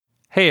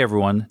Hey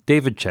everyone,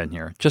 David Chen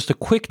here. Just a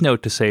quick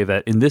note to say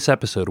that in this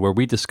episode where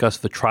we discuss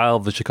the trial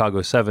of the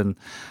Chicago 7,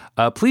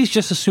 please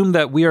just assume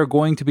that we are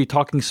going to be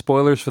talking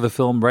spoilers for the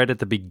film right at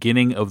the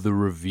beginning of the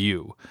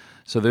review.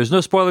 So there's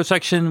no spoiler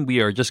section. We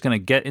are just going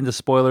to get into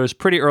spoilers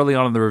pretty early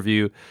on in the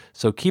review.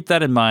 So keep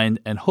that in mind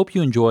and hope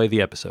you enjoy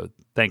the episode.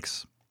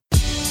 Thanks.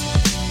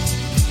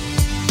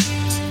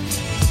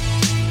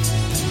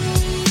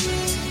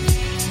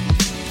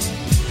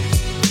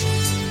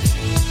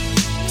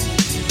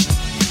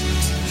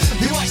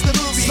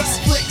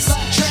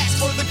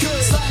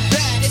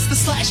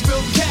 Slash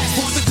film cast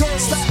for the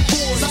girls,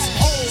 boys,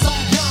 old,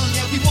 young,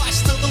 and we watch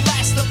till the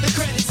last of the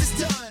credits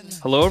is done.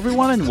 Hello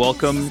everyone and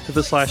welcome to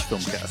the Slash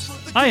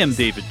Filmcast. I am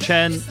David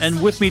Chen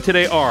and with me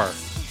today are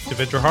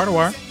Devendra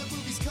Hardawar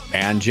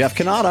and Jeff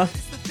Kanata.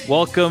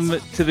 Welcome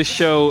to the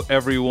show,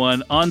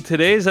 everyone. On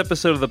today's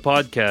episode of the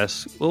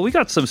podcast, well, we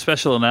got some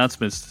special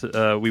announcements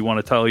we want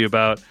to tell you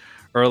about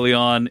early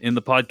on in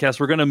the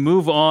podcast. We're going to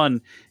move on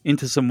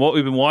into some what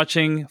we've been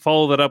watching,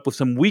 follow that up with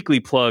some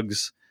weekly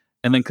plugs,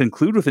 and then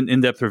conclude with an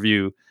in-depth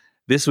review.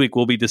 This week,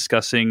 we'll be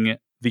discussing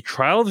The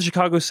Trial of the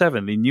Chicago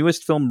 7, the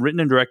newest film written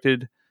and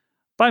directed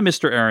by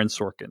Mr. Aaron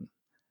Sorkin.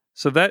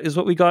 So that is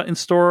what we got in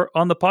store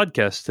on the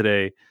podcast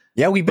today.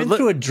 Yeah, we've been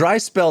through a dry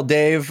spell,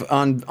 Dave,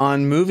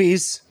 on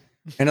movies,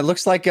 and it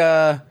looks like,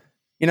 the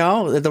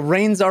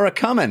rains are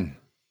a-coming.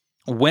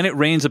 When it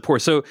rains, it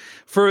pours. So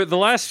for the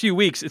last few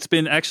weeks, it's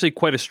been actually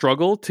quite a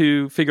struggle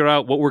to figure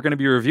out what we're going to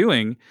be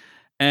reviewing.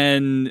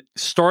 And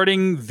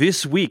starting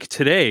this week,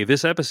 today,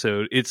 this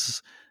episode,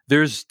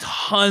 there's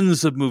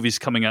tons of movies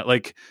coming out,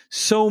 like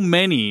so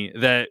many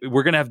that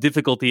we're going to have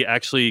difficulty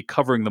actually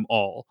covering them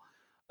all.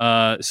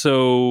 Feel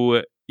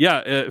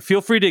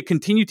free to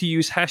continue to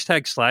use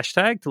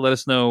 #/tag to let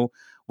us know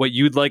what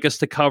you'd like us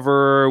to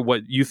cover,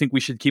 what you think we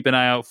should keep an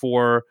eye out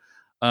for.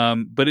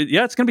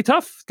 It's going to be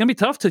tough. It's going to be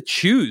tough to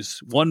choose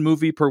one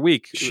movie per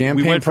week.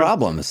 Champagne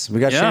problems. We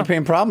got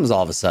champagne problems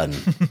all of a sudden.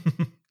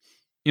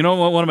 You know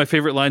what one of my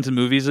favorite lines in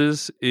movies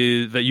is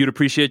that you'd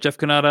appreciate, Jeff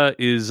Kanata,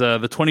 is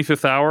the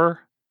 25th Hour,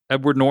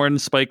 Edward Norton,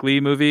 Spike Lee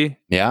movie.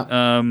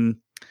 Yeah.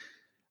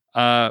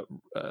 What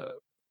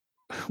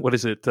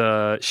is it?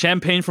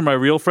 Champagne for my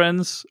real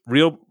friends,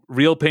 real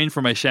pain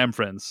for my sham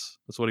friends.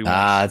 That's what he wants.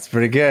 That's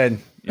pretty good.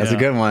 That's a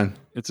good one.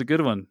 It's a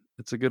good one.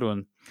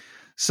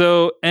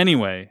 So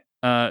anyway,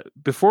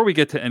 before we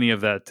get to any of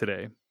that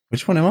today.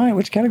 Which one am I?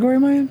 Which category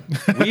am I in?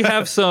 We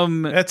have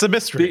some... It's a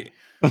mystery.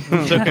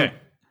 It's okay.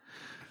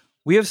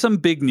 We have some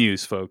big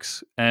news,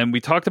 folks, and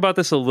we talked about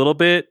this a little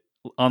bit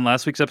on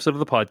last week's episode of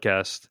the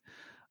podcast,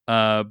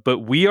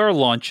 but we are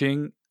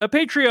launching a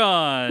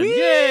Patreon. Whee!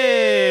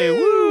 Yay!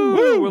 Woo!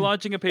 Woo! We're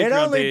launching a Patreon It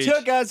only page.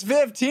 took us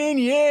 15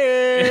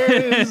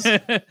 years.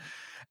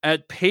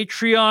 At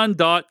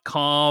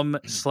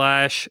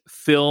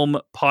patreon.com/film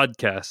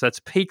podcast. That's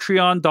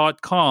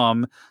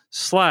patreon.com/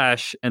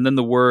 and then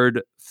the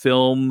word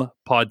film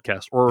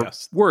podcast or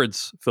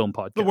words film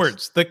podcast. The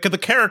words, the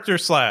character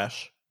 /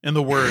 and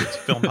the words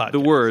film podcast. The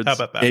words. How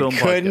about that? It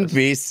couldn't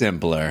be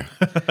simpler.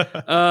 We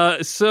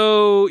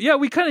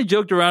kind of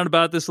joked around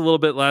about this a little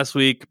bit last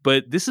week,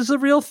 but this is a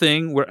real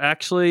thing. We're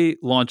actually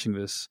launching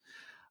this.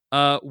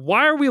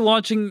 Why are we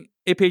launching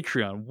a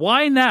Patreon?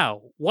 Why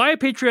now? Why a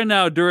Patreon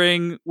now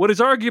during what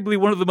is arguably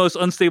one of the most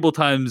unstable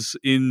times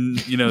in,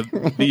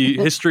 the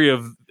history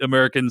of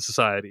American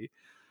society?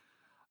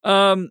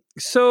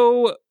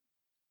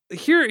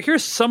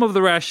 Here's some of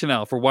the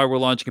rationale for why we're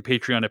launching a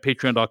Patreon at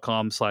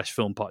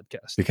patreon.com/film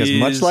podcast. Because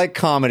much like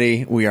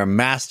comedy, we are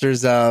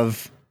masters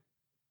of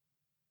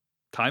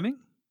timing,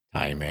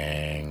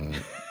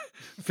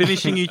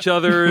 finishing each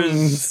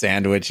other's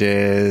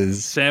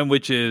sandwiches.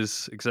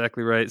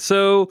 Exactly right.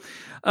 So,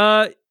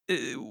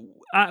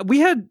 we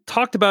had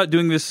talked about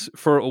doing this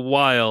for a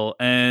while,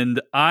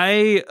 and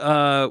I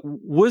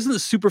wasn't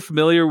super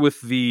familiar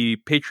with the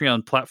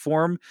Patreon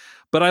platform.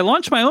 But I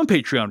launched my own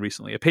Patreon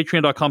recently at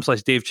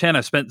patreon.com/Dave Chen. I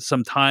spent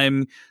some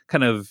time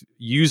kind of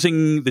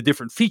using the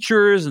different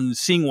features and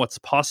seeing what's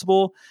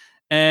possible.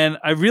 And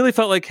I really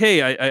felt like,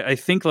 hey, I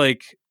think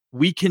like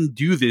we can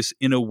do this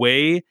in a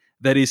way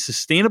that is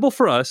sustainable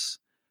for us,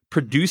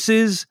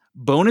 produces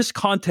bonus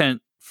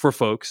content for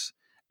folks,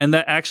 and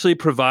that actually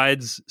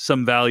provides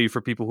some value for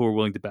people who are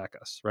willing to back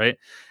us, right?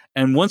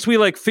 And once we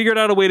like figured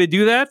out a way to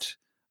do that,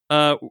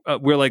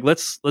 we're like,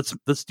 let's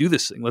do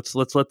this thing. Let's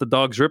let the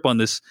dogs rip on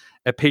this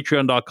at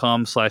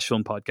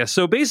patreon.com/film podcast.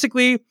 So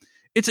basically,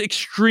 it's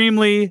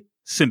extremely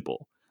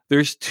simple.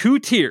 There's 2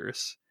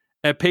 tiers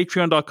at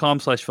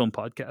patreon.com/film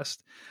podcast.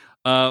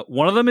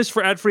 One of them is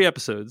for ad-free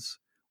episodes,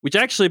 which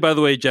actually, by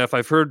the way, Jeff,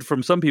 I've heard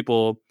from some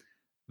people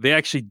they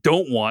actually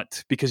don't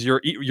want because your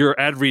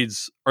ad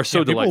reads are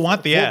so delightful. People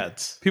want the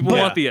ads. People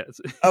want the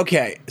ads.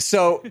 Okay,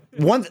 so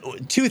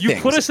two things. You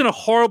put us in a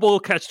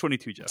horrible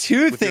catch-22, Jeff.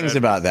 Two things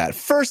about that.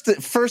 First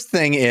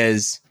thing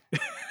is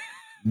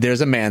there's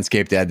a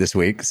Manscaped ad this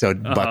week, so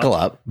buckle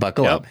up.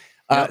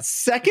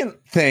 Second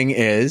thing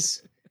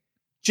is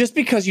just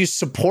because you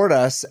support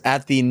us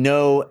at the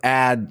no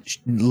ad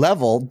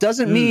level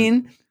doesn't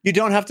mean you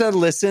don't have to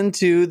listen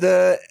to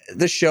the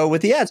show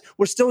with the ads.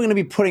 We're still going to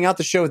be putting out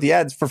the show with the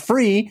ads for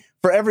free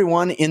for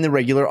everyone in the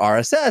regular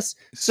RSS.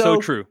 So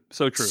true.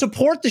 So true.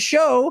 Support the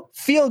show,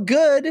 feel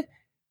good,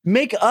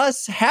 make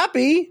us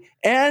happy,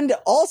 and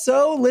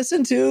also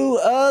listen to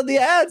the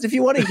ads if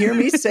you want to hear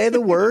me say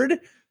the word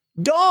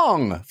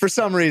dong for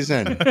some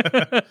reason.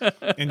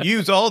 And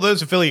use all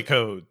those affiliate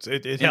codes.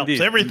 It helps.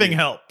 Indeed, Everything indeed.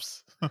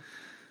 helps.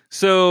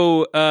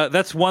 So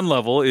that's one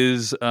level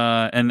is,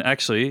 and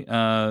actually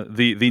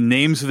the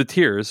names of the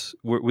tiers,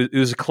 it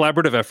was a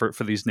collaborative effort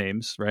for these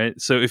names, right?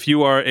 So if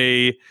you are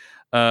a,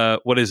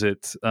 what is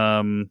it?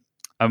 I'm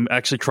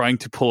actually trying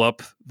to pull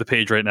up the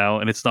page right now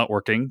and it's not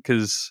working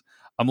because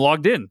I'm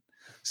logged in.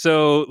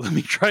 So let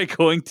me try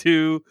going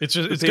to It's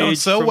the going page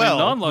so from a well.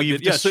 non-logged We've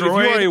in. Yeah, so if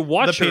destroyed you are a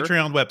watcher, the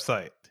Patreon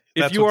website.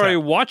 if That's you what's are a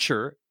happening.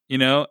 watcher,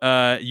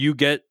 you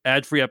get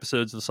ad-free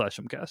episodes of the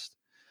Slashumcast.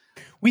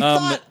 We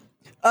thought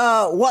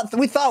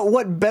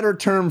what better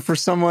term for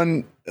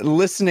someone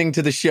listening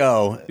to the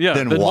show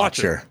than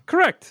watcher.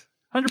 Correct.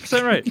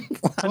 100% right.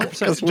 100%.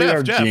 Because we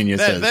are Jeff,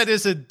 geniuses. that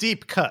is a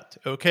deep cut,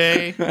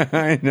 okay?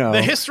 I know.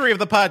 The history of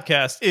the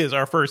podcast is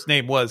our first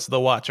name was the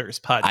Watchers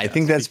Podcast. I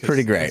think that's because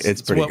pretty great.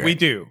 It's pretty what great. we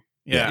do.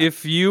 Yeah.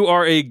 If you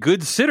are a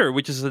good sitter,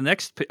 which is the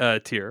next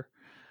tier,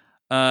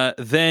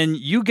 then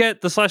you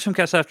get the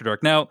Slashumcast After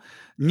Dark. Now,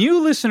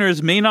 new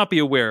listeners may not be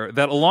aware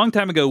that a long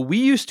time ago we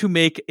used to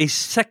make a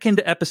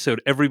second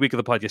episode every week of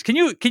the podcast.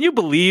 Can you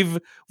believe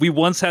we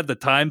once had the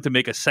time to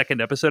make a second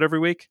episode every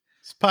week?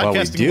 It's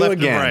podcasting do left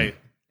again. and right.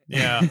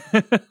 Yeah.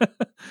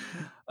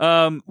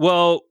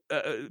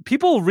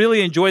 People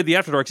really enjoyed the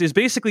After Darks. It's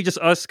basically just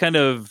us kind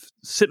of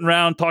sitting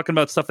around talking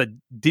about stuff that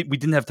we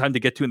didn't have time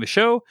to get to in the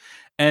show,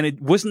 and it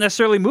wasn't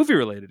necessarily movie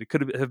related. It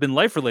could have been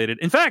life related.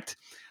 In fact,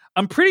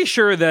 I'm pretty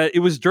sure that it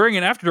was during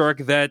an After Dark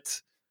that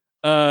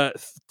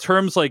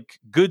terms like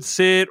good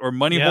sit or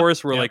money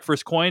horse were like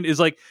first coined.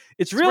 Is like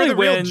it's really where the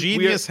real when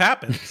genius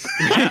happens.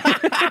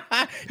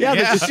 Yeah,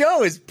 Yeah. the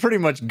show is pretty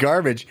much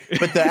garbage,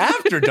 but the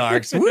After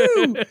Darks,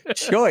 woo,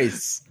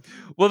 choice.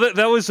 Well,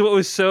 that was what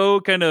was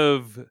so kind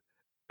of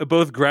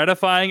both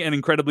gratifying and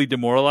incredibly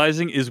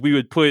demoralizing is we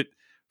would put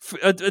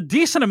a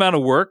decent amount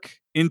of work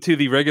into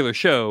the regular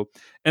show,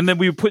 and then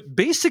we would put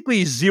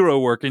basically zero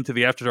work into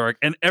the After Dark,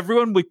 and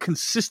everyone would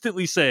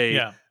consistently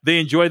say they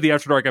enjoyed the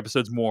After Dark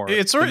episodes more.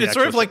 It's sort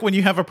of like when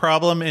you have a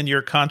problem and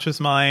your conscious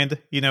mind,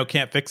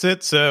 can't fix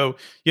it. So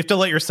you have to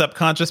let your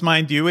subconscious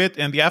mind do it.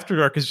 And the After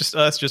Dark is just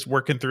us just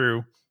working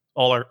through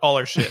all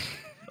our shit.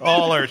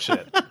 All our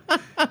shit.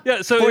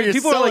 Yeah, so Boy,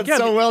 people are like,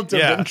 so well,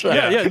 yeah,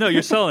 no,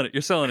 you're selling it,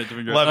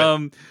 Devendra.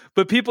 Love it.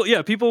 But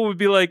people would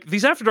be like,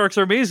 these After Darks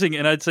are amazing,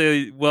 and I'd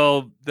say,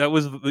 well,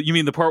 you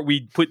mean the part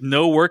we put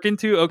no work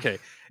into? Okay.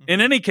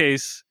 In any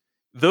case,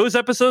 those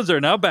episodes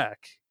are now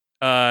back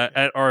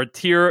at our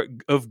tier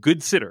of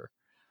good sitter.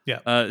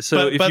 Yeah.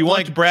 So if but you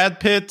want like Brad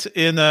Pitt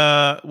in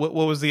what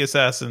was the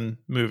assassin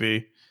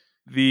movie?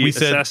 the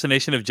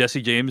assassination of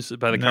Jesse James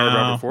by the coward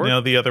Robert Ford.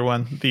 No, the other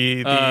one.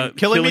 The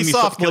Killing Me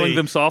Softly. Killing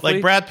Them Softly.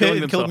 Like Brad Pitt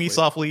in Killing Me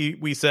Softly,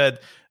 we said,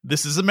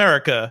 this is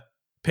America,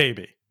 pay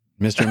me.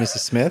 Mr. and Mrs.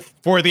 Smith?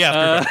 For the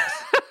After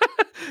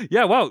Dark.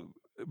 Yeah, wow.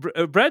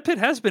 Brad Pitt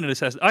has been an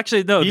assassin.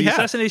 Actually, no, the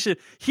assassination,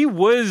 he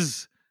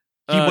was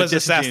Jesse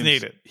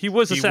assassinated. James. He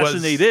was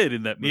assassinated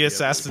in that movie. The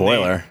assassination.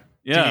 Spoiler.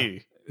 Yeah.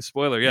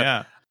 Spoiler,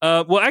 yeah.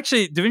 Well,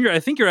 actually, Devendra, I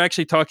think you're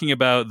actually talking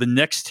about the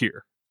next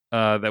tier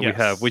that we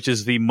have, which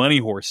is the Money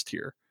Horse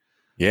tier.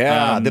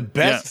 Yeah, the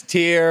best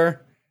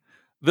tier.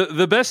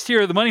 The best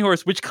tier, the Money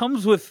Horse, which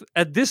comes with,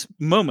 at this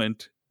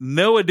moment,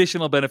 no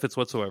additional benefits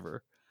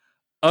whatsoever,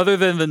 other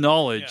than the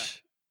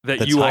knowledge that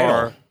The you title.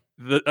 are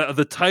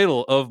the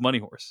title of Money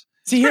Horse.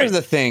 See, here's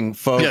the thing,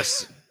 folks.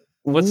 Yes.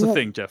 What's the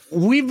thing, Jeff?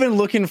 We've been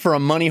looking for a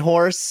money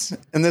horse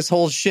in this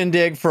whole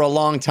shindig for a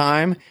long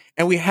time,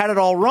 and we had it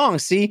all wrong.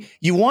 See,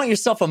 you want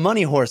yourself a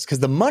money horse because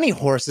the money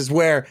horse is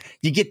where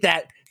you get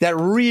that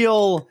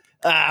real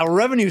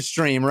revenue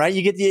stream, right?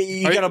 You get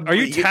Are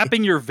you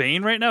tapping your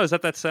vein right now? Is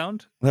that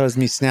sound? That was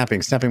me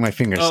snapping my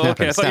fingers. Oh,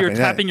 snapping, okay. I thought you were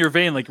snapping. tapping your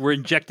vein, like we're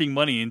injecting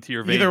money into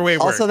your vein. Either way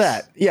works. Also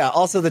that,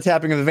 also the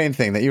tapping of the vein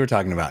thing that you were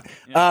talking about.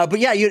 But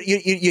yeah,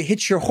 you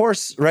hitch your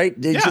horse right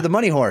to the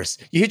money horse.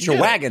 You hitch your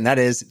wagon, that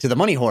is, to the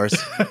money horse,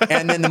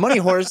 and then the money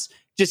horse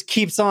just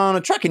keeps on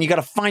a truck, and you got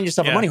to find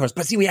yourself a money horse.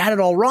 But see, we had it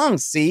all wrong.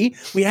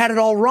 We had it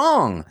all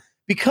wrong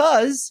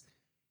because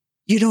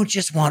you don't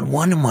just want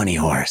one money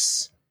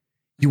horse.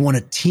 You want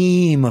a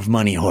team of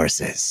money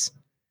horses.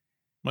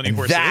 Money And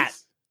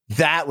horses.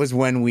 That was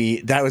when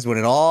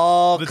it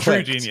all The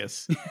clicked. true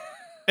genius.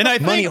 And I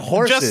Money think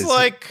horses.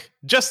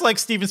 just like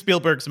Steven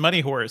Spielberg's Money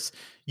Horse,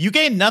 you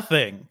gain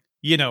nothing,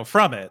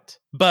 from it,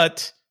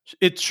 but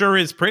it sure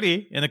is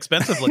pretty and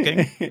expensive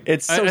looking.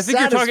 It's so I think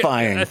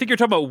satisfying. I think you're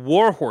talking about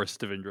War Horse,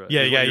 Devendra.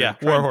 Yeah.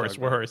 War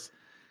Horse.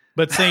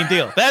 But same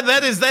deal.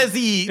 That's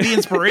the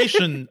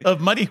inspiration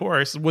of Money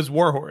Horse was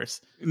War Horse.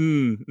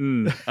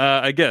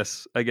 I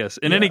guess.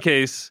 In any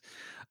case,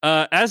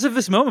 as of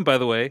this moment, by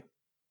the way,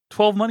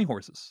 12 money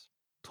horses.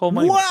 12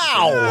 money horses.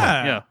 Wow.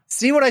 Yeah.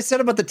 See what I said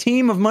about the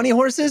team of money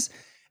horses?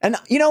 And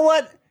you know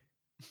what?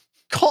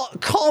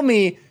 call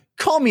me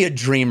a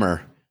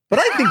dreamer, but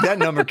I think that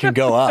number can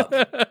go up.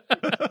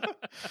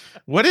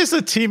 What is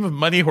a team of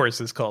money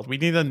horses called? We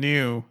need a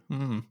new.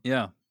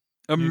 Yeah.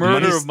 A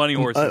murder of money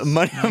horses.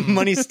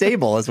 Money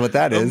stable is what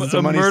that is. It's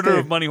a money murder stable.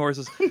 of money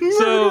horses.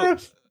 So,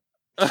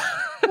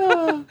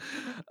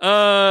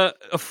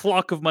 a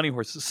flock of money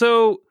horses.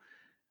 So,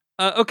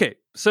 okay.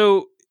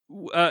 So,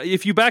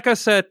 if you back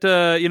us at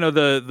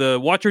the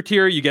Watcher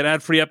tier, you get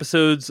ad-free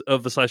episodes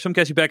of the Slash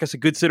Filmcast. You back us a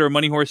Good Sitter or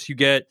Money Horse, you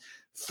get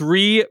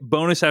 3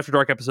 bonus After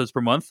Dark episodes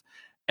per month.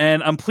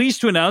 And I'm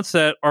pleased to announce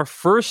that our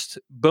first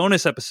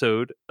bonus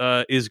episode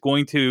is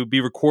going to be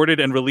recorded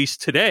and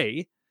released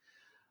today.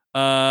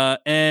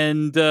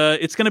 And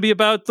it's going to be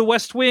about the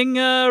West Wing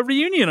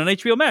reunion on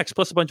HBO Max,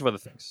 plus a bunch of other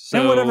things. So,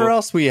 and whatever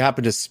else we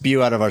happen to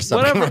spew out of our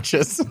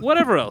subconscious.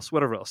 Whatever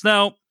else.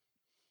 Now,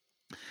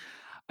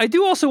 I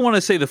do also want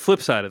to say the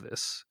flip side of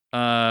this,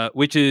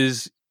 which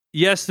is,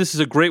 yes, this is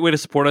a great way to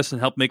support us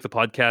and help make the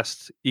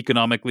podcast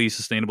economically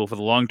sustainable for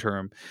the long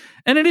term.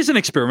 And it is an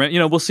experiment.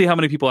 We'll see how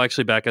many people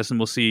actually back us, and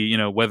we'll see,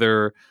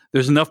 whether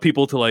there's enough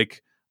people to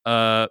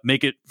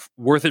make it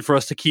worth it for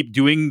us to keep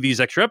doing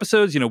these extra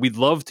episodes. We'd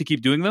love to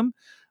keep doing them.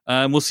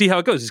 We'll see how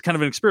it goes. It's kind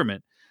of an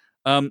experiment.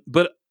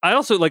 But I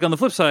also, on the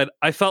flip side,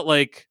 I felt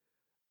like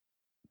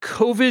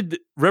COVID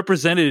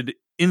represented,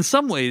 in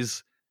some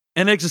ways,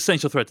 an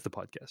existential threat to the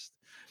podcast.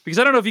 Because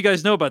I don't know if you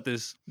guys know about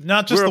this.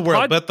 Not just the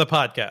world, but the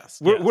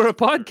podcast. We're a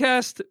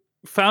podcast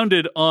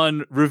founded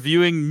on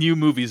reviewing new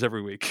movies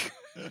every week.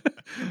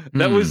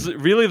 That was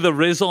really the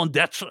raison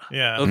d'etre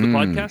of the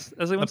podcast,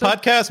 as I would say. A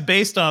podcast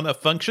based on a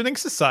functioning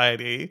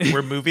society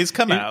where movies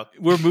come out.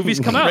 Where movies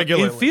come out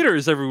regularly in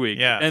theaters every week.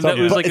 Yeah. And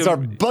it's our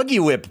Buggy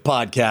Whip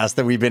podcast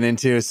that we've been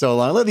into so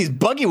long. Look, these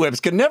Buggy Whips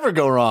could never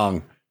go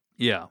wrong.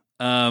 Yeah.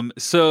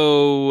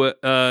 So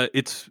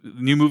it's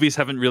new movies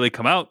haven't really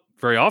come out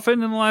very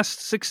often in the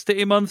last 6 to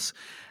 8 months,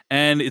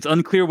 and it's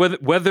unclear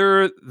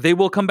whether they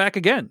will come back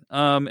again.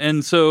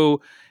 And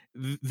so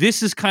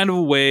this is kind of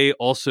a way,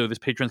 also, this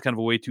Patreon's kind of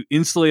a way to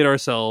insulate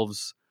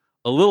ourselves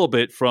a little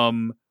bit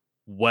from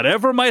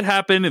whatever might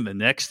happen in the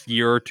next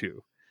year or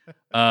two.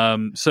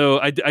 So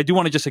I do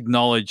want to just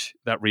acknowledge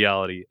that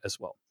reality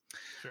as well.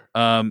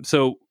 Sure.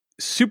 So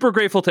super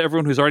grateful to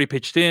everyone who's already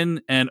pitched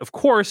in. And of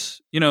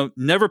course,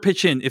 never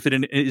pitch in if it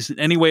is in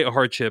any way a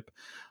hardship.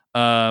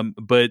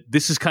 But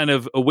this is kind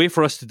of a way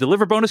for us to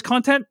deliver bonus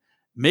content,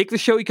 make the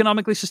show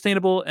economically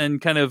sustainable,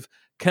 and kind of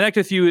connect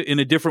with you in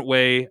a different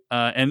way.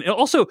 And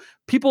also,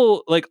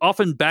 people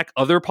often back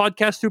other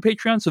podcasts through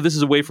Patreon. So this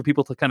is a way for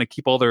people to kind of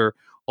keep all their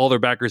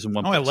backers in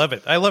one place. I love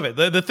it. I love it.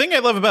 The thing I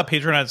love about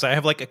Patreon is I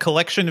have a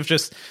collection of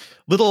just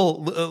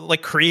little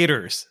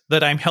creators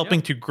that I'm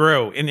helping to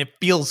grow, and it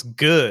feels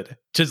good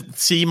to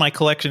see my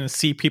collection and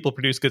see people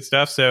produce good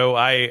stuff. So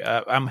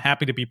I'm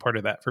happy to be part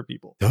of that for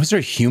people. Those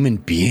are human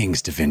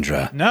beings,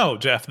 Devindra. No,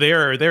 Jeff,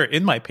 they're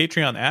in my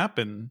Patreon app,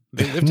 and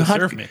they live to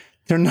serve me.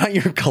 They're not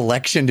your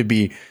collection to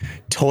be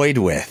toyed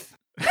with.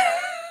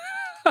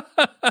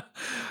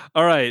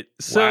 All right.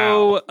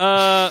 So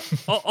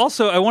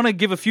also, I want to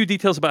give a few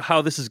details about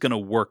how this is going to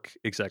work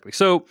exactly.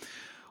 So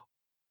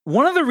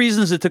one of the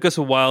reasons it took us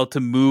a while to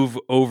move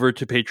over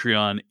to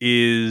Patreon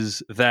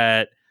is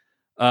that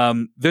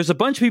there's a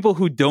bunch of people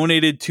who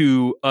donated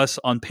to us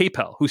on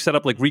PayPal, who set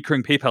up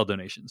recurring PayPal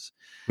donations.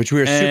 Which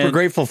we are super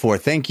grateful for.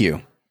 Thank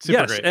you.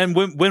 Super great. And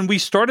when we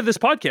started this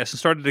podcast and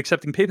started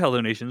accepting PayPal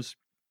donations,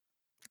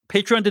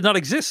 Patreon did not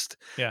exist.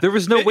 Yeah. There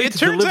was no way to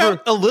deliver. It turns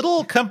out a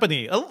little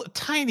company, a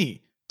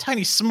tiny,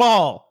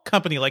 small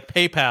company like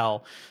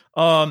PayPal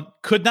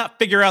could not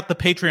figure out the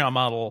Patreon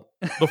model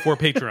before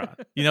Patreon.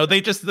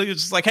 They just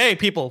hey,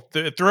 people,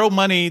 throw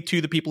money to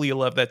the people you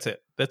love. That's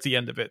it. That's the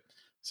end of it.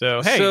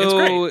 So, hey, it's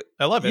great.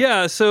 I love it.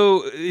 Yeah,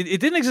 so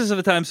it didn't exist at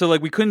the time. So,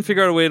 we couldn't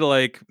figure out a way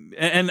to,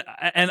 and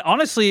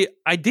honestly,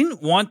 I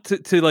didn't want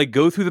to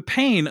go through the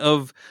pain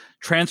of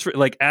transfer,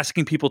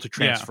 asking people to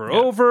transfer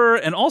over.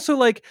 And also,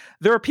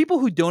 there are people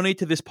who donate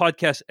to this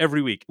podcast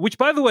every week, which,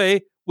 by the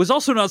way, was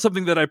also not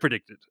something that I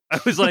predicted.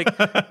 I was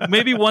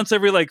maybe once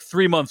every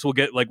 3 months we'll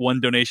get one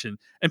donation.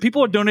 And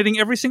people are donating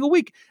every single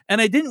week. And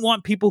I didn't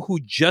want people who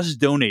just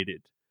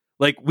donated.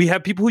 We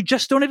have people who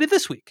just donated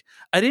this week.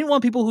 I didn't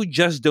want people who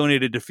just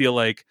donated to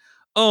feel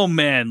oh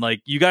man,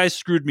 you guys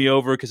screwed me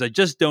over because I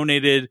just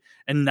donated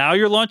and now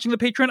you're launching the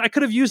Patreon. I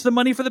could have used the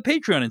money for the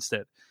Patreon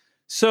instead.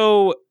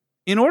 So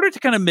in order to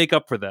kind of make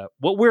up for that,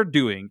 what we're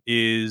doing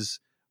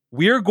is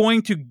we're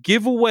going to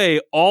give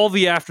away all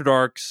the After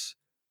Darks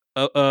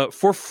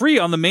for free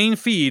on the main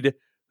feed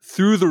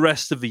through the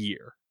rest of the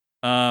year.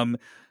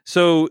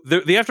 So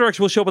the After Darks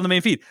will show up on the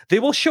main feed. They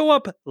will show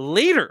up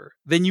later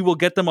than you will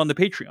get them on the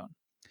Patreon.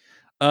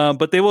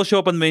 But they will show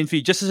up on the main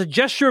feed just as a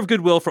gesture of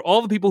goodwill for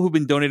all the people who've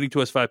been donating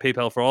to us via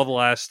PayPal for all the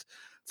last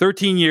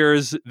 13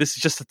 years. This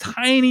is just a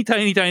tiny,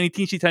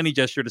 teensy tiny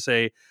gesture to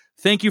say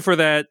thank you for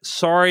that.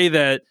 Sorry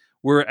that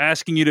we're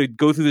asking you to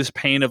go through this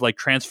pain of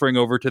transferring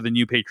over to the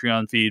new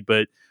Patreon feed,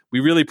 but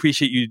we really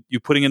appreciate you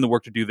putting in the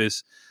work to do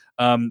this.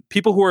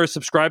 People who are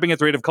subscribing at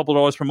the rate of a couple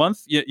 $2 per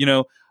month,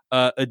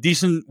 a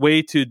decent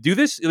way to do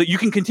this. You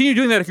can continue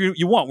doing that if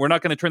you want. We're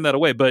not going to turn that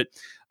away, but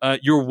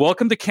you're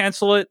welcome to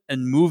cancel it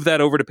and move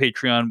that over to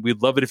Patreon.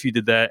 We'd love it if you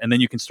did that, and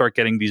then you can start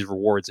getting these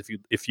rewards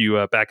if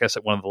you back us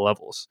at one of the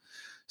levels.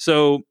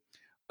 So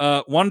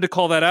wanted to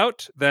call that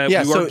out. That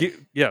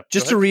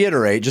just to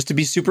reiterate, just to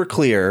be super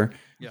clear,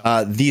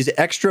 these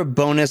extra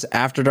bonus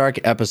After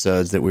Dark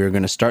episodes that we're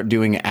going to start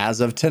doing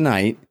as of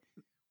tonight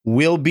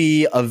will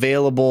be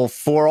available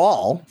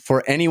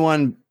for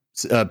anyone,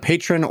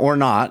 patron or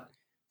not,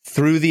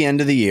 through the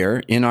end of the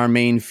year in our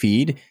main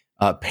feed.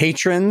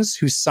 Patrons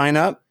who sign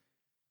up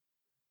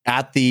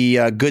at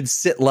the good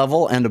sit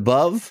level and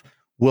above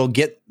will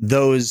get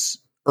those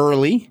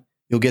early.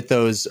 You'll get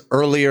those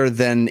earlier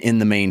than in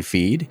the main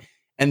feed.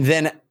 And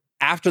then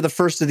after the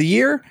first of the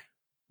year,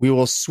 we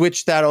will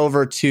switch that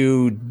over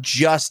to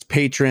just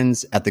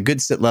patrons at the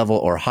good sit level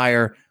or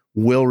higher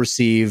will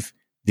receive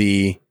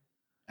the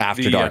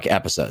After Dark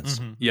episodes.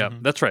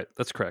 That's right.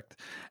 That's correct.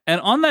 And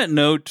on that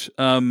note,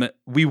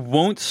 we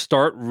won't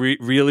start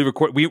really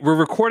record. We're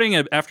recording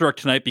After Dark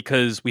tonight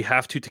because we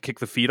have to kick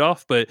the feed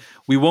off, but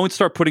we won't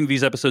start putting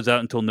these episodes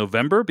out until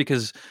November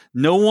because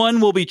no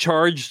one will be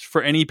charged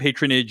for any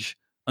patronage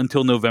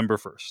until November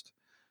 1st.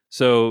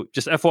 So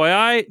just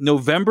FYI,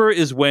 November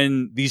is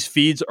when these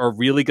feeds are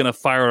really going to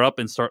fire up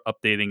and start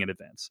updating in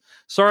advance.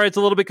 Sorry, it's a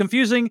little bit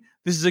confusing.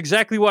 This is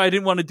exactly why I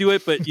didn't want to do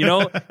it, but you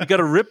got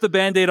to rip the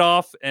Band-Aid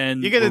off,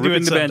 and you got to do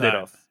it the Band-Aid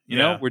off.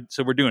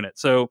 We're doing it.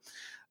 So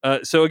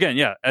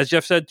again, as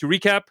Jeff said, to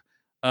recap,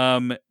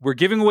 we're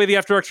giving away the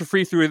After Darks for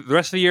free through the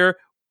rest of the year.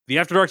 The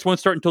After Darks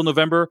won't start until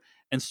November,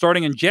 and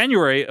starting in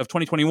January of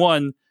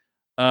 2021,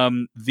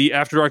 the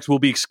After Darks will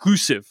be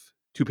exclusive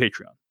to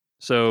Patreon.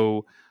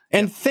 So.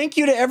 And thank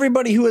you to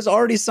everybody who has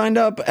already signed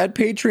up at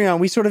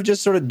Patreon. We sort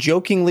of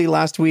jokingly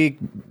last week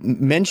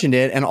mentioned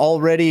it, and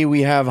already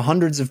we have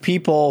hundreds of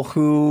people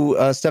who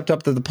stepped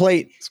up to the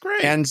plate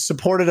and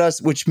supported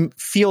us, which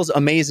feels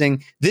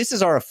amazing. This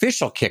is our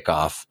official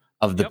kickoff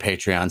of the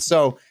Patreon.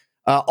 So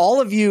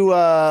all of you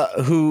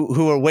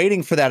who are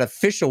waiting for that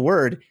official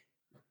word,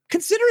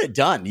 consider it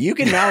done. You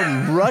can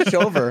now rush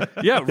over.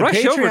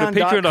 Rush over to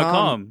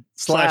patreon.com/film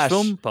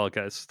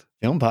podcast.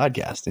 Film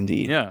podcast,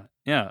 indeed.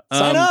 Yeah.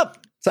 Sign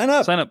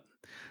up.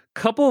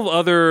 Couple of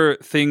other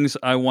things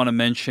I want to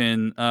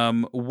mention.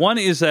 One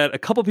is that a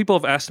couple of people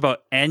have asked about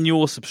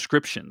annual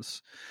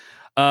subscriptions.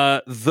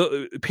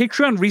 The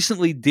Patreon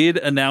recently did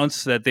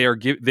announce that they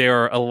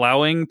are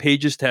allowing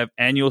pages to have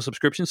annual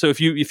subscriptions. So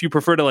if you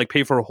prefer to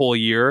pay for a whole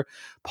year,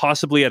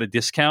 possibly at a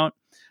discount,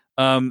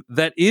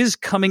 that is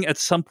coming at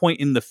some point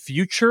in the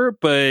future.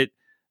 But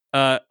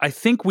I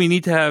think we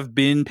need to have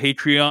been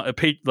have a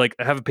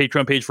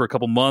Patreon page for a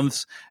couple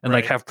months and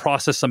have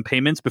processed some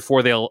payments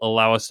before they'll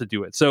allow us to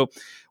do it. So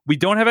we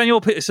don't have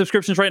annual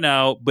subscriptions right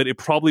now, but it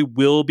probably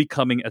will be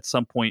coming at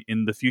some point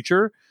in the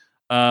future.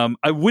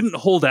 I wouldn't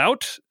hold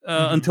out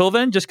until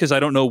then, just because I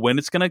don't know when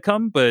it's going to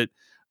come. But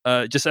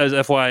just as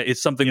FYI,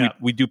 it's something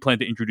we do plan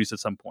to introduce at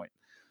some point.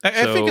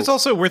 I think it's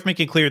also worth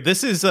making clear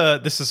this is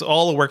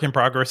all a work in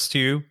progress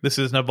too. This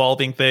is an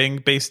evolving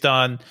thing based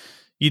on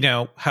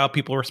how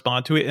people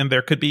respond to it, and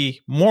there could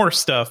be more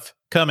stuff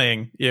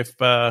coming if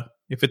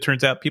it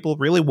turns out people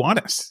really want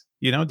us.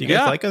 Do you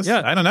guys like us?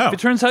 I don't know. If it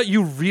turns out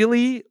you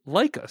really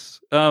like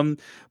us. But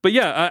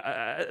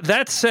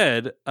that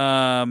said,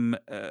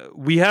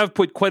 we have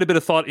put quite a bit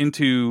of thought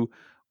into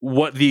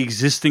what the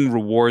existing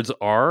rewards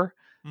are.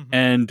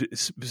 And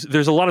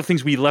there's a lot of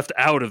things we left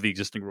out of the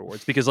existing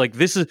rewards because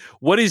this is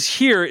what is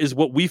here is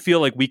what we feel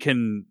like we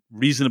can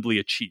reasonably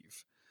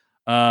achieve.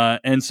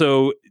 And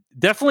so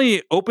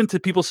definitely open to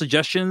people's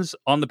suggestions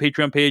on the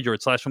Patreon page or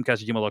at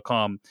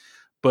 /filmcast@gmail.com.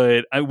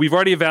 But we've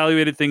already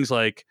evaluated things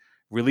like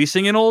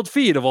releasing an old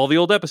feed of all the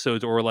old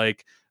episodes or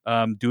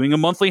doing a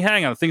monthly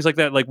hangout, things like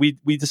that.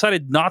 We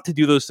decided not to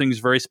do those things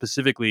very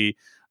specifically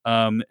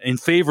in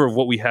favor of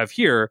what we have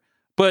here.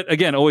 But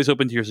again, always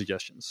open to your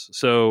suggestions.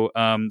 So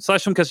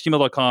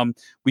 /filmcast@gmail.com.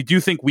 We do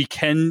think we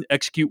can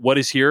execute what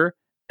is here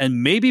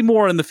and maybe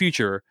more in the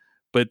future,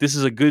 but this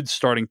is a good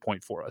starting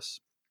point for us.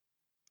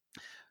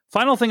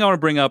 Final thing I want to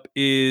bring up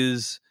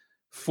is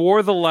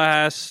for the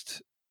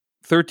last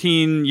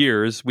 13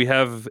 years, we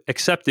have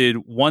accepted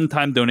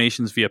one-time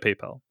donations via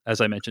PayPal,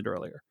 as I mentioned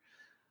earlier.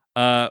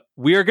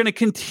 We are going to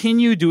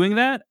continue doing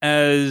that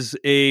as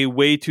a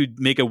way to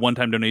make a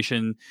one-time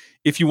donation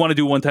if you want to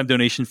do a one-time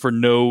donation for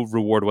no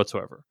reward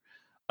whatsoever.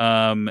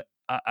 I'm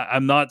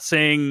not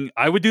saying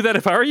I would do that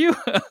if I were you,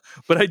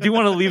 but I do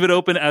want to leave it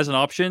open as an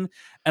option.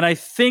 And I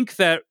think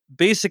that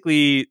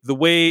basically the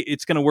way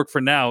it's going to work for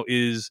now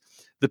is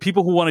the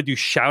people who want to do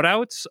shout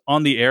outs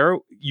on the air,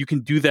 you can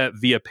do that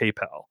via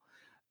PayPal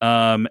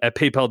at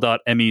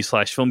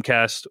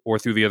paypal.me/filmcast or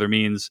through the other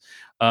means.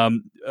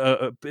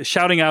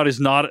 Shouting out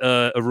is not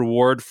a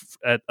reward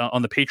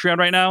on the Patreon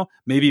right now.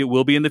 Maybe it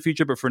will be in the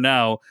future, but for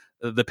now,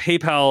 the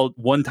PayPal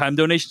one-time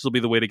donations will be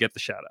the way to get the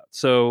shout out.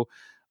 So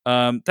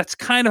that's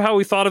kind of how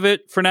we thought of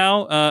it for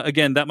now.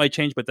 Again, that might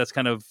change, but that's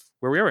kind of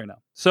where we are right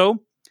now.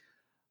 So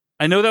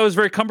I know that was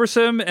very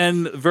cumbersome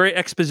and very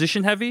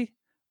exposition heavy,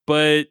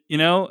 but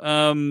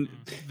the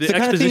It's the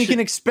kind of thing you can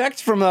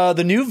expect from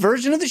the new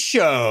version of the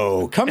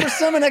show.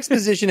 Cumbersome and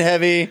exposition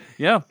heavy.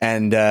 Yeah.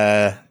 And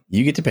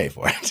you get to pay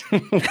for it.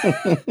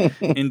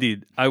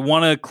 Indeed. I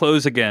want to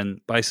close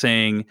again by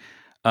saying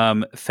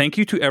thank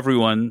you to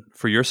everyone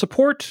for your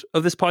support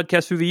of this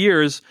podcast through the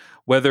years,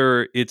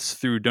 whether it's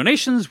through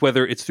donations,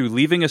 whether it's through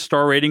leaving a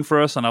star rating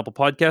for us on Apple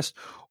Podcasts,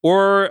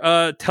 or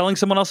telling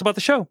someone else about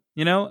the show,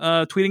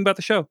 tweeting about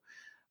the show.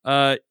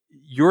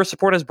 Your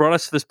support has brought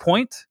us to this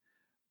point.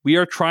 We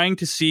are trying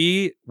to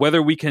see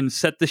whether we can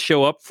set the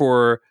show up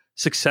for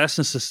success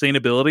and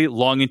sustainability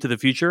long into the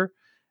future.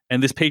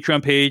 And this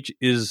Patreon page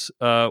is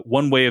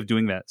one way of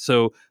doing that.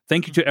 So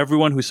thank you to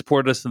everyone who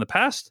supported us in the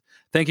past.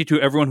 Thank you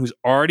to everyone who's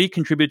already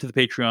contributed to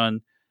the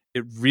Patreon.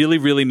 It really,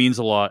 really means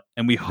a lot.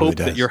 And we hope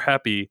that you're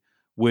happy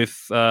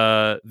with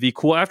the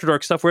cool After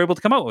Dark stuff we're able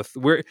to come out with.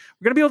 We're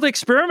going to be able to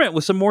experiment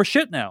with some more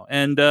shit now.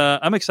 And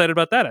I'm excited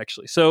about that,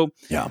 actually. So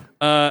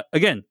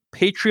again,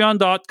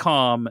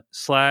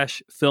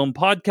 patreon.com/film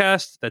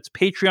podcast. That's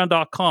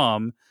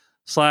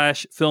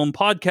patreon.com/film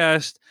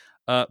podcast.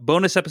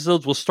 Bonus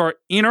episodes will start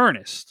in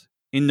earnest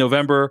in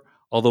November,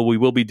 although we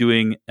will be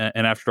doing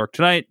an After Dark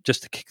tonight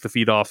just to kick the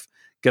feed off,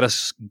 get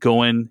us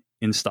going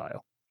in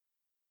style.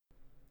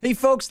 Hey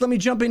folks, let me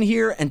jump in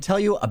here and tell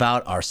you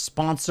about our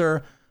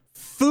sponsor,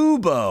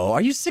 Fubo. Are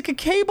you sick of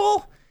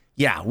cable?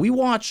 Yeah, we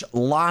watch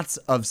lots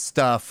of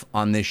stuff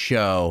on this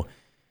show.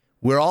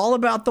 We're all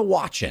about the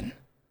watching,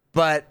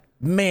 but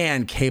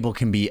man, cable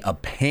can be a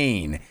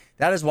pain.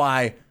 That is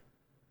why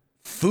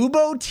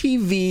Fubo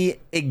TV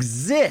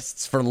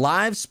exists for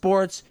live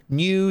sports,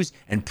 news,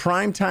 and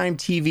primetime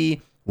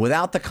TV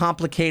without the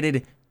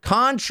complicated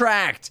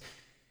contract.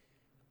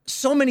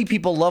 So many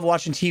people love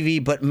watching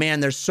TV, but man,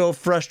 they're so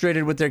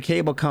frustrated with their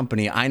cable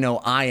company. I know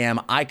I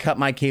am. I cut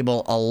my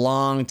cable a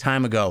long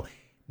time ago.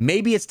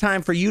 Maybe it's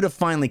time for you to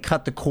finally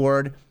cut the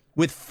cord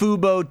with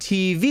Fubo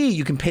TV.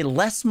 You can pay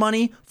less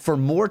money for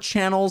more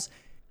channels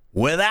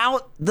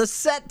without the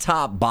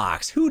set-top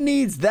box. Who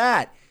needs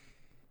that?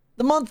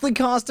 The monthly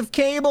cost of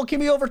cable can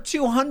be over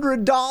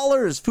 $200.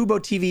 Fubo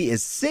TV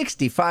is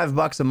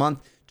 $65 a month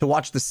to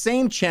watch the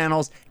same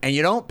channels, and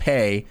you don't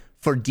pay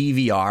for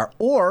DVR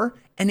or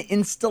an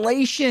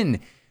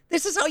installation.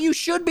 This is how you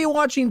should be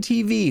watching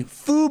TV.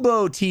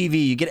 Fubo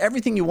TV. You get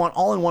everything you want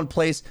all in one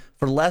place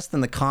for less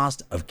than the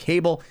cost of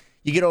cable.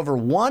 You get over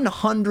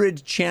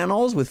 100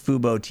 channels with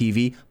Fubo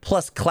TV,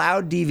 plus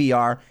cloud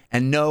DVR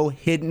and no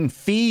hidden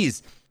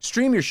fees.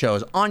 Stream your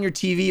shows on your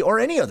TV or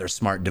any other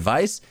smart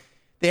device.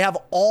 They have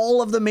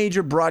all of the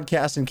major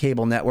broadcast and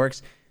cable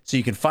networks, so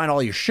you can find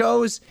all your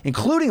shows,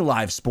 including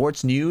live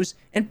sports, news,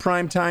 and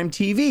primetime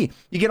TV.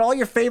 You get all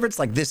your favorites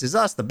like This Is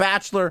Us, The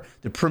Bachelor,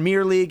 the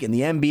Premier League, and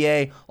the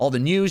NBA, all the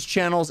news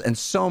channels, and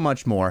so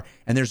much more.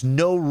 And there's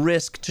no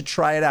risk to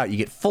try it out. You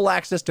get full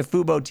access to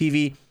Fubo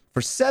TV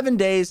for 7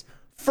 days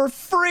for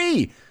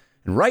free.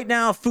 And right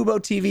now, Fubo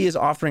TV is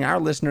offering our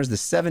listeners the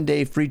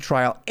 7-day free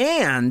trial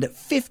and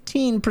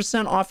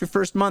 15% off your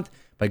first month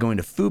by going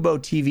to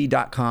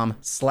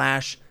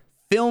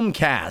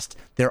FuboTV.com/filmcast.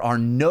 There are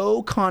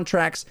no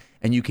contracts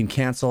and you can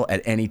cancel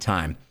at any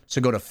time.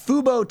 So go to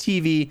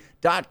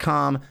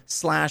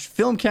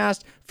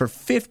FuboTV.com/filmcast for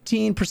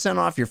 15%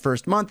 off your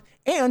first month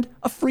and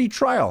a free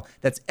trial.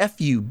 That's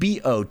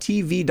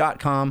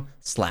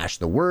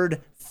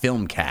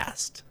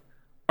FuboTV.com/filmcast.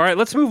 All right,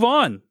 let's move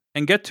on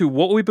and get to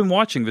what we've been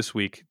watching this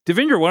week.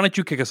 Devendra, why don't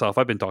you kick us off?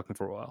 I've been talking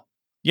for a while.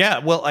 Yeah,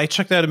 well, I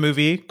checked out a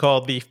movie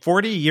called The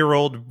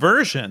 40-Year-Old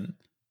Virgin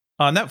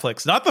on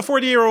Netflix. Not The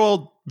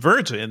 40-Year-Old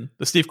Virgin,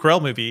 the Steve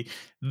Carell movie.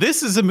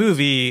 This is a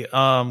movie,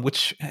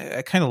 which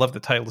I kind of love the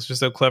title. It's just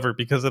so clever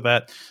because of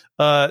that.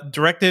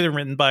 Directed and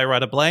written by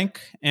Radha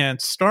Blank and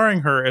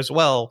starring her as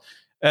well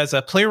as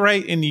a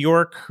playwright in New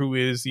York who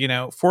is,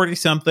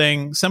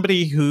 40-something,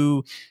 somebody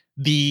who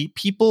the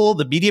people,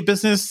 the media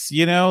business,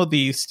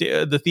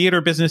 the theater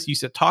business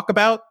used to talk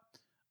about.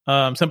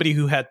 Somebody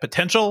who had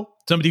potential,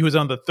 somebody who was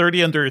on the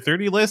 30 under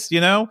 30 list,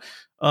 and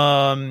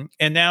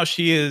now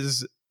she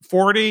is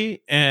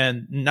 40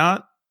 and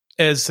not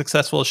as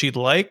successful as she'd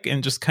like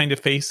and just kind of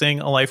facing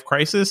a life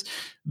crisis.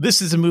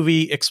 This is a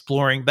movie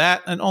exploring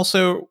that and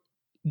also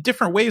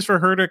different ways for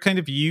her to kind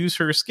of use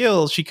her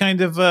skills. She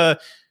kind of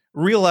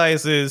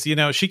realizes,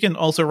 she can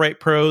also write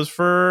prose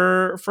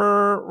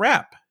for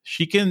rap.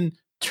 She can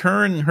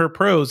turn her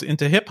prose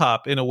into hip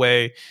hop in a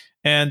way.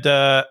 And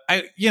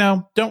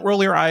don't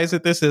roll your eyes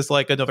at this as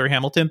like another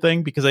Hamilton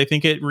thing, because I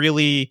think it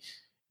really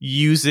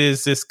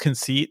uses this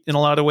conceit in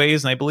a lot of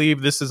ways. And I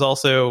believe this is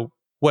also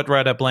what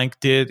Radha Blank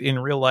did in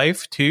real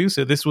life too.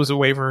 So this was a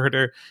way for her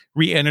to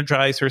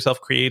re-energize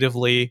herself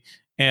creatively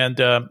and,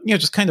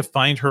 just kind of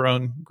find her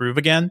own groove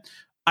again.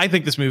 I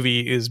think this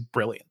movie is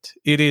brilliant.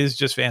 It is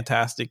just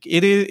fantastic.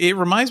 It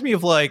reminds me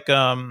of like,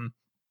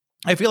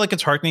 I feel like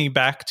it's harkening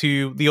back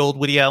to the old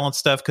Woody Allen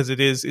stuff because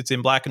it's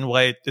in black and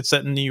white. It's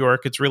set in New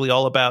York. It's really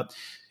all about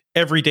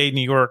everyday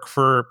New York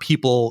for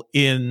people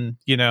in,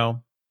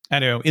 in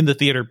the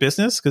theater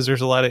business, because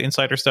there's a lot of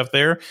insider stuff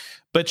there.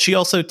 But she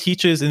also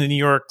teaches in the New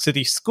York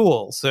City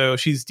school. So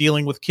she's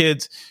dealing with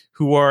kids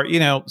who are,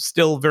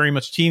 still very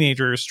much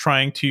teenagers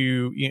trying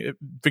to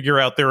figure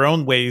out their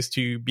own ways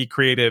to be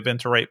creative and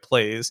to write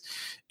plays.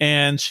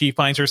 And she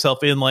finds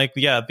herself in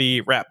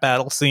the rap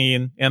battle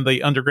scene and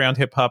the underground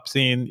hip hop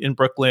scene in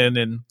Brooklyn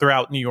and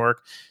throughout New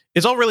York.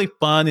 It's all really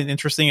fun and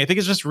interesting. I think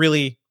it's just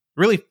really,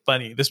 really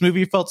funny. This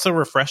movie felt so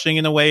refreshing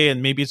in a way,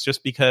 and maybe it's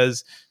just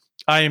because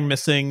I am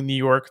missing New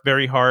York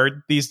very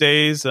hard these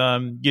days.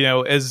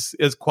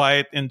 As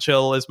quiet and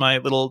chill as my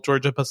little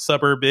Georgia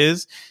suburb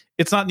is,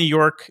 it's not New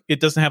York. It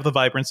doesn't have the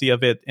vibrancy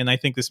of it. And I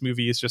think this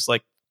movie is just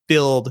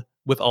filled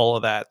with all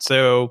of that.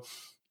 So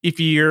if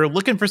you're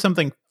looking for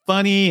something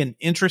funny and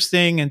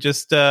interesting and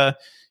just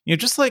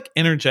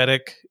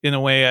energetic in a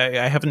way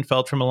I haven't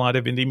felt from a lot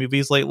of indie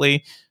movies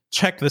lately,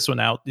 check this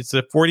one out. It's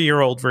a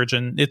 40-year-old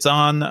version. It's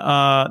on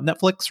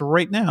Netflix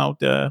right now.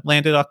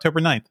 Landed October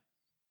 9th.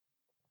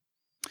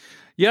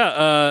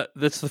 Yeah,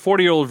 that's the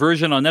 40-year-old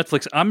version on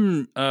Netflix.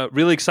 I'm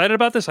really excited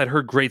about this. I'd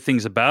heard great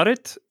things about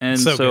it, and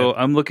so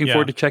I'm looking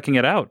forward to checking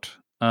it out.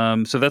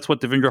 So that's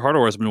what Devindra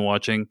Hardawar has been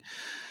watching.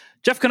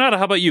 Jeff Kanata,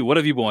 how about you? What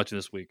have you been watching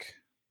this week?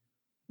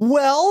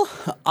 Well,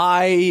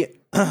 I've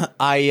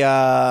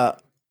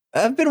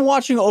been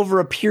watching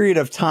over a period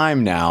of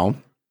time now,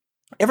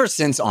 ever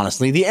since,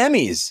 honestly, the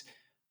Emmys.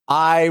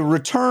 I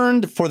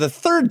returned for the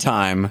third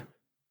time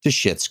to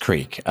Schitt's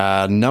Creek.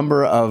 A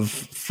number of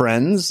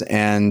friends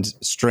and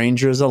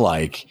strangers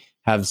alike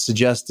have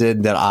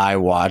suggested that I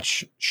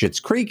watch Schitt's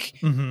Creek.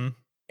 Mm-hmm.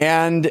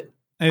 And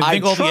I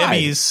think all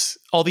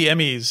the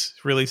Emmys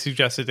really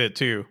suggested it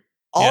too.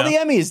 All the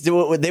Emmys,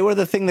 they were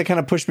the thing that kind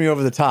of pushed me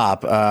over the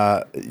top,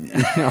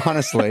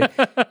 honestly.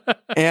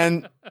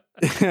 And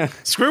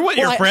screw what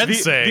your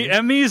friends say. The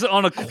Emmys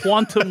on a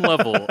quantum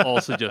level all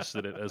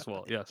suggested it as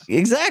well. Yes,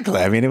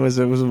 exactly. I mean, it was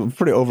a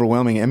pretty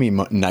overwhelming Emmy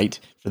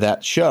night for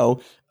that show.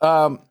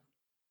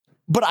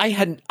 But I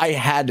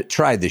had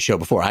tried this show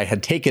before. I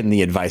had taken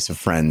the advice of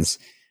friends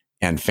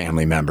and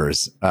family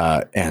members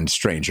and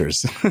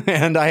strangers,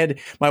 and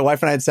my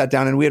wife and I had sat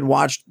down and we had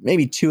watched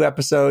maybe 2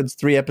 episodes,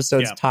 3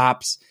 episodes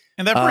tops.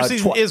 And that first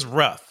season is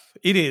rough.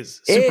 It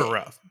is super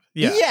rough.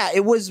 Yeah,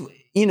 it was.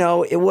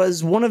 It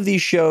was one of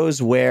these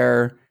shows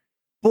where,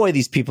 boy,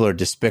 these people are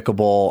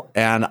despicable,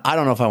 and I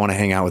don't know if I want to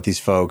hang out with these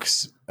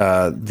folks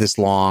this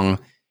long.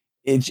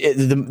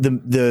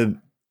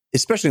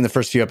 Especially in the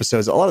first few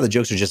episodes, a lot of the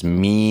jokes are just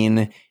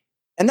mean,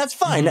 and that's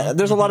fine. Mm-hmm.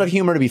 There's a lot of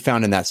humor to be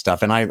found in that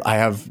stuff, and I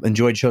have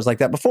enjoyed shows like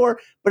that before,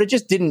 but it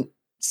just didn't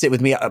sit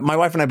with me. My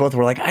wife and I both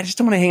were like, I just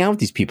don't want to hang out with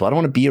these people. I don't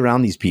want to be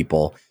around these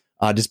people,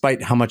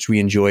 despite how much we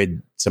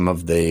enjoyed some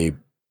of the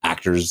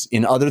actors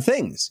in other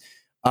things.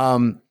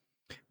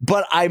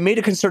 But I made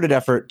a concerted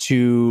effort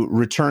to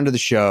return to the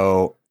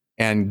show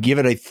and give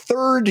it a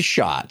third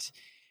shot.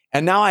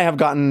 And now I have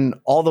gotten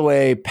all the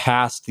way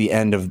past the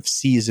end of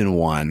season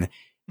 1.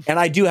 And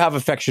I do have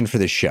affection for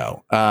this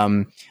show.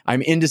 I'm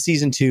into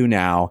season 2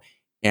 now.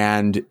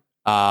 And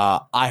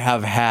I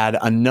have had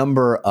a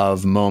number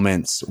of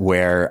moments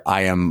where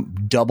I am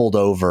doubled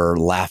over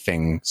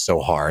laughing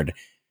so hard.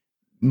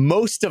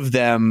 Most of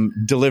them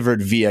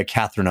delivered via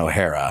Catherine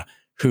O'Hara,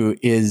 who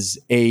is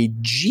a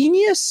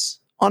genius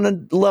on a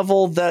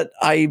level that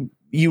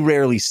you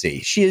rarely see.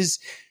 She is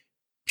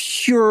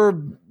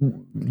pure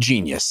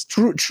genius,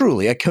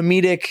 truly a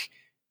comedic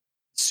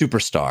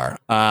superstar.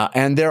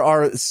 And there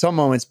are some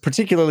moments,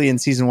 particularly in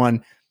season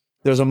 1,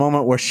 there's a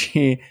moment where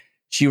she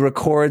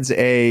records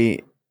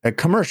a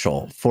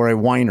commercial for a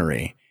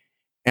winery.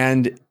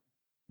 And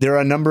there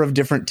are a number of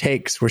different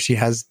takes where she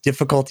has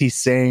difficulty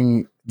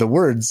saying the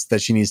words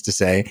that she needs to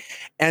say.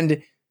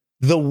 And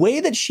the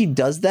way that she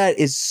does that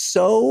is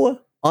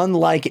so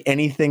unlike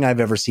anything I've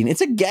ever seen. It's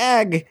a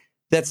gag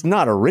that's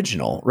not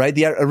original, right?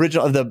 The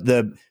original,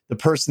 the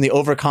person, the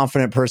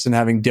overconfident person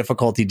having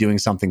difficulty doing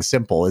something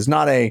simple is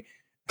not a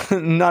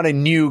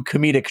new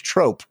comedic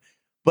trope,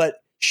 but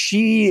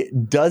she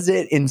does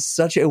it in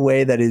such a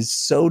way that is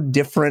so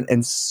different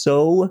and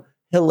so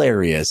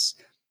hilarious.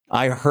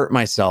 I hurt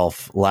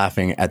myself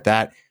laughing at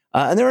that.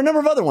 And there are a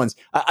number of other ones.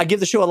 I give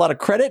the show a lot of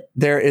credit.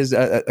 There is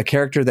a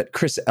character that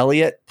Chris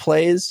Elliott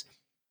plays,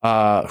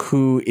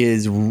 who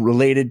is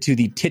related to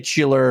the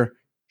titular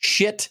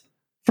Shit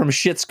from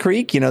Schitt's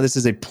Creek. This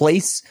is a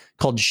place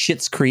called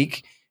Schitt's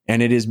Creek,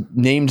 and it is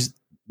named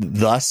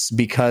thus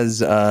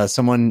because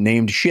someone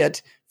named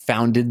Shit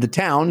founded the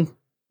town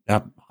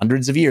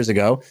hundreds of years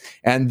ago,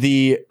 and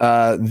the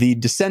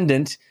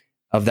descendant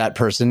of that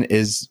person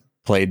is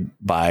played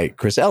by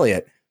Chris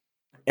Elliott.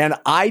 And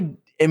I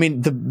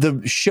mean,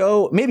 the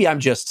show, maybe I'm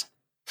just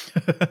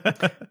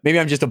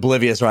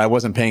oblivious, or I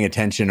wasn't paying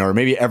attention, or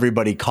maybe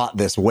everybody caught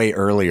this way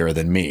earlier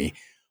than me.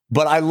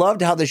 But I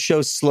loved how the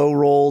show slow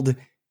rolled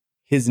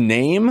his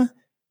name,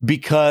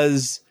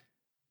 because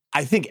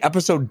I think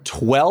episode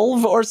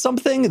 12 or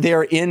something,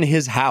 they're in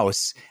his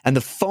house and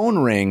the phone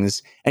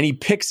rings and he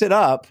picks it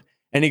up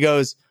and he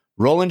goes,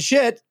 "Roland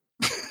Shit."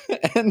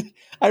 And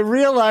I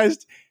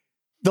realized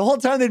the whole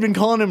time they'd been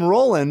calling him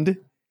Roland,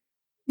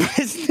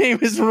 his name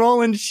is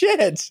Roland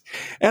Shit.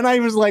 And I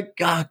was like,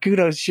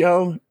 kudos,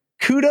 show.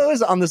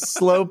 Kudos on the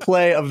slow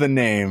play of the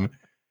name.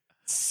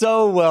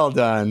 So well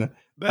done.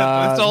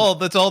 That's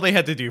all they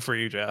had to do for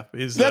you, Jeff.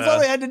 That's all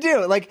they had to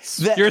do. Like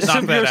You're a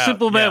Knock that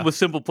simple out. man Yeah. with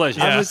simple pleasure.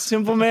 Yeah. I'm a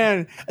simple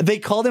man. They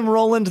called him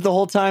Roland the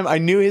whole time. I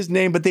knew his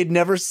name, but they'd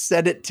never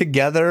said it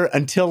together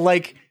until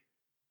like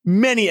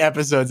many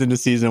episodes into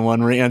season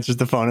 1 where he answers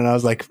the phone, and I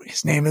was like,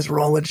 his name is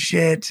Roland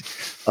shit.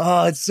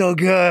 Oh, it's so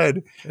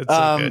good. It's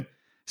so good.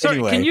 Sorry,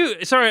 anyway. can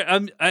you? Sorry,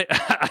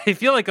 I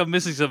feel like I'm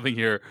missing something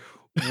here.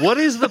 What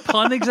is the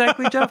pun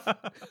exactly, Jeff?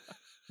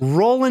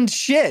 Roland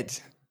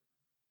shit.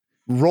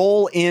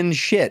 Roll in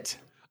shit.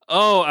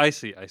 Oh, I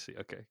see.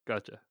 Okay,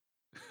 gotcha.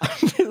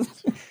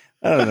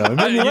 I don't know. It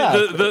made me laugh.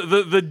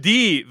 The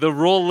D, the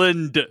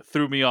Roland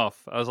threw me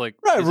off. I was like,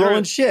 Right, is there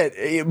rolling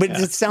shit. But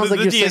it sounds The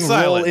like you're D is saying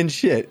roll silent. in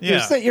shit.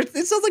 Yeah.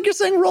 It sounds like you're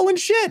saying rolling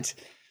shit.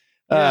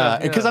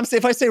 Because Yeah.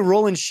 if I say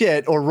rolling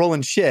shit or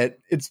rolling shit,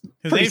 it's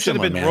His pretty name should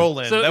have similar, been man.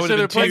 Roland. So- that would so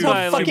have they're been That's too.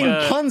 playing how by, like,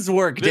 fucking puns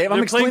work, Dave. I'm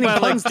They're playing explaining by,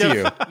 puns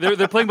to you.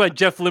 They're playing by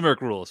Jeff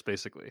Limerick rules,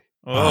 basically.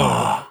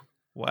 Oh,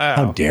 wow.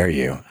 How dare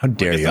you? How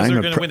dare you? Those I'm are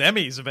a going pro- to win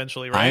Emmys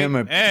eventually, right? I am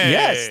a Hey.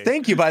 yes.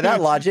 Thank you. By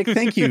that logic,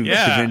 thank you,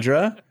 Yeah.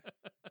 Devindra.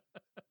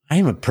 I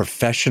am a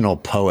professional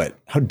poet.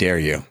 How dare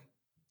you?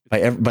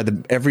 By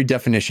every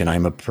definition,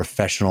 I'm a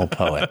professional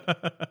poet.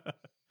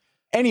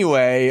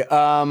 Anyway,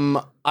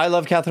 I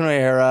love Catherine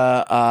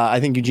O'Hara. I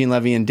think Eugene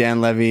Levy and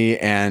Dan Levy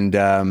and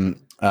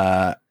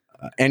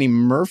Annie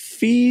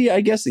Murphy,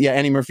 I guess. Yeah,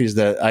 Annie Murphy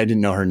I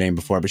didn't know her name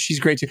before, but she's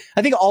great too.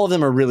 I think all of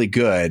them are really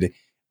good.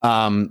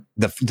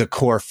 The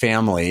core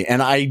family,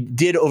 and I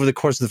did over the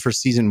course of the first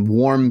season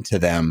warm to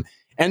them,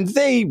 and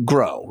they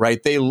grow,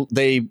 right?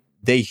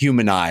 They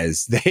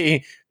humanize.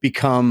 They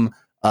become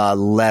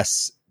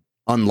less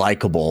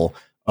unlikable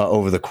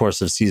over the course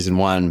of season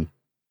 1.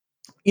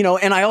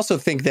 And I also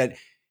think that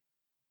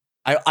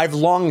I've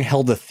long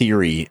held a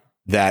theory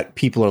that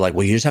people are like,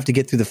 well, you just have to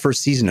get through the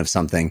first season of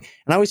something.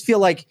 And I always feel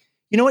like,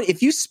 you know what?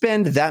 If you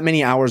spend that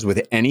many hours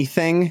with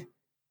anything,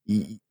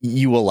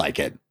 you will like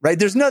it, right?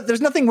 There's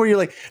nothing where you're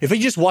like, if you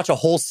just watch a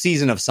whole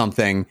season of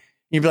something,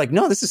 you'd be like,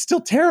 no, this is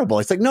still terrible.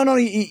 It's like, no,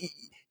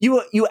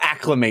 you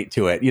acclimate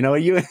to it. You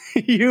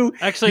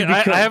Actually, you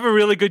become- I have a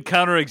really good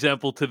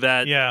counterexample to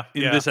that in Yeah.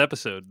 this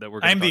episode that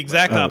we're going to I'm the talk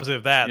exact about. opposite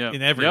of that Yeah.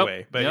 in every Yep.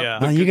 way. But Yep. yeah.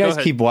 Well, you Go guys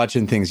ahead. keep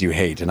watching things you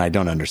hate, and I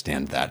don't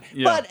understand that.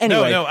 Yeah. But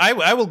anyway, No,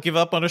 I will give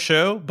up on a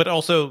show, but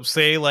also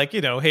say like,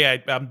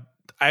 hey,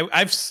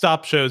 I've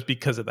stopped shows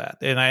because of that,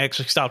 and I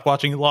actually stopped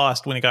watching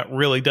Lost when it got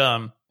really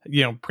dumb.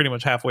 Pretty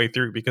much halfway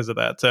through because of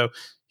that. So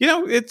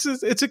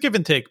it's a give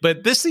and take.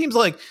 But this seems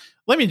like,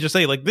 let me just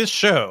say, like this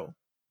show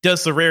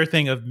does the rare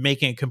thing of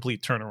making a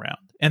complete turnaround,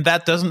 and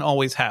that doesn't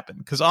always happen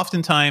because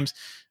oftentimes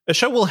a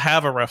show will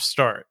have a rough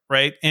start,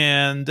 right?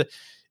 And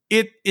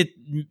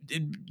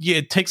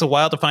it takes a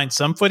while to find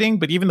some footing,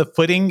 but even the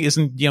footing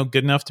isn't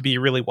good enough to be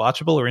really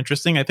watchable or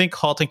interesting. I think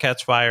 *Halt and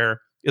Catch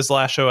Fire* is the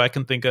last show I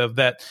can think of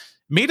that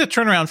made a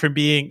turnaround from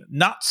being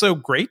not so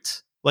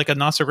great, like a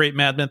not so great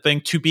Mad Men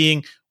thing, to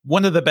being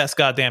one of the best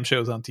goddamn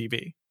shows on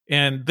TV.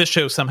 And this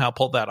show somehow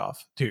pulled that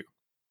off too.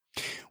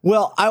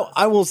 well,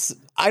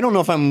 I don't know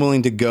if I'm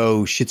willing to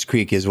go Schitt's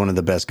Creek is one of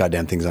the best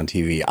goddamn things on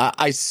TV.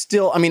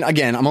 I mean,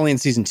 again, I'm only in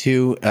season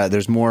 2.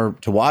 There's more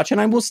to watch, and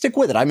I will stick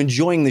with it. I'm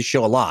enjoying this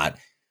show a lot.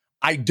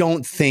 I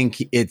don't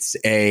think it's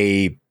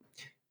a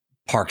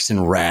Parks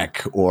and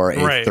Rec or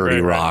a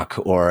 30 Rock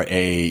or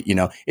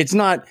it's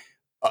not.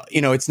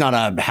 It's not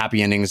a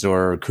Happy Endings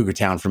or Cougar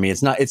Town for me.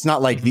 It's not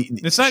like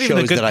It's not even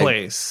a shows good that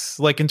place,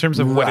 like in terms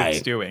of what it's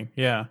Right. doing.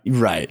 Yeah.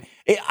 Right.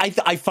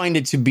 I find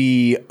it to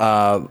be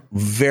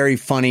very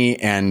funny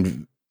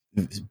and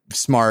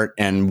smart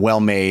and well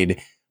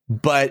made,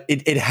 but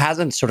it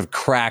hasn't sort of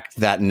cracked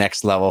that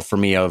next level for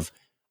me of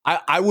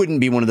I wouldn't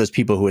be one of those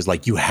people who is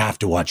like, you have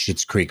to watch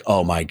Schitt's Creek.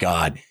 Oh my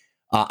God.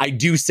 I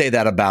do say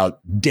that about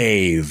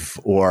Dave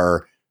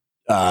or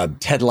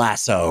Ted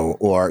Lasso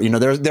or,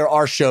 there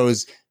are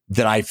shows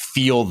that I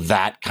feel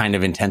that kind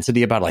of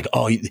intensity about, like,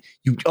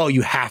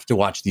 you have to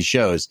watch these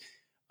shows.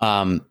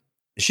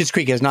 Schitt's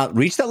Creek has not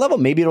reached that level.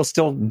 Maybe it'll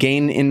still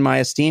gain in my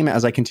esteem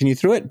as I continue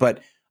through it, but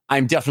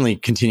I'm definitely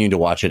continuing to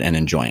watch it and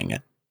enjoying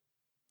it.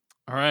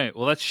 All right.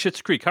 Well, that's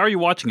Schitt's Creek. How are you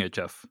watching it,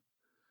 Jeff?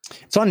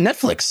 It's on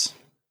Netflix.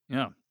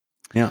 Yeah.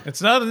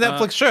 It's not a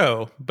Netflix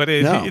show, but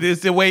No. it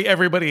is the way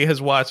everybody has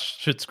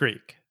watched Schitt's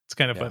Creek. It's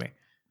kind of funny.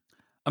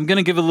 I'm going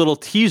to give a little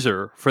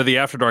teaser for the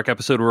After Dark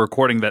episode we're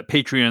recording that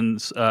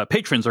patrons are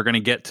going to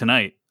get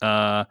tonight,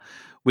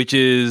 which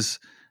is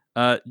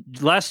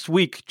last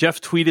week, Jeff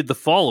tweeted the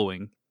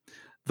following.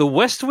 The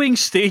West Wing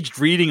staged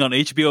reading on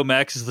HBO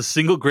Max is the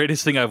single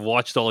greatest thing I've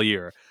watched all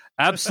year.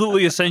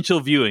 Absolutely essential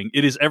viewing.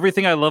 It is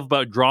everything I love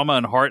about drama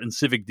and heart and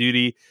civic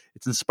duty.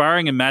 It's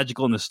inspiring and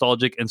magical and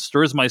nostalgic and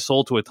stirs my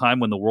soul to a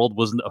time when the world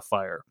wasn't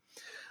afire.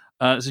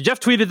 So Jeff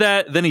tweeted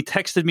that. Then he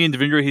texted me and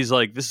Devindra. He's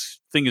like, this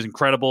thing is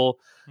incredible.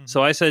 Mm-hmm.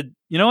 So I said,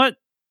 you know what?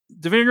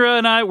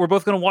 Devindra and we're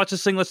both going to watch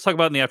this thing. Let's talk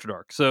about it in the After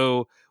Dark.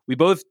 So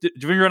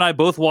Devindra and I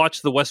both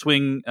watched the West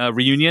Wing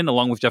reunion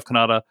along with Jeff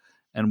Kanata,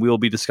 and we will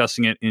be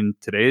discussing it in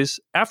today's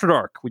After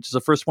Dark, which is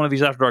the first one of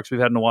these After Darks we've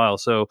had in a while.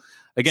 So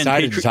again,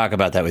 Excited to talk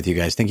about that with you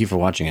guys. Thank you for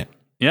watching it.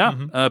 Yeah.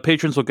 Mhm.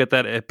 Patrons will get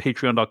that at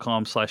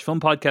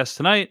patreon.com/filmpodcast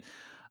tonight.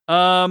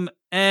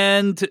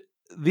 And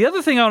the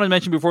other thing I want to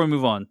mention before we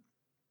move on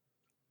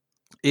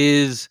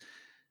is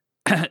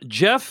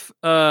Jeff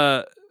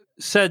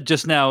said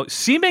just now,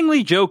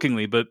 seemingly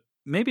jokingly, but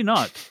maybe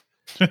not,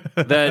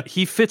 that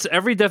he fits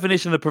every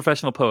definition of the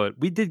professional poet.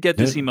 We did get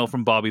this email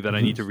from Bobby that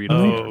I need to read.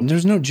 Oh.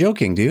 There's no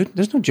joking, dude.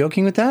 There's no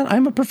joking with that.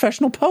 I'm a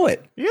professional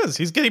poet. He is.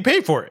 He's getting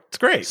paid for it. It's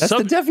great. That's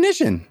the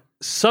definition.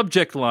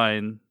 Subject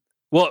line.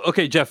 Well,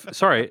 okay, Jeff,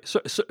 sorry.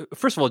 So,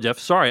 first of all, Jeff,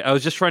 sorry. I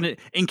was just trying to,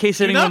 in case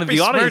Do anyone not in the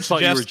audience besmirch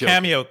thought you were Jeff's joking.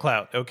 cameo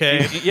clout,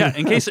 okay? Yeah,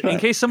 in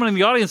case someone in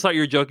the audience thought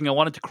you were joking, I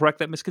wanted to correct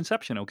that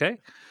misconception, okay?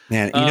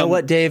 Man, you know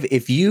what, Dave?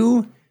 If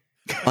you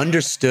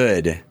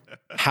understood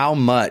how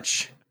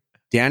much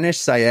Danish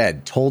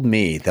Syed told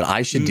me that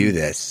I should do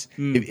this,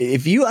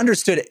 if you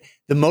understood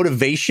the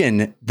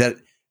motivation that,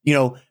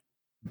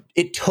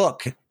 it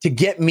took to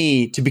get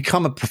me to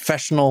become a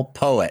professional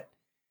poet,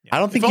 I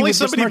don't think if you only would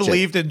somebody besmirch it.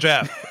 believed in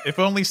Jeff. If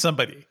only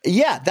somebody.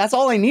 Yeah, that's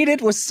all I needed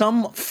was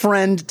some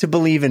friend to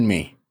believe in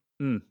me.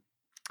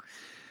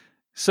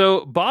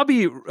 So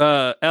Bobby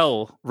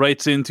L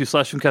writes into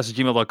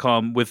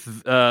 /filmcast@gmail.com with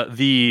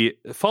the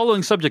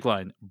following subject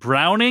line: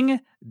 Browning,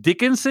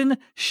 Dickinson,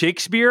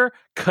 Shakespeare,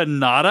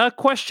 Kannada? ?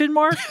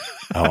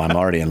 Oh, I'm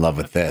already in love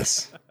with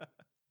this.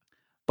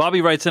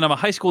 Bobby writes in, I'm a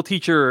high school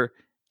teacher,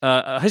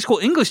 a high school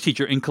English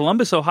teacher in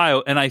Columbus,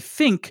 Ohio, and I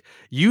think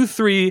you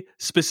three,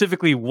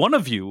 specifically one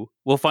of you,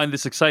 will find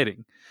this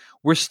exciting.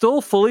 We're still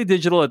fully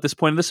digital at this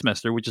point of the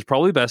semester, which is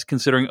probably best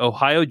considering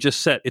Ohio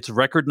just set its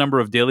record number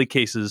of daily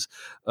cases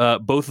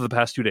both of the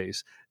past 2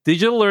 days.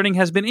 Digital learning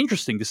has been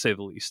interesting, to say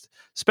the least,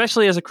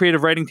 especially as a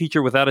creative writing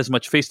teacher without as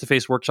much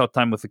face-to-face workshop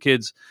time with the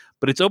kids,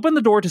 but it's opened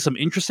the door to some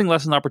interesting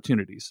lesson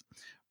opportunities.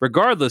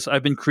 Regardless,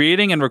 I've been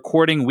creating and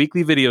recording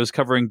weekly videos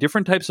covering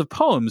different types of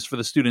poems for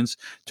the students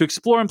to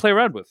explore and play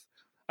around with.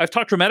 I've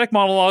taught dramatic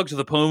monologues of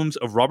the poems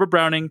of Robert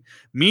Browning,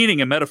 meaning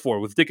and metaphor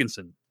with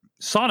Dickinson.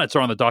 Sonnets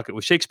are on the docket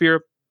with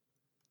Shakespeare.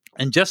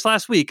 And just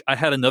last week, I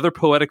had another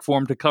poetic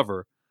form to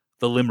cover,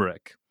 the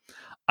limerick.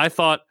 I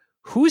thought,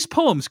 whose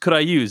poems could I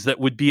use that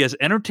would be as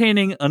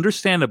entertaining,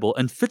 understandable,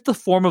 and fit the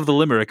form of the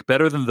limerick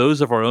better than those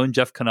of our own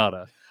Jeff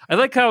Kannada? I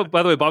like how,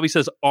 by the way, Bobby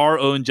says our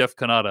own Jeff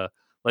Kannada.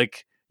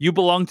 Like, you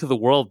belong to the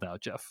world now,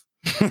 Jeff.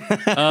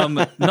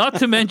 Not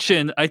to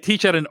mention, I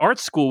teach at an art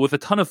school with a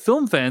ton of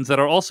film fans that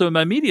are also in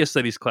my media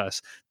studies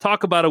class.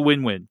 Talk about a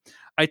win-win.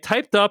 I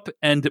typed up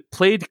and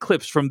played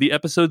clips from the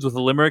episodes with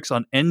the limericks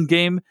on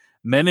Endgame,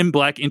 Men in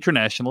Black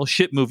International,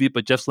 shit movie,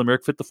 but Jeff's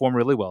limerick fit the form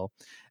really well.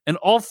 And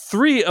all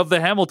three of the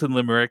Hamilton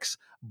limericks,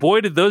 boy,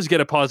 did those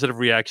get a positive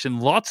reaction.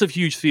 Lots of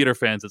huge theater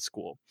fans at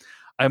school.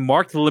 I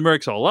marked the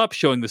limericks all up,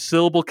 showing the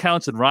syllable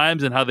counts and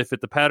rhymes and how they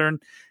fit the pattern.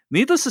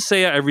 Needless to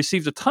say, I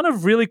received a ton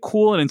of really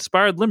cool and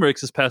inspired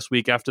limericks this past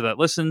week after that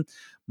listen.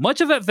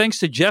 Much of that thanks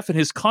to Jeff and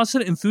his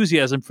constant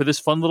enthusiasm for this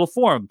fun little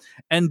form,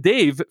 and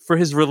Dave for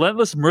his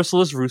relentless,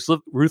 merciless,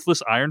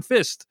 ruthless iron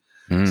fist.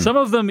 Some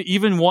of them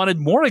even wanted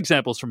more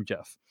examples from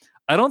Jeff.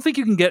 I don't think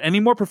you can get any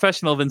more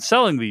professional than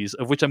selling these,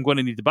 of which I'm going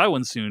to need to buy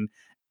one soon,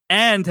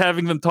 and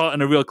having them taught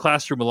in a real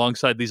classroom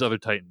alongside these other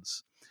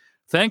titans.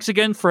 Thanks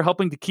again for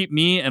helping to keep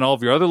me and all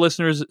of your other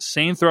listeners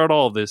sane throughout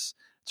all of this.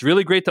 It's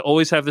really great to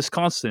always have this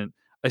constant.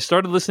 I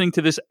started listening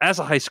to this as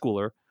a high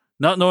schooler,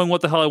 not knowing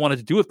what the hell I wanted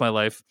to do with my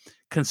life,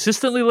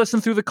 consistently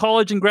listened through the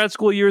college and grad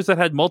school years that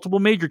had multiple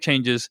major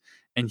changes,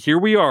 and here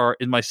we are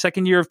in my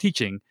second year of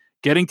teaching,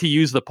 getting to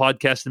use the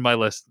podcast in my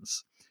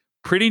lessons.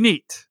 Pretty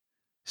neat.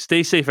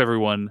 Stay safe,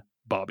 everyone.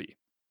 Bobby.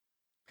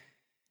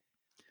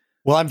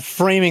 Well, I'm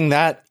framing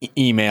that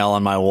email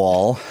on my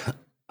wall,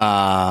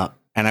 and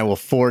I will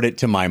forward it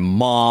to my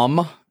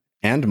mom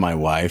and my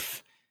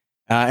wife,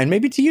 and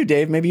maybe to you,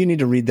 Dave. Maybe you need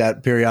to read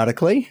that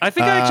periodically. I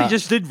think I actually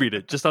just did read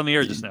it, just on the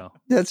air just now.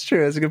 That's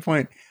true. That's a good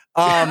point.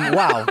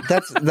 Wow,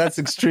 that's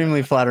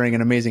extremely flattering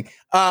and amazing.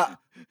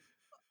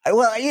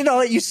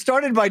 Well, you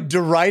started by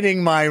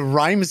deriding my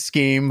rhyme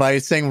scheme by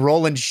saying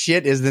 "Roland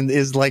shit"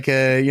 is like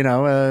a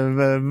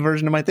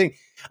version of my thing.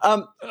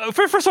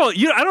 First of all,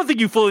 I don't think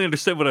you fully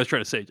understand what I was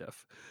trying to say,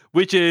 Jeff.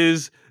 Which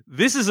is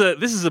this is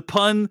a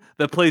pun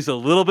that plays a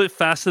little bit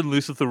fast and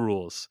loose with the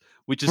rules,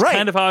 which is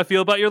kind of how I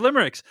feel about your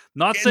limericks.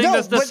 Not saying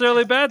that's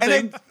necessarily a bad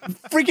thing. And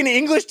a freaking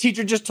English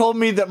teacher just told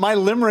me that my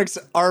limericks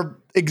are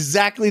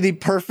exactly the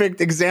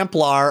perfect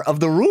exemplar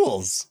of the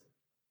rules.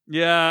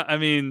 Yeah, I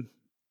mean,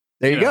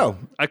 there you go.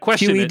 I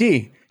question QED.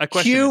 it. I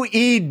question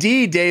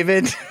QED,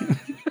 David.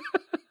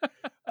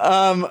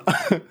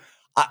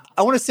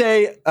 I want to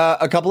say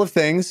a couple of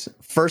things.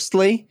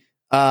 Firstly,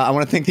 I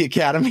want to thank the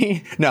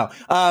Academy. No,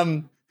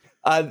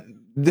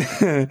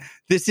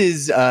 this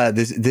is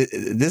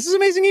an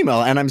amazing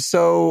email, and I'm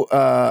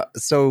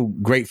so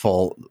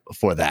grateful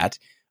for that.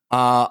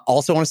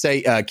 Also, want to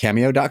say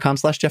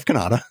cameo.com/Jeff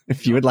Kannada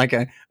if you would like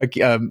a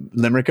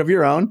limerick of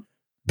your own,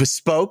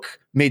 bespoke,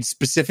 made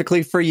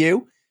specifically for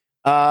you.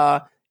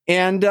 The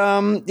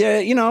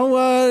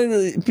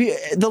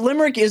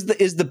limerick is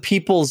the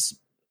people's.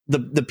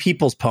 The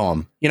people's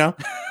poem,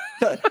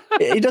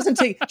 It doesn't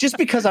take, just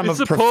because I'm It's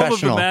a a poem of the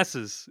professional.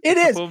 masses. It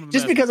It's a is. poem of the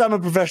Just masses. because I'm a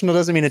professional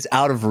doesn't mean it's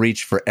out of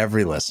reach for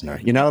every listener.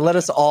 Let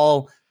us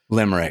all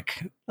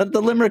limerick.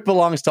 The limerick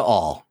belongs to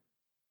all.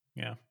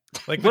 Yeah.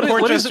 Like What the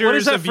court is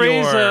gestures that of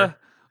phrase? your...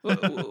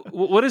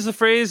 What is the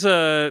phrase?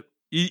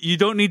 You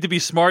don't need to be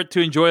smart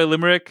to enjoy a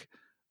limerick,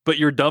 but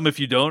you're dumb if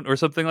you don't, or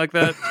something like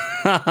that.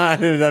 I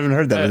haven't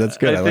heard that, but that's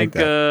good. I like think,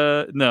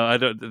 that. no, I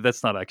don't.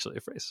 That's not actually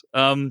a phrase.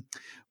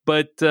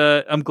 But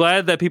I'm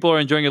glad that people are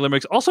enjoying your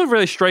limericks. Also,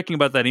 really striking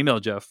about that email,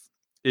 Jeff,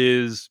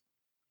 is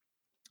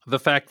the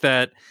fact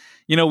that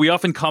we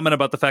often comment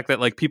about the fact that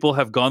like people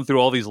have gone through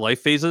all these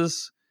life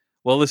phases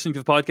while listening to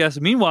the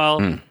podcast.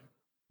 Meanwhile,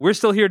 we're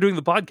still here doing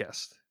the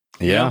podcast.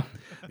 Yeah.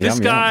 This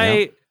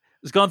guy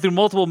has gone through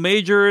multiple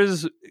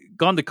majors,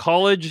 gone to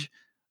college,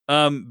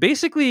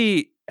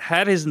 basically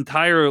had his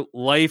entire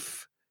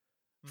life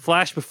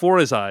flash before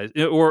his eyes,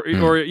 or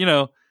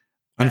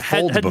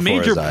Unfold had before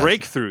major his eyes.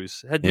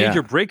 breakthroughs.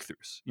 Major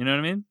breakthroughs. You know what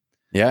I mean?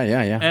 Yeah.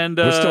 And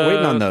we're still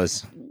waiting on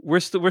those. We're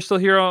still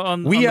here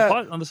on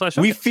the slash.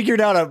 We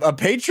figured out a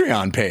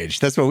Patreon page.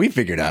 That's what we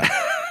figured out.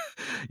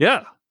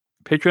 Yeah,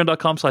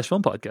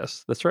 patreon.com/film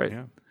podcast. That's right.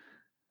 Yeah.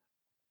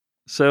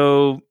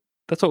 So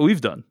that's what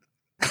we've done.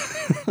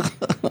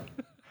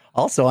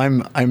 Also,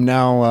 I'm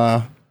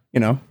now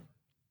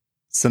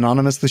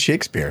synonymous with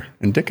Shakespeare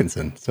and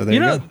Dickinson. So there you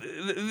go.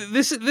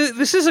 This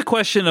is a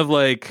question of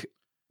like,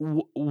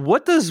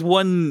 what does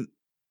one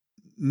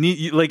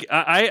need? Like,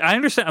 I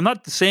understand. I'm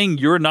not saying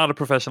you're not a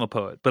professional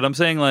poet, but I'm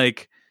saying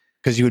like,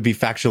 because you would be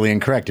factually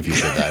incorrect if you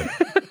said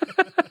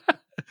that.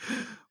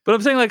 But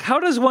I'm saying like, how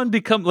does one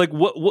become like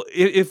what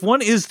if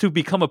one is to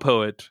become a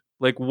poet?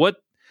 Like, what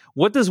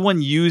does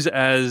one use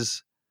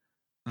as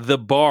the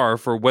bar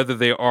for whether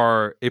they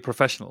are a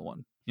professional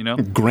one?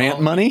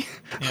 Grant money?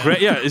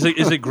 Yeah. Is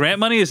it grant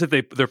money? Is it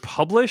they're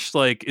published?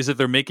 Like, is it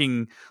they're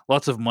making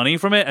lots of money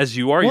from it as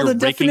you are? Well, You're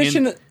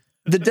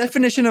the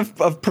definition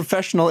of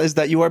professional is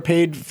that you are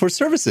paid for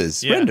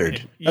services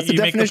rendered. That's the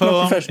You make definition the of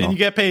poem professional. and you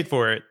get paid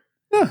for it.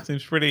 Yeah.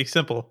 Seems pretty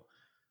simple.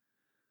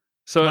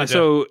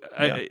 So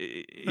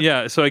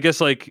Yeah. So I guess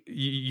like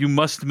you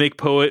must make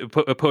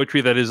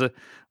poetry that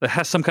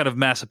has some kind of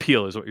mass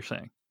appeal, is what you're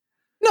saying.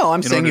 No,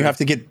 I'm saying order you to- have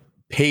to get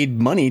paid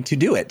money to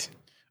do it.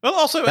 Well,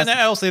 also, and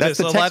I'll say that's this: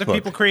 the a lot of textbook.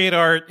 people create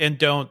art and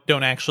don't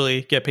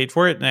actually get paid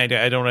for it, and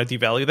I don't want to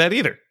devalue that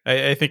either.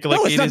 I think like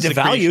No, it's not is the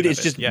creation devalued. of It's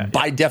it. just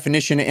by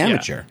definition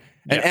amateur. Yes.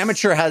 An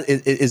amateur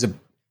is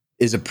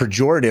a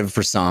pejorative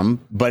for some,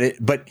 but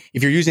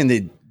if you're using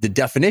the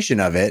definition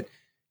of it,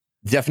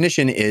 the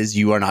definition is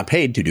you are not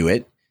paid to do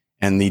it,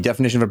 and the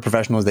definition of a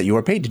professional is that you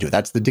are paid to do it.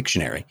 That's the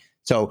dictionary.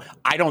 So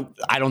I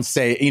don't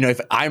say, if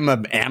I'm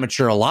an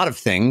amateur, a lot of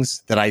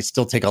things that I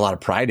still take a lot of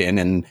pride in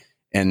and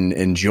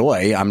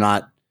enjoy. I'm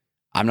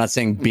not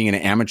saying being an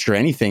amateur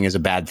anything is a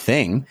bad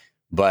thing,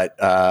 but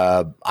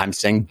I'm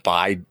saying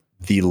by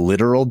the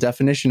literal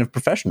definition of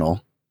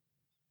professional,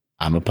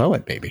 I'm a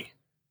poet, baby.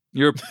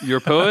 You're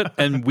a poet,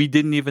 and we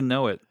didn't even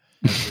know it.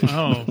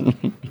 Oh,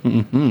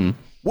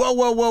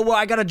 Whoa.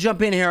 I got to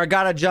jump in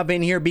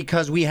here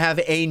because we have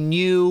a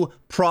new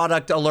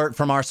product alert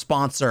from our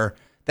sponsor.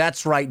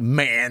 That's right,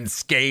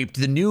 Manscaped.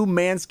 The new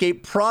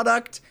Manscaped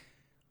product.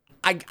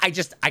 I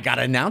got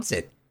to announce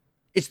it.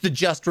 It's the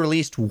just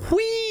released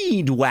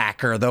Weed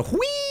Whacker, the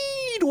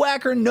Weed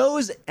Whacker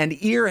nose and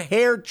ear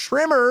hair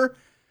trimmer.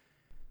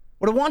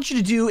 What I want you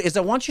to do is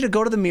I want you to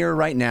go to the mirror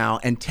right now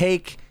and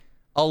take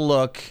a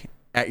look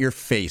at your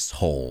face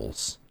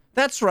holes.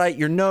 That's right,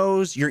 your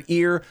nose, your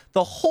ear,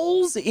 the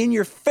holes in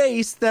your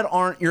face that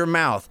aren't your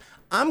mouth.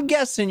 I'm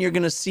guessing you're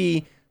going to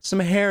see some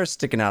hair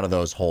sticking out of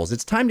those holes.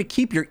 It's time to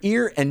keep your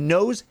ear and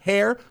nose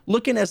hair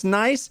looking as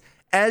nice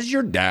as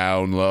your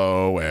down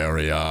low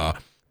area.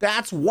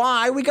 That's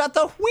why we got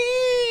the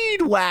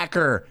Weed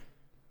Whacker.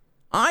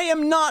 I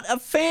am not a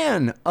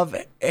fan of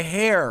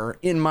hair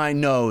in my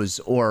nose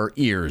or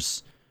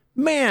ears.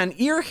 Man,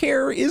 ear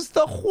hair is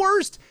the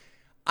worst.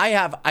 I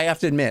have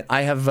to admit,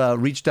 I have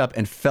reached up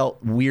and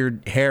felt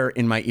weird hair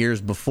in my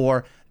ears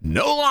before.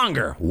 No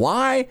longer.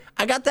 Why?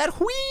 I got that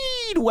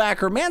Weed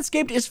Whacker.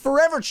 Manscaped is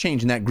forever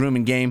changing that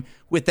grooming game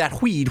with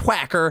that Weed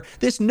Whacker.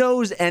 This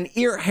nose and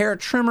ear hair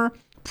trimmer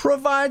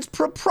provides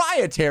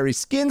proprietary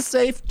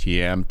skin-safe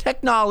TM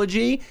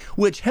technology,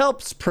 which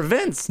helps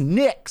prevent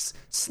nicks,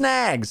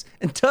 snags,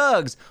 and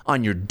tugs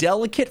on your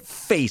delicate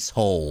face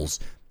holes.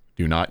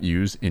 Do not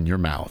use in your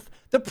mouth.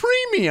 The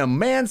premium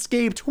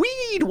Manscaped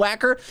Weed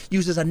Whacker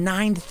uses a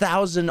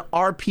 9,000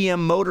 RPM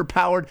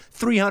motor-powered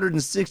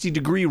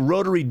 360-degree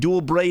rotary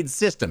dual-blade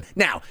system.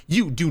 Now,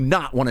 you do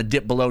not want to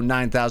dip below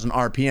 9,000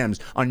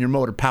 RPMs on your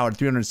motor-powered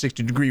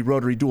 360-degree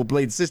rotary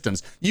dual-blade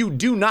systems. You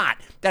do not.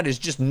 That is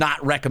just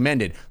not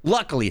recommended.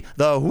 Luckily,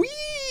 the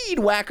Weed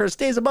Whacker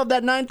stays above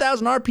that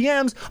 9,000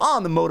 RPMs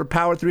on the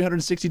motor-powered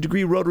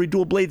 360-degree rotary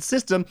dual-blade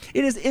system.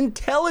 It is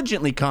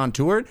intelligently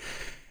contoured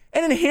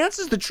and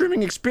enhances the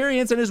trimming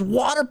experience and is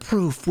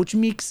waterproof, which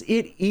makes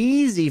it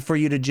easy for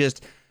you to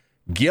just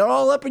get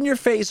all up in your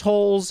face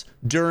holes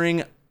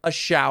during a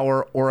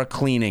shower or a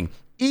cleaning.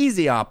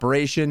 Easy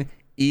operation,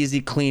 easy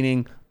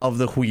cleaning, of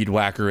the Weed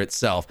Whacker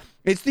itself.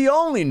 It's the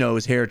only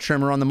nose hair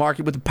trimmer on the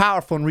market with a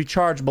powerful and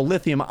rechargeable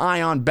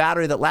lithium-ion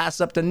battery that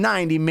lasts up to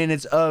 90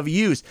 minutes of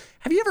use.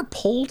 Have you ever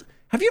pulled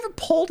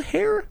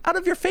hair out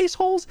of your face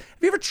holes? Have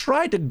you ever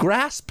tried to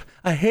grasp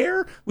a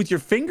hair with your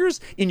fingers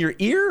in your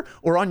ear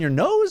or on your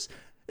nose?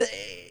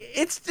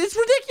 It's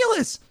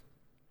ridiculous.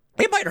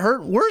 It might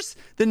hurt worse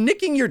than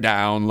nicking your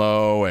down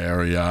low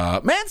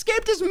area.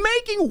 Manscaped is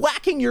making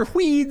whacking your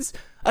weeds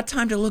a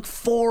time to look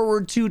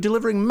forward to,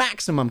 delivering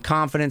maximum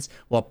confidence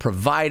while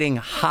providing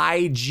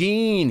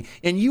hygiene.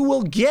 And you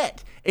will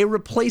get a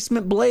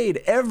replacement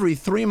blade every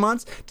 3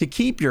 months to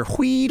keep your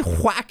weed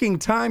whacking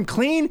time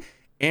clean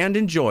and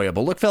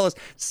enjoyable. Look, fellas,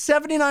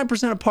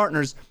 79% of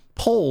partners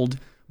polled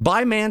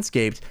by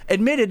Manscaped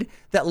admitted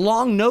that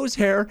long nose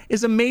hair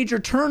is a major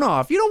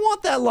turnoff. You don't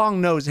want that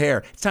long nose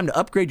hair. It's time to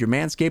upgrade your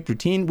Manscaped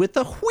routine with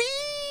the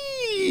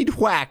Weed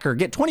Whacker.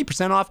 Get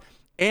 20% off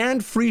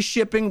and free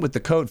shipping with the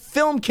code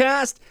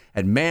FILMCAST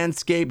at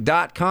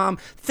manscaped.com.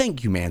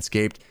 Thank you,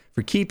 Manscaped,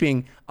 for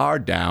keeping our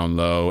down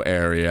low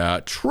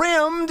area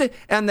trimmed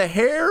and the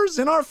hairs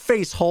in our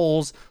face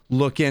holes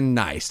looking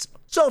nice.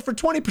 So for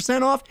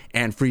 20% off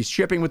and free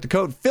shipping with the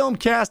code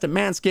FILMCAST at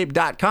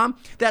manscaped.com,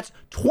 that's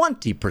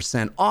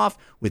 20% off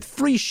with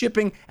free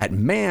shipping at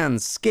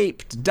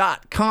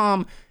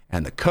manscaped.com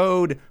and the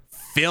code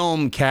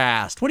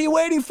FILMCAST. What are you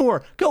waiting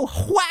for? Go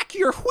whack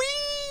your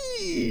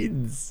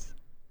weeds.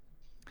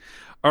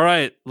 All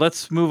right,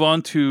 let's move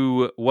on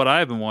to what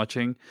I've been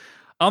watching.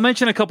 I'll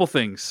mention a couple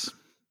things.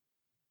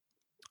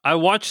 I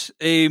watched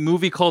a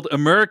movie called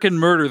American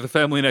Murder, The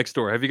Family Next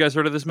Door. Have you guys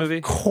heard of this movie?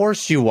 Of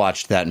course you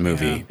watched that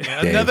movie.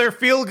 Yeah. Another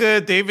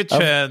feel-good David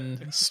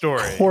Chen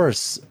story. Of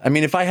course. I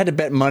mean, if I had to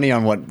bet money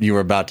on what you were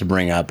about to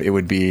bring up, it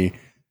would be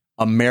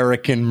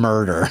American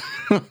Murder.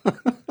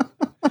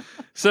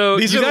 So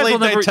these are the late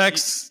night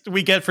texts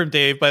we get from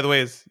Dave, by the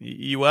way. Is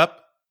you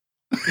up?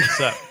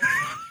 What's up?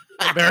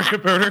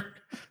 American Murder,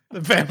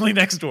 The Family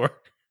Next Door.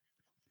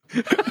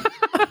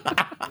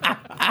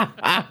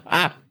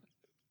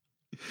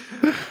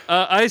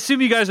 I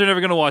assume you guys are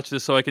never going to watch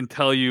this, so I can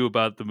tell you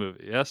about the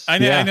movie. Yes, I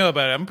know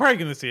about it. I'm probably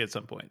going to see it at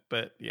some point,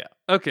 but yeah.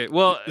 Okay,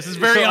 well, this is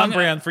very on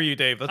brand for you,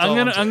 Dave. That's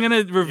I'm going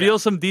to reveal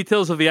some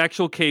details of the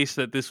actual case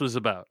that this was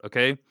about.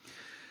 Okay,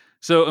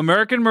 so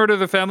American Murder: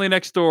 The Family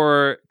Next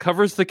Door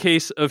covers the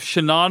case of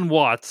Shannon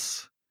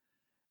Watts,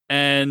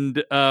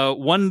 and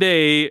one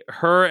day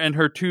her and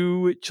her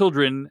 2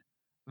 children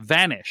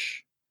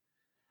vanish,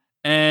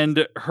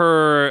 and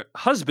her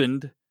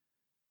husband,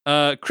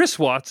 Chris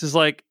Watts, is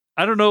like,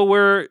 I don't know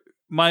where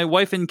my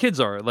wife and kids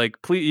are. Like,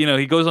 please,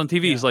 he goes on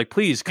TV. Yeah. He's like,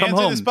 please come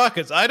home. In his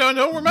pockets. I don't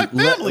know where my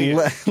family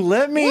is.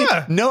 Let me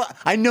know.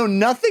 I know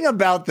nothing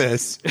about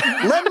this.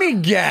 Let me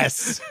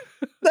guess.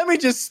 Let me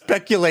just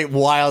speculate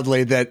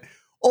wildly that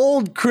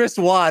old Chris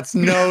Watts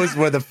knows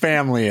where the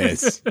family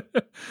is.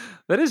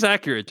 That is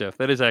accurate, Jeff.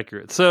 That is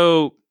accurate.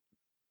 So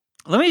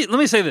let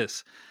me say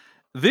this.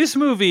 This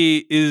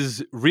movie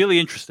is really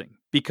interesting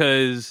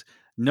because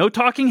no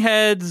talking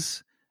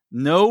heads,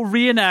 no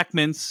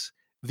reenactments.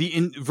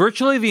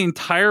 Virtually the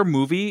entire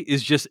movie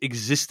is just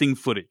existing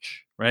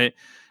footage, right?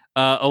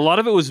 A lot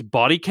of it was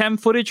body cam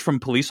footage from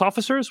police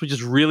officers, which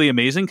is really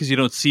amazing because you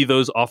don't see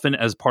those often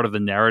as part of the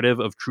narrative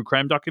of true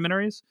crime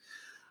documentaries.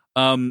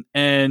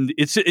 And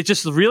it's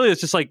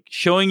just like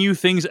showing you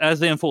things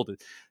as they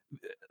unfolded.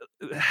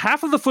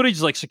 Half of the footage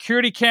is like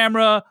security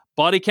camera,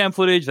 body cam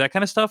footage, that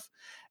kind of stuff.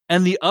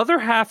 And the other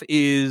half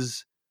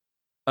is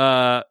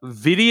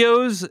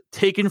videos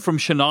taken from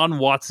Shannon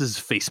Watts's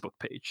Facebook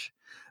page.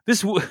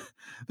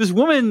 This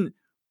woman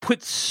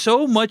put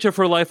so much of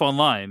her life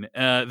online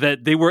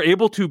that they were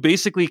able to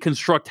basically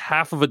construct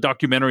half of a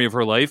documentary of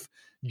her life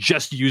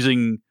just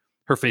using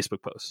her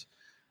Facebook posts.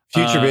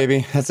 Future,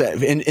 baby. That's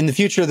it. In the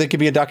future, there could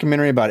be a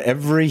documentary about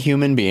every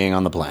human being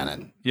on the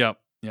planet. Yeah.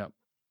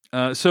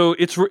 So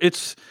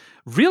it's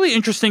really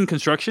interesting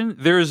construction.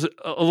 There's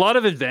a lot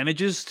of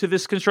advantages to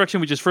this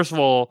construction, which is, first of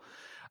all,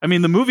 I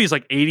mean, the movie is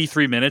like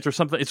 83 minutes or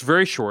something. It's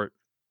very short.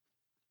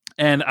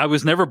 And I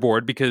was never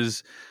bored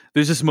because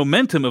there's this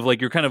momentum of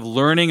like you're kind of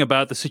learning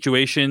about the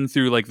situation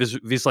through like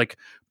these like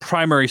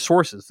primary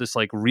sources, this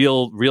like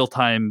real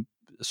time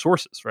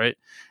sources, right?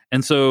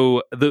 And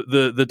so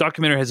the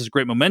documentary has this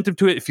great momentum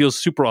to it. It feels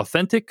super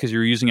authentic because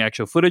you're using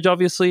actual footage,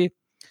 obviously.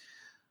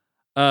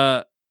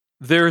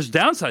 There's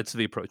downsides to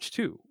the approach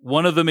too.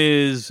 One of them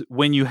is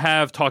when you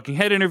have talking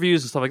head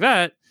interviews and stuff like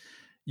that,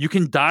 you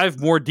can dive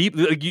more deep.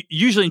 Like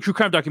usually in true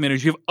crime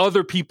documentaries, you have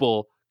other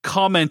people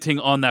commenting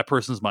on that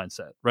person's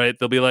mindset, right?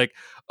 They'll be like,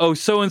 oh,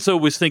 so-and-so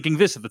was thinking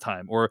this at the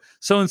time, or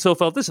so-and-so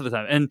felt this at the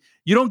time. And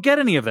you don't get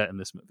any of that in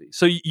this movie.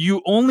 So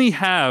you only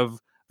have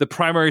the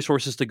primary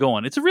sources to go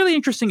on. It's a really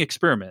interesting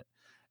experiment.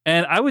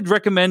 And I would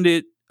recommend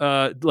it,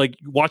 like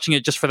watching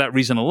it just for that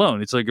reason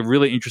alone. It's like a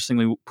really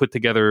interestingly put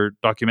together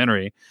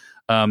documentary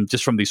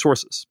just from these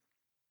sources.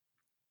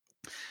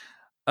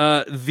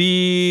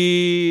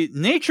 The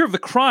nature of the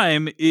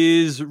crime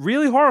is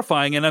really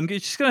horrifying, and I'm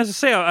just going to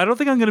say, I don't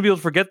think I'm going to be able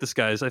to forget this,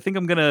 guys. I think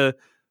this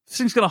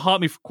thing's going to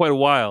haunt me for quite a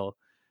while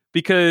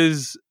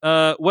because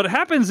what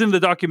happens in the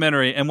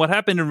documentary and what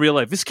happened in real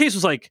life, this case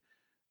was like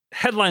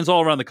headlines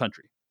all around the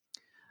country.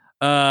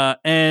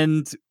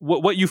 And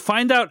what you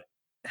find out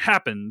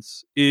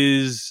happens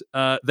is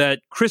that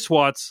Chris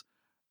Watts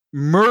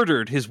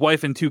murdered his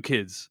wife and 2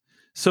 kids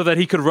so that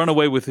he could run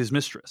away with his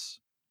mistress.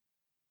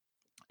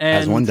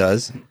 And As one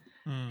does.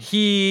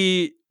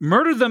 he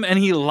murdered them and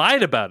he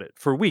lied about it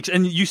for weeks.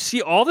 And you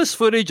see all this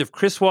footage of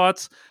Chris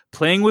Watts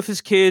playing with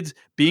his kids,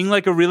 being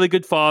like a really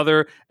good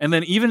father. And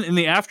then even in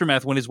the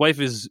aftermath, when his wife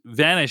is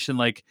vanished and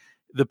like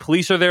the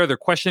police are there, they're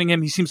questioning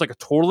him. He seems like a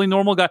totally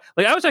normal guy.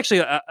 Like I was actually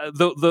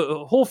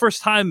the whole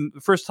first time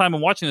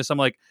I'm watching this, I'm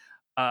like,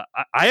 I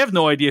have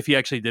no idea if he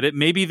actually did it.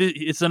 Maybe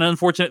it's an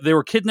unfortunate, they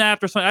were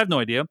kidnapped or something. I have no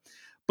idea.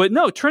 But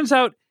no, it turns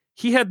out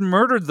he had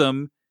murdered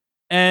them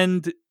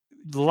and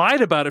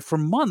lied about it for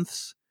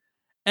months.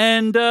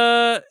 And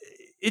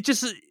it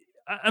just,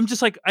 I'm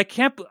just like, I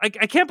can't believe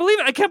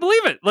it. I can't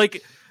believe it.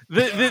 Like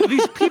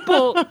these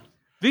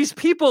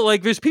people,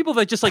 like there's people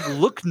that just like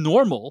look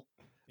normal.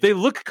 They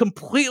look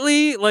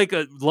completely like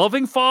a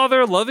loving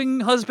father, loving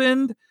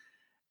husband.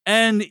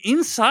 And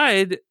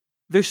inside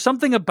there's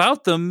something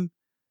about them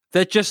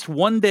that just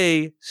one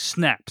day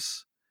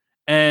snaps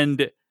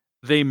and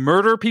they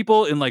murder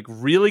people in like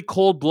really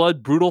cold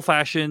blood, brutal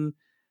fashion.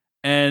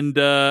 And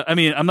I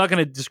mean, I'm not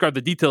going to describe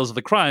the details of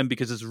the crime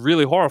because it's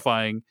really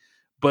horrifying.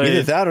 But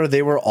either that or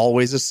they were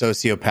always a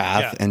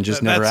sociopath and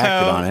just never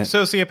acted on it.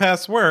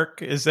 Sociopaths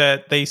work is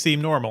that they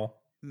seem normal,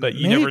 but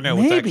you never know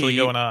what's actually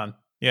going on.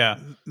 Yeah,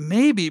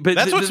 maybe, but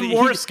that's what's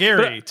more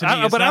scary to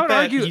me. But I would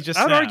argue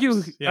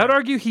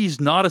he's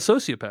not a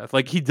sociopath.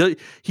 Like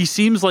he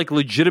seems like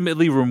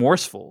legitimately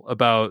remorseful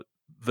about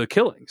the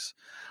killings.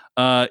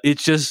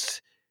 It's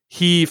just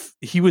he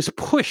was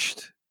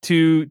pushed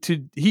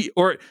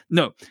that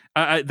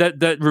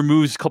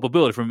removes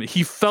culpability from him.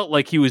 He felt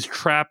like he was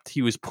trapped.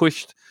 He was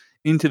pushed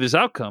into this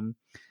outcome,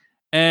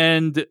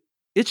 and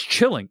it's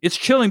chilling. It's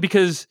chilling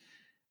because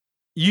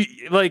you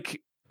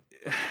like,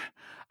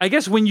 I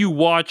guess when you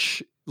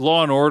watch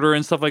Law and Order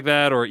and stuff like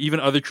that, or even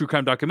other true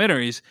crime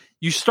documentaries,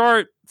 you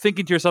start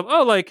thinking to yourself,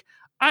 oh, like,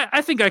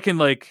 I think I can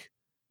like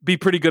be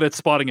pretty good at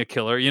spotting a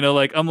killer. You know,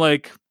 like I'm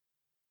like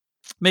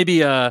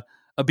maybe a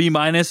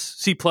B-,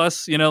 C+,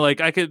 you know,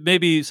 like I could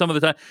maybe some of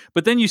the time,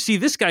 but then you see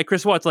this guy,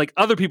 Chris Watts, like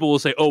other people will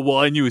say, oh, well,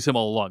 I knew it was him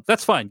all along.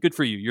 That's fine. Good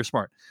for you. You're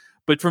smart.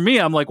 But for me,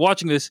 I'm like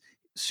watching this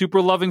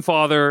super loving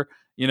father,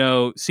 you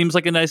know, seems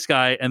like a nice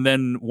guy. And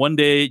then one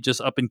day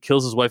just up and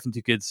kills his wife and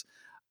 2 kids.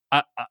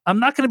 I'm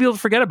not going to be able to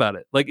forget about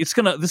it. Like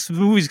this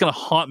movie's going to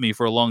haunt me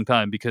for a long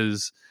time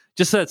because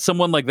just that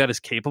someone like that is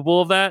capable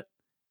of that.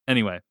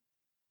 Anyway.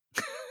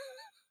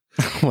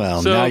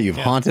 Well, now you've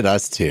haunted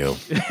us too.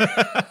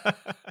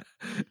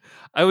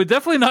 I would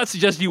definitely not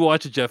suggest you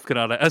watch it, Jeff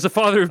Cannata, as a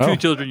father of 2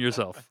 children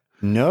yourself.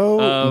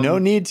 No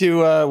need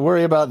to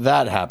worry about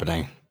that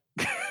happening.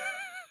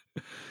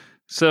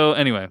 So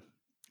anyway,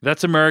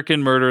 that's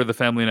American Murder, The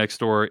Family Next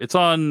Door. It's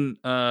on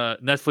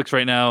Netflix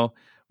right now.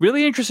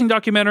 Really interesting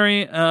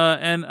documentary,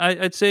 and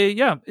I'd say,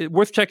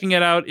 worth checking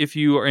it out if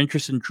you are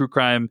interested in true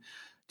crime.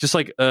 Just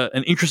like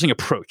an interesting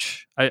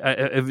approach.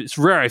 It's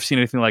rare I've seen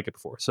anything like it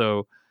before.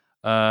 So,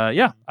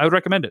 I would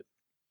recommend it.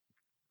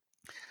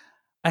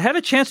 I had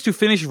a chance to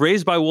finish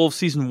Raised by Wolves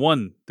Season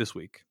 1 this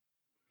week.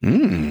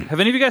 Have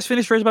any of you guys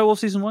finished Raised by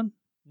Wolves Season 1?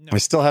 No. I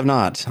still have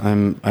not.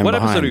 I'm what behind.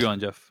 Episode are you on,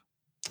 Jeff?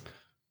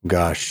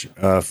 Gosh,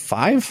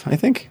 5, I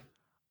think.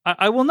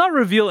 I will not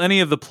reveal any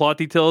of the plot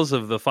details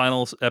of the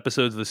final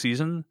episodes of the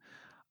season.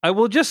 I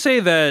will just say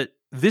that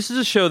this is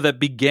a show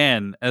that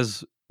began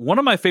as one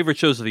of my favorite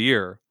shows of the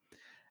year.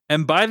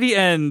 And by the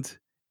end,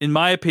 in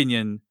my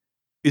opinion,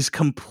 is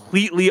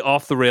completely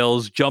off the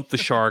rails, jumped the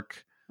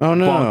shark. Oh,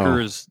 no.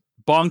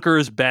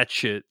 Bonkers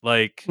batshit.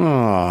 Like,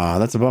 oh,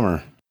 that's a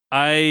bummer.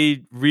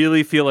 I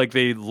really feel like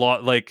they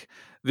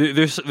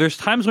there's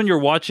times when you're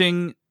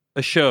watching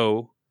a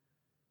show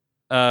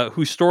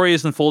whose story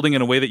is unfolding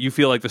in a way that you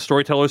feel like the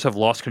storytellers have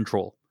lost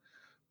control.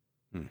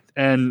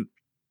 And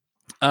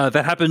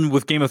that happened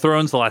with Game of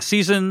Thrones the last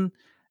season,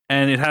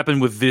 and it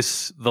happened with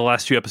the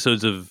last 2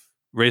 episodes of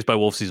Raised by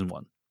Wolves Season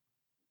 1.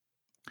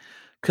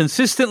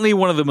 Consistently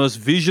one of the most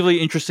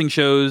visually interesting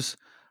shows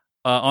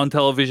on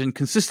television,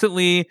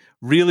 consistently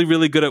really,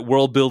 really good at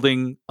world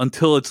building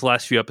until its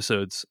last few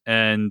episodes.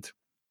 And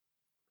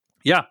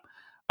yeah,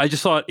 I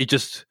just thought it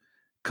just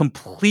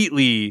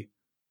completely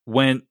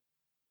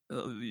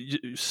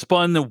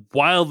spun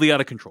wildly out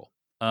of control.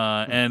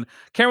 And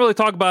can't really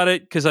talk about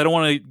it because I don't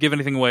want to give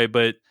anything away,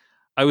 but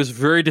I was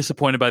very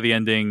disappointed by the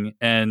ending,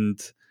 and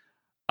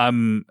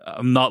I'm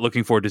not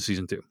looking forward to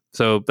season 2.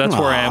 So that's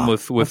where I am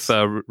with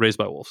Raised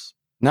by Wolves.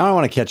 Now I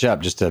want to catch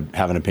up just to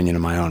have an opinion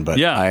of my own, but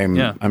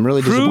I'm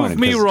really disappointed. Prove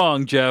me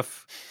wrong,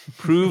 Jeff.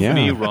 Prove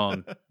me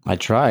wrong. I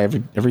try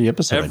every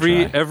episode.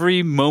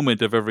 Every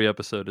moment of every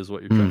episode is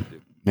what you're trying to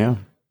do. Yeah.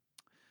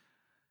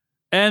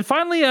 And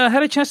finally, I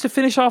had a chance to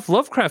finish off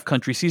Lovecraft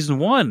Country Season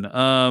 1.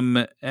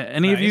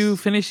 Any of you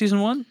finished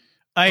Season 1?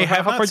 I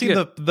have not seen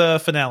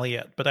the finale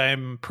yet, but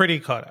I'm pretty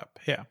caught up.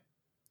 Yeah.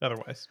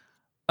 Otherwise.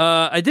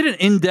 I did an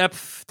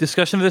in-depth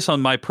discussion of this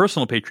on my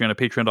personal Patreon at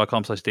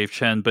patreon.com/Dave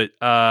Chen, but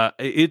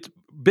it's a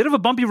bit of a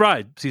bumpy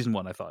ride, season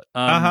 1, I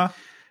thought.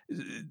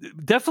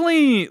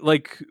 Definitely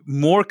like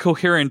more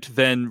coherent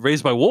than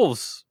Raised by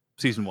Wolves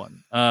season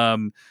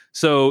 1.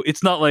 So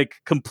it's not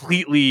like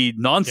completely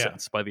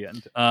nonsense by the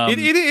end. It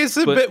is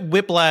a bit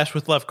whiplash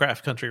with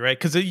Lovecraft Country, right?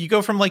 Because you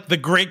go from like the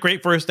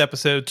great first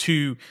episode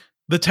to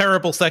the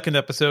terrible second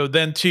episode,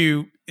 then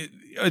to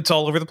it's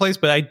all over the place.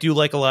 But I do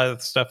like a lot of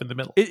the stuff in the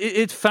middle.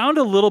 It found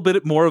a little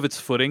bit more of its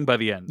footing by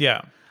the end.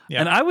 Yeah.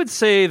 And I would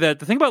say that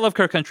the thing about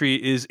Lovecraft Country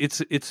is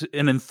it's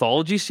an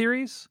anthology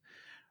series,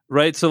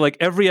 right? So like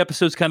every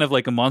episode's kind of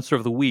like a monster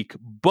of the week,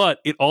 but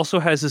it also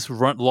has this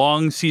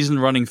long season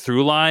running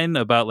through line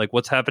about like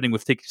what's happening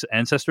with Tick's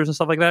ancestors and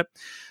stuff like that.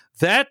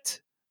 That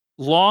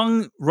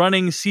long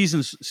running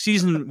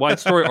season wide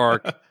story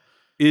arc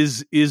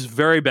is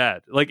very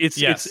bad. Like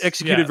it's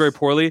executed very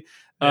poorly.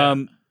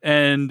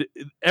 And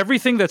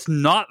everything that's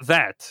not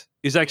that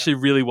is actually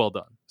really well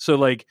done. So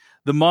like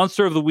the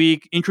monster of the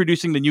week,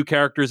 introducing the new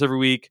characters every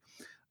week,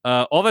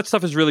 all that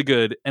stuff is really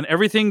good. And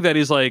everything that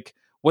is like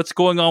what's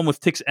going on with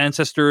Tick's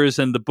ancestors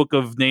and the Book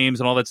of Names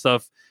and all that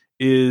stuff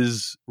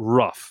is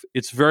rough.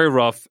 It's very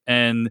rough.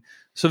 And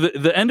so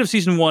the end of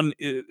season 1,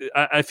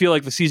 I feel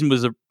like the season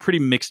was a pretty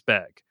mixed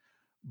bag.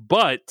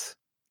 But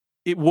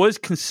it was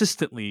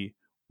consistently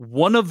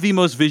one of the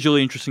most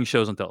visually interesting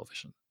shows on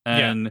television.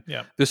 And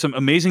there's some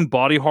amazing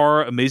body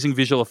horror, amazing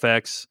visual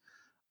effects.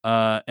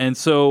 And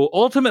so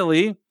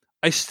ultimately,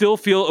 I still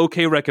feel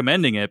okay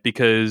recommending it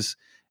because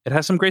it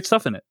has some great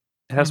stuff in it.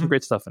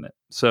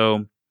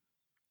 So,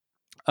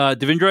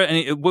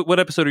 Devindra, what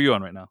episode are you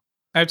on right now?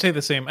 I'd say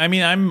the same. I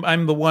mean,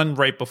 I'm the one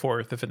right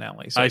before the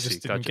finale, so I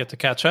just didn't get to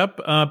catch up.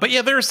 But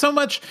yeah, there's so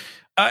much.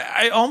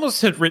 I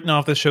almost had written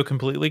off the show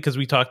completely because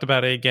we talked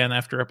about it again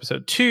after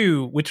episode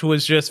 2, which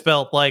was just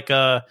felt like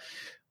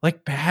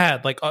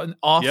bad, like an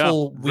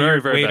awful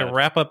weird way to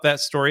wrap up that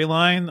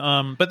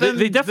storyline. But then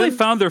they definitely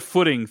found their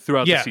footing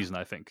throughout the season.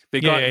 I think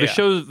they got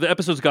the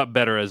episodes got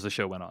better as the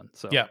show went on.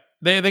 So yeah,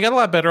 they got a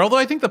lot better. Although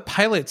I think the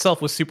pilot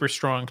itself was super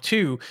strong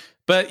too.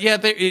 But yeah,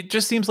 it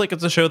just seems like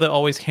it's a show that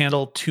always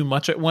handled too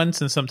much at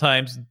once, and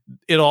sometimes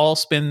it all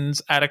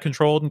spins out of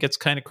control and gets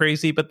kind of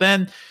crazy. But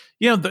then,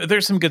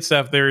 there's some good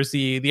stuff. There's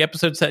the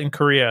episode set in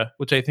Korea,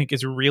 which I think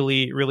is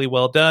really, really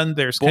well done.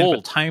 There's kind of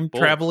a time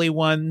travel-y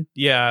one.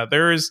 Yeah,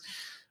 there's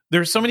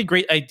so many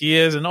great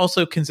ideas, and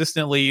also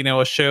consistently,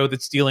 a show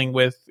that's dealing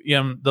with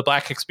the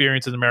Black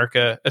experience in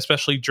America,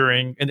 especially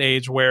during an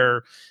age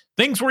where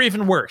things were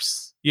even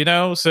worse.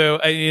 So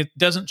it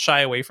doesn't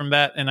shy away from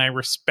that, and I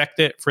respect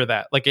it for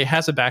that. Like, it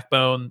has a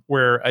backbone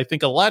where I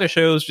think a lot of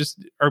shows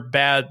just are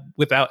bad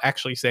without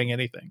actually saying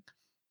anything.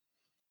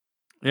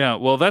 Yeah,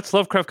 well, that's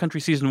Lovecraft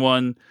Country season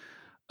 1.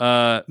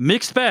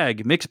 Mixed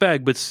bag,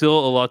 but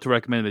still a lot to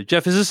recommend it.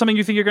 Jeff, is this something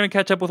you think you're going to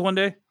catch up with one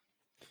day?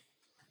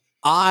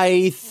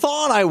 I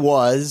thought I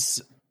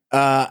was.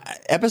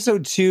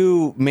 Episode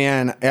 2,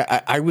 man,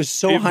 I was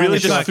so high. It really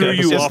just threw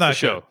you off the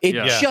show. It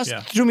just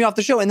threw me off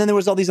the show, and then there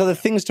was all these other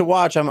things to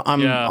watch. I'm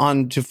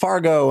on to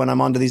Fargo, and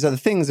I'm on to these other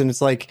things, and it's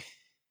like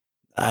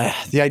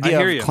the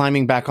idea of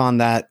climbing back on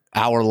that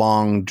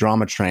hour-long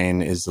drama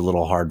train is a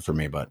little hard for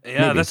me. But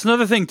maybe. That's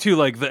another thing too.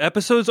 Like, the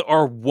episodes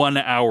are 1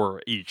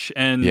 hour each,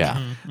 and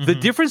the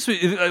difference.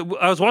 I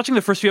was watching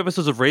the first few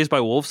episodes of Raised by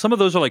Wolves. Some of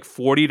those are like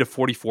 40 to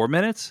 44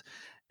 minutes,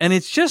 and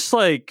it's just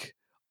like,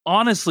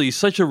 honestly,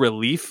 such a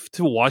relief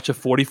to watch a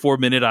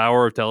 44-minute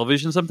hour of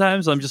television.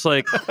 Sometimes I'm just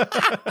like,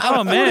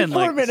 oh man,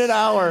 44-minute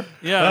hour.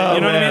 Yeah,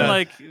 you know what I mean?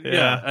 Like,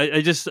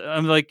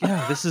 I'm like,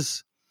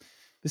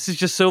 this is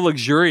just so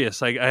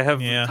luxurious. I have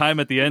time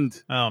at the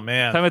end. Oh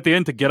man, time at the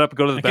end to get up and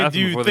go to the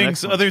bathroom. I could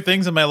do other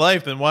things in my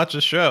life than watch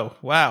a show.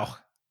 Wow.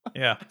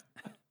 Yeah.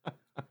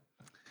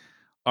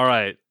 All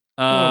right.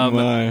 Oh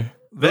my.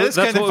 That is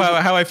kind of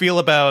how I feel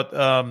about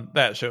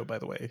that show, by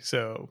the way.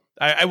 So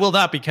I will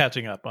not be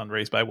catching up on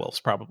Raised by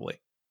Wolves, probably.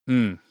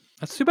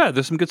 That's too bad.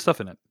 There's some good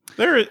stuff in it.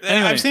 Anyway.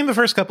 I've seen the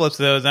first couple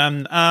episodes.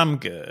 I'm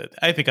good.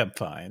 I think I'm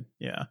fine.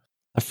 Yeah.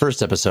 The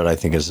first episode, I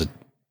think, is a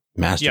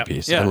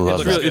masterpiece. Yeah, I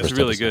love it's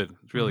really good.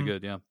 It's really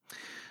good. Yeah.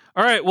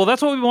 All right. Well,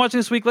 that's what we've been watching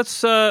this week.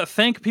 Let's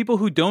thank people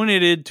who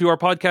donated to our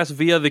podcast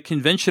via the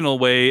conventional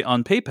way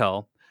on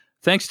PayPal.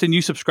 Thanks to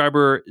new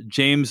subscriber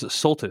James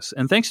Soltis,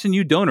 and thanks to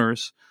new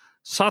donors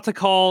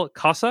Satakal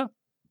Casa,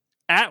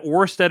 at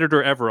Worst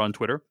Editor Ever on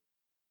Twitter,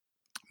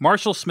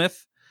 Marshall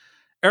Smith,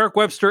 Eric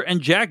Webster,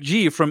 and Jack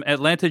G from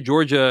Atlanta,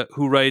 Georgia,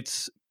 who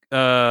writes,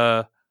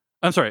 Jack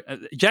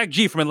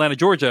G from Atlanta,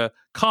 Georgia,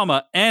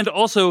 and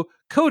also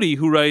Cody,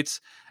 who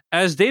writes,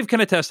 as Dave can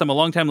attest, I'm a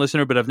longtime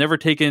listener, but I've never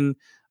taken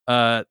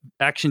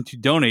action to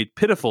donate.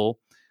 Pitiful.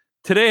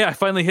 Today, I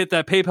finally hit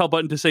that PayPal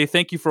button to say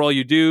thank you for all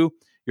you do.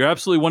 You're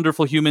absolutely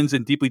wonderful humans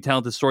and deeply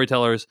talented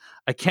storytellers.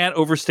 I can't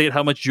overstate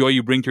how much joy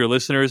you bring to your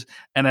listeners.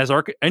 And as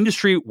our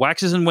industry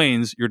waxes and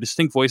wanes, your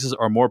distinct voices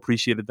are more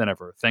appreciated than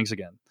ever. Thanks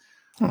again.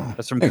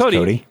 That's from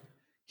Cody.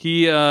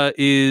 He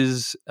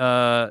works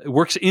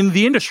in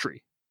the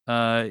industry,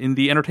 in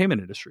the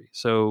entertainment industry.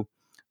 So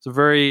it's a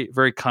very,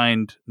 very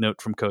kind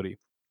note from Cody.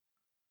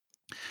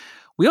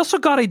 We also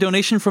got a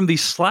donation from the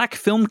Slack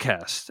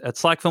Filmcast at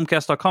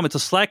slackfilmcast.com. It's a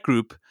Slack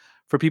group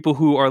for people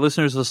who are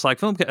listeners of the Slack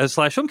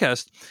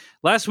Filmcast.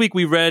 Last week,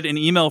 we read an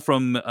email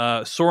from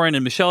Soren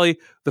and Michelle,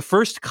 the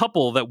first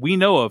couple that we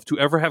know of to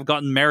ever have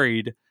gotten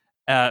married,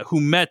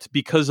 who met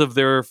because of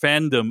their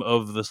fandom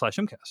of the Slash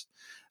Filmcast.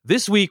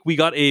 This week, we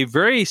got a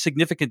very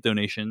significant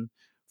donation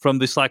from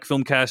the Slack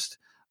Filmcast,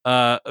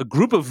 a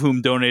group of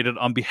whom donated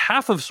on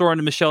behalf of Soren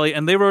and Michelle,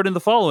 and they wrote in the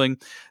following: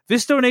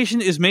 "This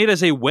donation is made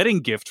as a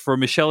wedding gift for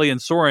Michelle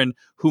and Soren,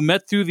 who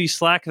met through the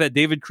Slack that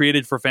David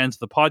created for fans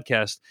of the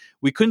podcast.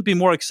 We couldn't be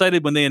more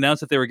excited when they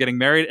announced that they were getting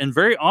married, and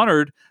very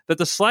honored that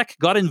the Slack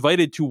got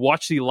invited to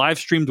watch the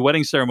live-streamed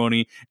wedding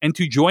ceremony and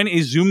to join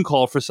a Zoom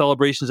call for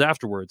celebrations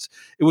afterwards.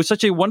 It was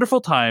such a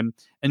wonderful time,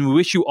 and we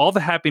wish you all the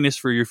happiness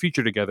for your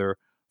future together.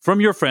 From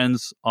your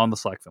friends on the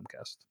Slack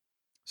Filmcast."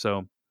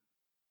 So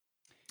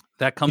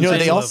that comes in.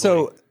 They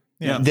also,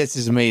 Yeah. this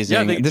is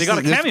amazing. Yeah, they got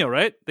a cameo,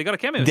 right? They got a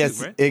cameo too,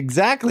 right?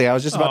 Exactly. I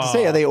was just about to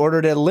say, they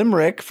ordered a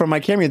limerick from my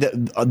cameo.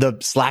 The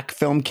Slack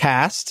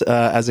Filmcast,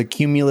 as a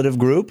cumulative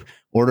group,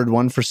 ordered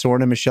one for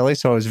Soren and Michelle.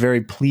 So I was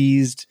very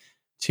pleased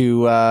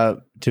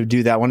to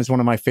do that one. It's one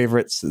of my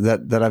favorites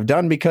that I've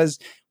done, because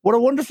what a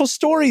wonderful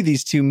story,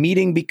 these two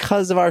meeting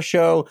because of our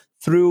show,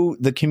 through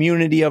the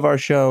community of our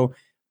show.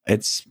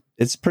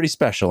 It's pretty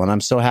special, and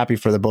I'm so happy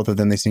for the both of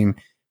them. They seem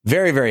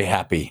very, very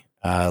happy.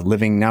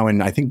 Living now in,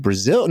 I think,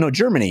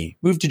 Germany.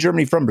 Moved to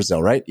Germany from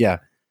Brazil, right? Yeah.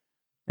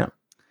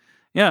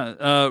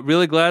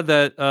 Really glad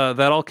that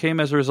that all came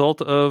as a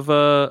result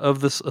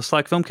of this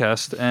Slack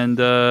Filmcast, and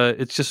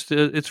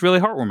it's really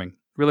heartwarming.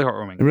 Really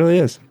heartwarming. It really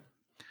is.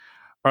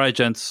 All right,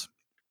 gents.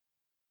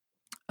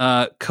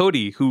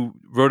 Cody, who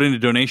wrote in a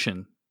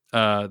donation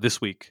this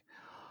week,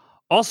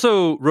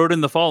 also wrote in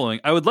the following: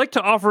 "I would like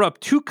to offer up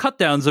 2 cut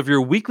downs of your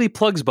weekly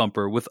plugs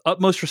bumper with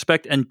utmost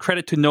respect and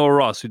credit to Noah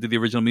Ross, who did the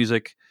original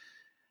music."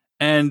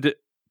 And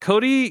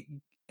Cody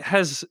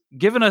has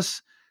given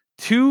us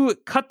 2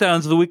 cut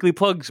downs of the weekly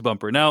plugs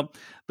bumper. Now,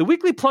 the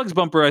weekly plugs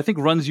bumper, I think,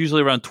 runs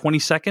usually around 20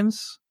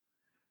 seconds,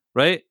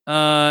 right?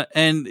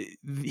 And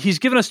he's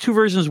given us 2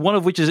 versions, one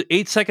of which is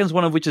 8 seconds,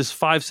 one of which is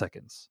 5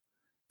 seconds,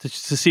 to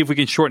see if we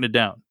can shorten it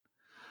down.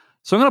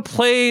 So I'm going to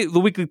play the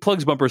weekly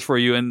plugs bumpers for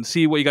you and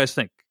see what you guys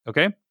think,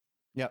 okay?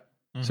 Yep.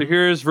 Mm-hmm. So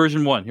here's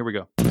version 1. Here we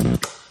go.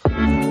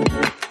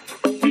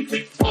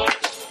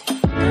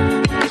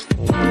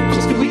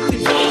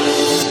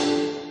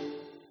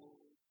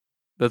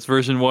 That's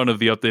version 1 of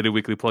the updated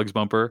weekly plugs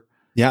bumper.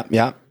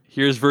 Yeah.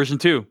 Here's version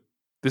 2.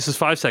 This is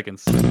 5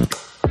 seconds.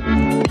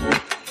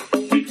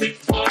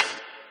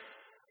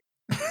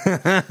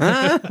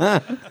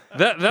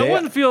 That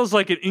one feels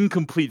like an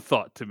incomplete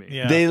thought to me.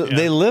 Yeah,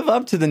 They live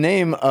up to the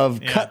name of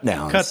cut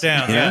downs. Cut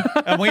down. Yeah.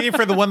 I'm waiting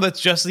for the one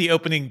that's just the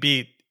opening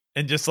beat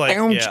and just like,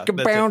 that's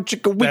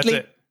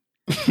it.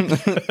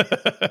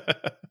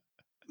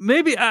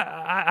 Maybe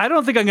I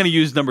don't think I'm going to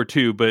use number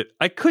 2, but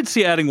I could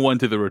see adding 1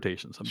 to the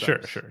rotation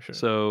sometimes. Sure.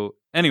 So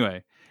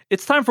anyway,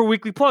 it's time for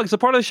weekly plugs, a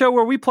part of the show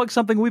where we plug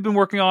something we've been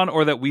working on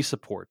or that we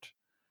support.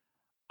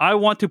 I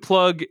want to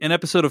plug an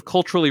episode of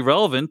Culturally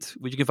Relevant,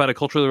 which you can find at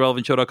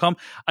culturallyrelevantshow.com.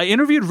 I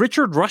interviewed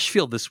Richard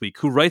Rushfield this week,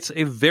 who writes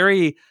a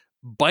very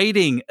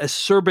biting,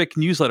 acerbic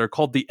newsletter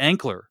called The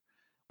Ankler.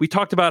 We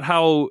talked about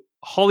how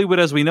Hollywood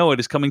as we know it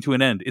is coming to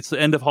an end. It's the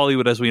end of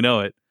Hollywood as we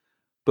know it.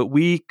 But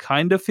we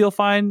kind of feel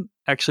fine.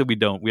 Actually, we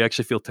don't. We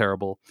actually feel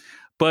terrible.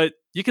 But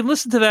you can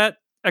listen to that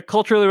at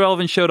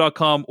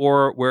culturallyrelevantshow.com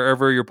or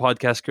wherever your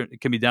podcast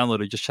can be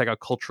downloaded. Just check out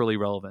Culturally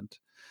Relevant.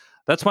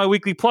 That's my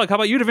weekly plug. How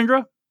about you,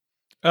 Devindra?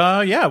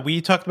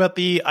 We talked about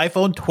the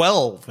iPhone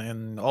 12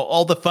 and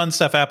all the fun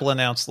stuff Apple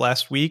announced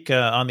last week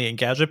on the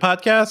Engadget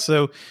podcast.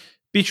 So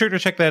be sure to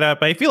check that out.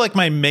 But I feel like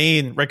my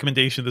main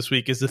recommendation this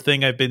week is the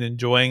thing I've been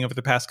enjoying over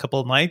the past couple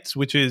of nights,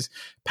 which is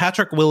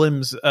Patrick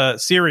Williams'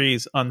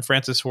 series on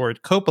Francis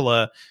Ford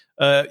Coppola.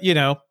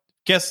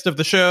 Guest of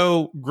the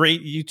show,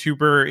 great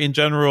YouTuber in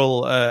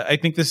general. I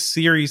think this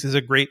series is a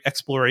great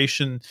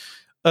exploration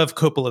of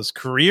Coppola's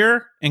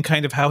career and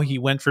kind of how he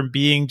went from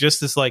being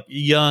just this like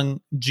young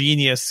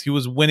genius who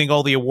was winning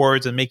all the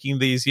awards and making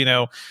these,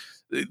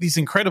 these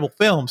incredible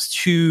films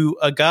to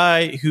a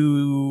guy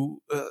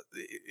who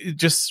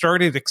just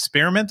started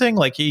experimenting.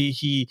 Like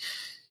he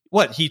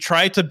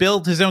tried to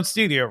build his own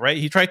studio, right?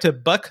 He tried to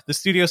buck the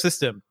studio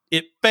system.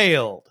 It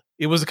failed.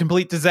 It was a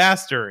complete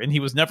disaster, and he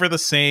was never the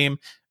same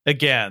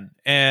again.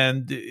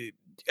 And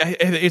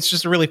it's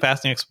just a really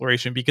fascinating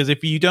exploration, because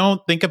if you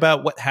don't think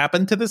about what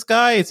happened to this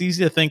guy, it's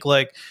easy to think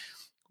like,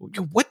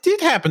 what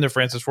did happen to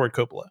Francis Ford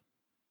Coppola?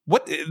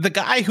 What, the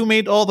guy who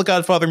made all the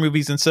Godfather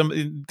movies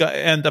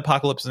and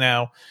Apocalypse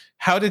Now,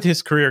 how did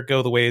his career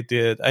go the way it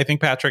did? I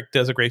think Patrick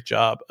does a great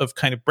job of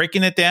kind of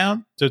breaking it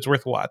down, so it's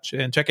worth a watch,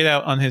 and check it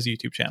out on his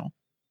YouTube channel.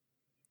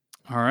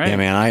 All right. Yeah,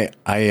 man,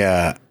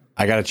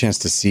 I got a chance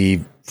to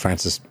see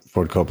Francis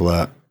Ford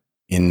Coppola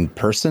in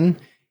person,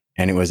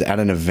 and it was at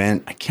an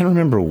event. I can't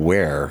remember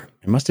where.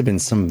 It must have been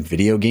some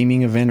video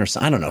gaming event or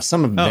some, I don't know,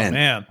 some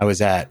event I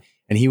was at,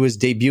 and he was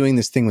debuting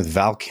this thing with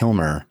Val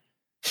Kilmer.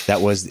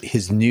 That was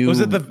his new. Was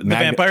it the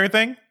vampire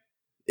thing?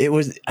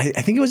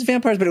 I think it was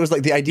vampires, but it was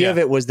like the idea of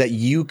it was that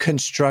you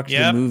construct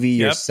the movie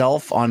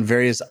yourself on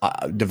various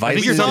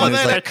devices. You saw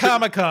that like, at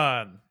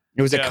Comic-Con.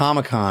 It was a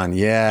Comic-Con.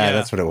 Yeah,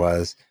 that's what it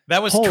was.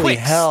 That was Holy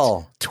Twixt.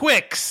 hell.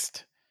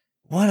 Twixt.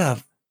 What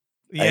a...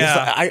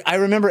 Yeah. I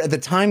remember at the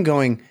time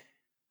going,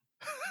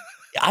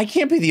 I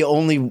can't be the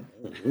only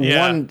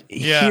one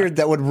here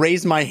that would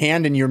raise my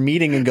hand in your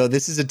meeting and go,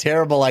 this is a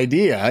terrible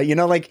idea. You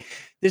know, like...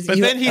 But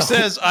then he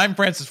says, I'm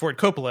Francis Ford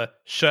Coppola.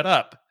 Shut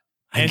up.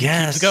 And he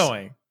keeps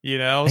going. You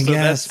know, so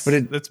that's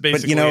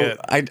basically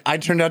it. I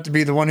turned out to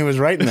be the one who was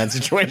right in that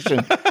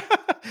situation.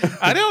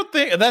 I don't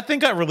think that thing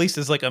got released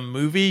as like a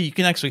movie. You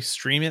can actually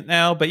stream it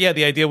now. But yeah,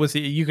 the idea was that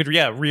you could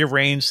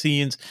rearrange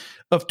scenes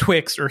of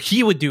Twixt, or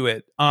he would do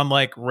it on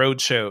like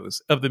road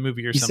shows of the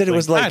movie or something. He said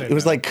it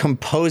was like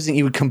composing.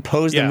 He would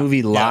compose the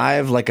movie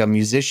live like a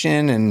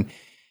musician, and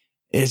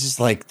it's just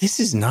like, this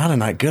is not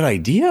a good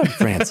idea,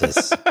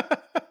 Francis.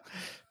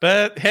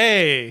 But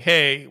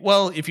hey,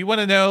 well, if you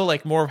want to know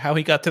like more of how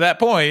he got to that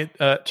point,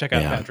 check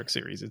out Patrick's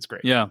series. It's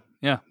great. Yeah,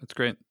 it's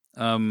great.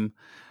 I've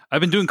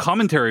been doing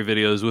commentary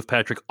videos with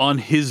Patrick on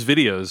his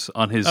videos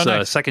on his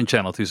second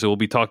channel too. So we'll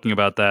be talking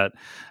about that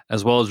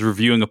as well as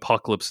reviewing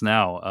Apocalypse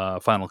Now,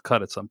 Final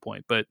Cut at some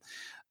point. But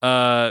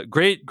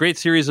great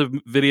series of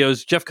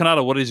videos. Jeff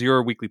Cannata, what is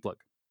your weekly plug?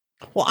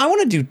 Well, I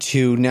want to do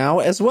two now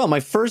as well. My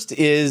first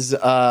is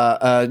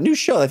a new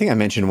show. I think I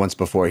mentioned once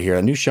before here.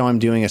 A new show I'm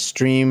doing a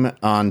stream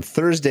on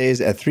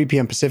Thursdays at 3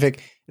 p.m.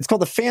 Pacific. It's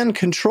called The Fan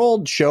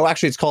Controlled Show.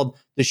 Actually, it's called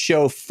the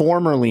show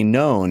formerly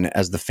known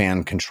as The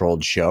Fan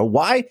Controlled Show.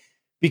 Why?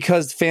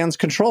 Because fans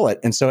control it.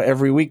 And so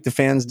every week the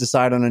fans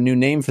decide on a new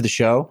name for the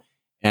show.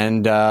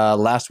 And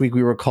last week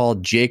we were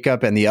called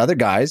Jacob and the Other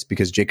Guys,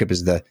 because Jacob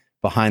is the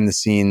behind the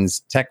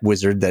scenes tech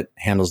wizard that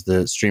handles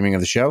the streaming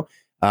of the show.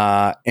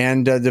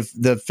 And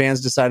the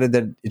fans decided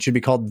that it should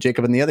be called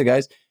Jacob and the Other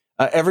Guys.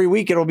 Every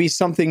week it'll be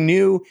something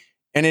new,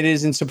 and it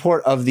is in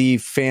support of the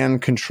Fan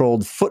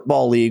Controlled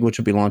Football League, which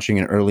will be launching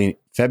in early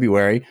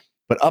February.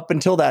 But up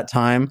until that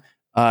time,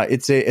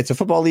 it's a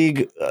football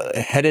league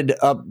headed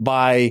up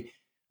by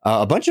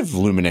a bunch of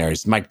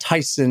luminaries: Mike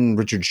Tyson,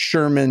 Richard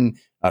Sherman,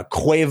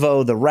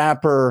 Quavo the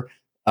rapper.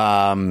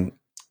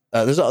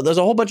 There's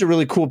a whole bunch of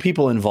really cool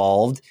people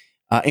involved,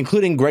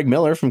 including Greg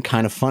Miller from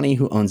Kind of Funny,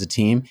 who owns a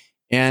team.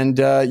 And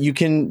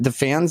the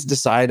fans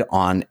decide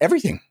on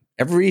everything,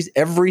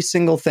 every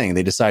single thing.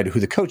 They decide who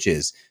the coach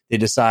is. They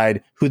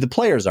decide who the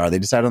players are. They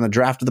decide on the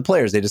draft of the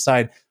players. They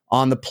decide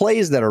on the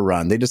plays that are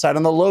run. They decide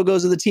on the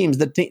logos of the teams,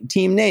 the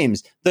team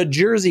names, the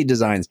jersey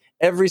designs.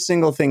 Every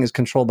single thing is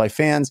controlled by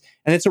fans.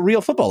 And it's a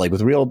real football league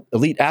with real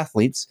elite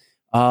athletes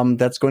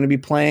that's going to be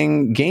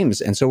playing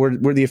games. And so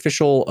we're the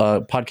official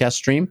podcast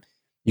stream.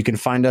 You can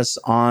find us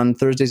on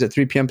Thursdays at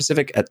 3 p.m.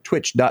 Pacific at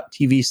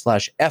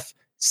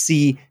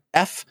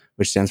twitch.tv/FCF,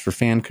 which stands for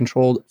Fan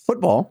Controlled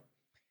Football.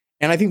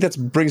 And I think that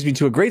brings me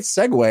to a great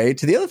segue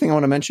to the other thing I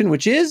want to mention,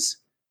 which is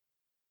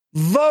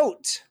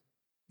vote.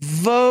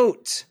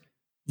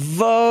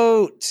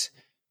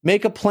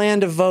 Make a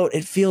plan to vote.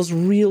 It feels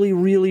really,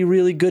 really,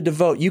 really good to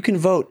vote. You can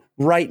vote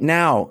right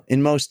now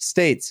in most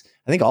states.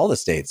 I think all the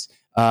states.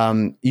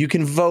 You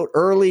can vote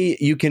early.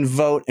 You can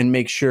vote and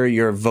make sure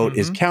your vote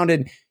is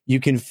counted. You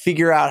can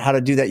figure out how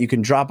to do that. You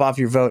can drop off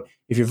your vote.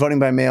 If you're voting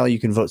by mail, you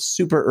can vote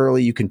super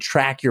early. You can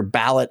track your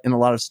ballot in a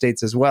lot of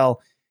states as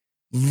well.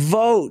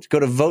 Vote.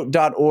 Go to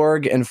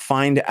vote.org and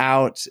find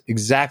out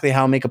exactly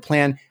how to make a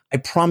plan. I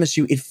promise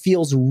you, it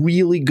feels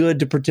really good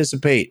to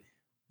participate.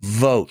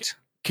 Vote.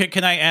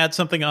 Can I add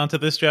something onto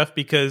this, Jeff?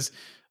 Because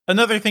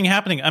another thing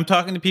happening, I'm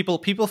talking to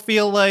people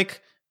feel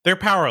like they're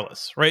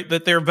powerless, right?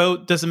 That their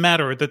vote doesn't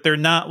matter, that they're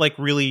not like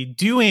really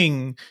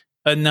doing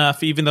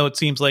enough, even though it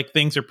seems like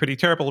things are pretty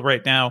terrible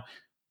right now.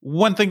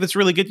 One thing that's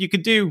really good you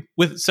could do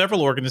with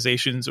several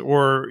organizations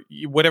or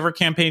whatever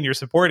campaign you're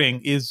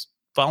supporting is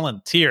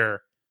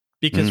volunteer,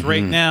 because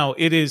right now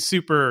it's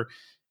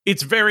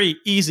very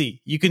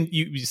easy.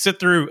 You sit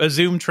through a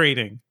Zoom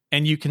training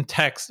and you can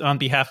text on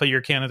behalf of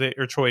your candidate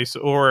or choice,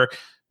 or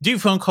do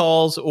phone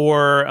calls,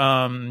 or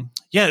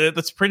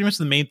that's pretty much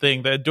the main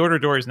thing. The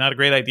door-to-door is not a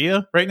great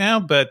idea right now,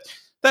 but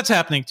that's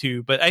happening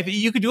too. But I think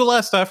you could do a lot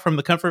of stuff from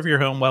the comfort of your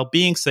home while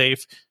being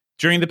safe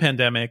during the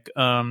pandemic.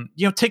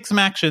 Take some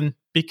action,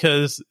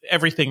 because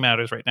everything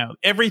matters right now.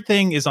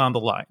 Everything is on the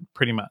line,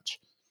 pretty much.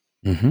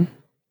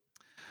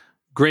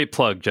 Great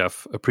plug,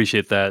 Jeff.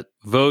 Appreciate that.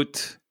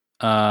 Vote,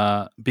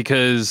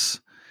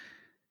 because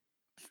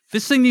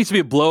this thing needs to be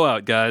a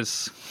blowout,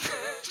 guys.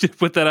 Just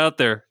put that out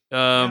there.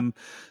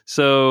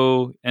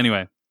 So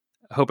anyway,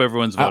 I hope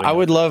everyone's voting. I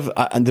would love,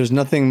 there's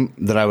nothing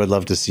that I would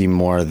love to see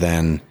more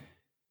than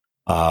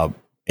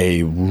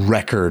a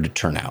record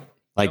turnout.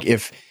 Like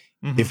if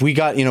we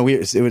got, it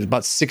was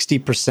about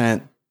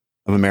 60%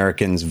 of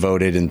Americans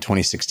voted in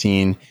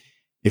 2016.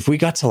 If we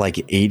got to like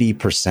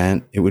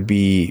 80%, it would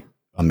be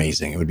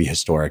amazing. It would be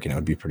historic, and it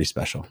would be pretty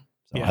special.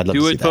 So I'd love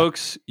to see that.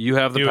 Folks. You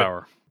have the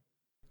power.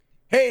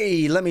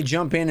 Hey, let me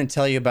jump in and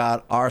tell you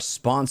about our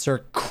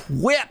sponsor,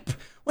 Quip.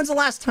 When's the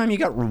last time you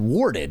got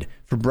rewarded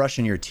for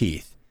brushing your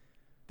teeth?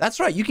 That's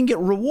right. You can get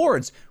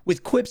rewards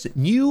with Quip's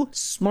new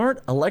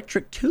smart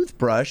electric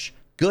toothbrush.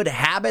 Good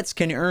habits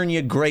can earn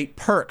you great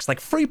perks like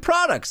free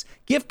products,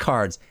 gift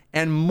cards,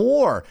 and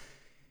more.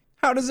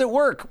 How does it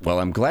work? Well,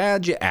 I'm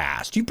glad you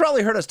asked. You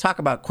probably heard us talk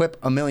about Quip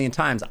a million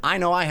times. I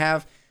know I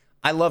have.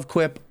 I love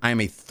Quip. I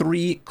am a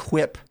 3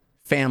 Quip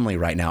family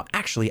right now.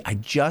 Actually, I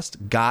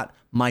just got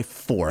my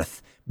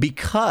 4th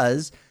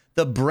because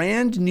the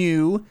brand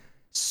new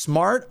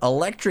smart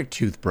electric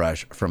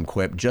toothbrush from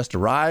Quip just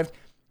arrived,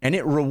 and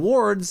it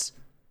rewards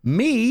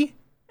me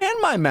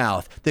and my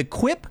mouth. The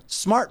Quip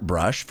Smart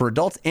Brush for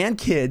adults and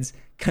kids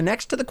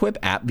connects to the Quip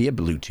app via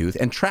Bluetooth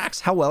and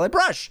tracks how well I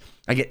brush.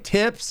 I get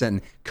tips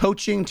and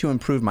coaching to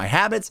improve my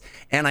habits,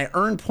 and I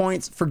earn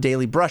points for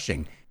daily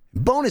brushing.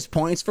 Bonus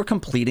points for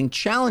completing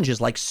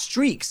challenges like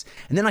streaks,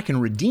 and then I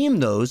can redeem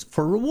those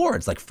for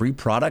rewards like free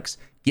products,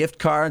 gift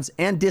cards,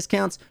 and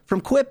discounts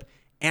from Quip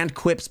and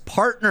Quip's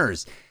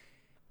partners.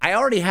 I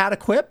already had a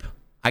Quip.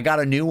 I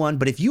got a new one,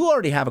 but if you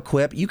already have a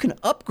Quip, you can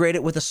upgrade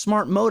it with a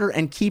smart motor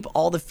and keep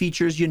all the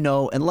features you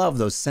know and love.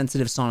 Those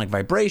sensitive sonic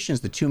vibrations,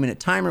 the 2-minute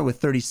timer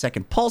with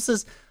 30-second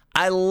pulses.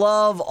 I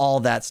love all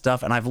that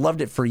stuff, and I've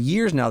loved it for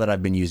years now that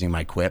I've been using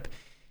my Quip.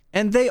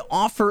 And they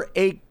offer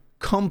a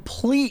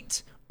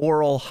complete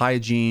oral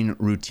hygiene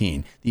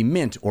routine. The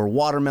mint or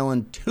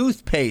watermelon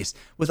toothpaste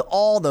with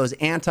all those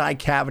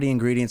anti-cavity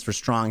ingredients for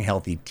strong,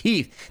 healthy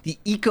teeth. The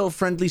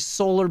eco-friendly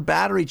solar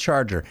battery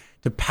charger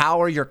to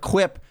power your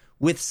Quip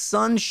with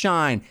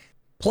sunshine.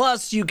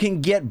 Plus, you can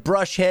get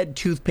brush head,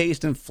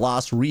 toothpaste, and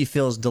floss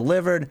refills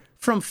delivered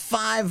from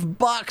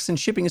 $5, and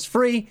shipping is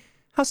free.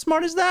 How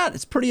smart is that?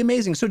 It's pretty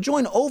amazing. So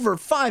join over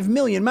 5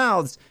 million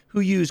mouths who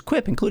use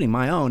Quip, including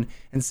my own,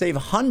 and save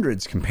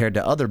hundreds compared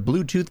to other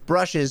Bluetooth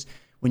brushes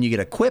when you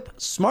get a Quip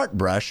Smart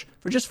Brush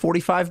for just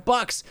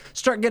 $45.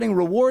 Start getting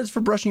rewards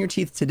for brushing your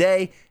teeth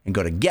today and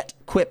go to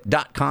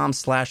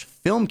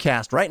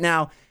getquip.com/filmcast right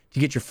now to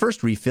get your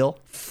first refill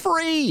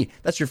free.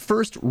 That's your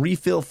first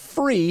refill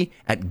free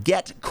at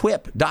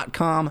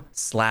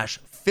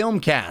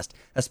getquip.com/filmcast.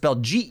 That's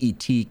spelled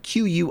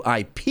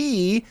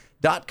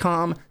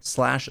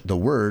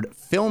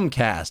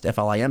GETQUIP.com/the-word-filmcast.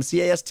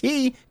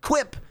 FLIMCAST.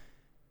 Quip.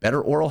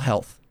 Better oral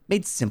health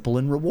made simple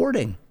and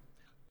rewarding.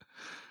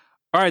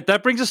 All right,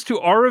 that brings us to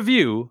our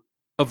review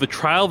of the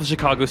trial of the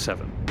Chicago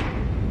 7.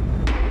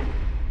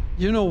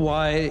 You know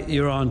why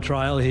you're on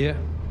trial here?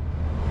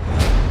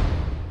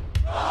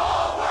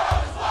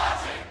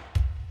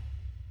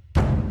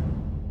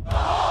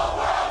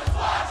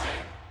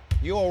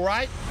 You all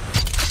right?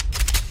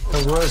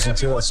 I was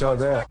until I saw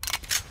that.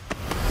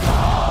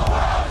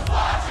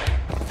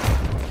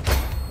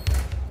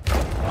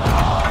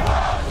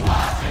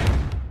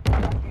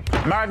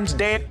 Martin's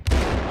dead.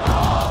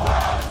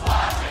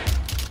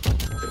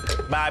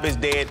 Bobby's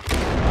dead.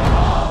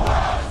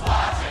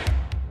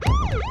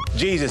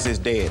 Jesus is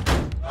dead.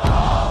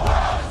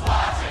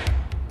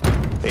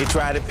 They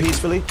tried it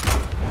peacefully.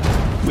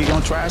 We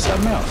gonna try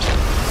something else.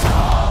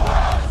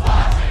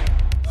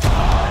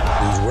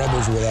 These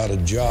rebels without a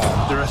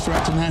job. They're a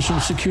threat to national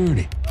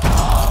security.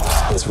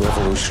 This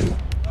revolution,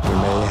 we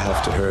may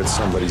have to hurt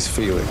somebody's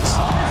feelings.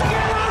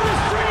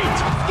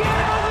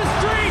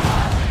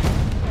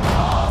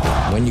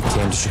 When you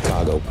came to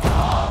Chicago,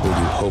 were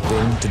you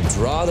hoping to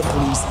draw the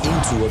police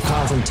into a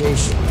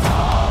confrontation?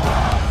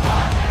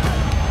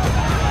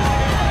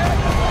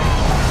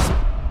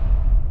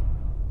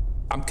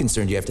 I'm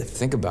concerned you have to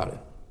think about it.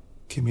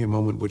 Give me a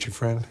moment, would you,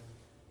 friend?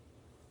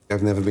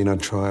 I've never been on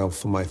trial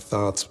for my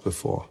thoughts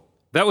before.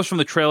 That was from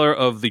the trailer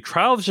of The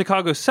Trial of the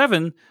Chicago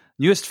 7,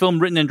 newest film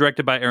written and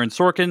directed by Aaron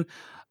Sorkin.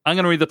 I'm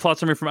going to read the plot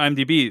summary from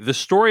IMDb. The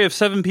story of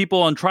 7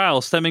 people on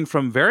trial stemming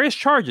from various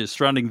charges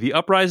surrounding the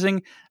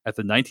uprising at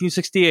the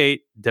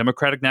 1968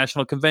 Democratic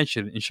National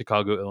Convention in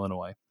Chicago,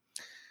 Illinois.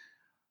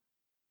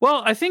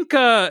 Well, I think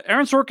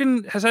Aaron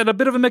Sorkin has had a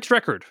bit of a mixed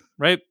record,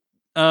 right?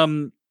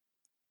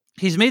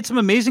 He's made some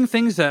amazing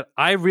things that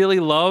I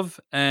really love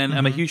and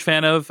I'm a huge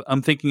fan of.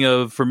 I'm thinking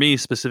of, for me,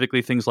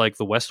 specifically things like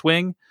The West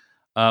Wing,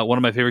 one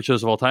of my favorite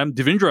shows of all time.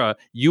 Devindra,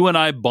 you and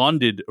I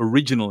bonded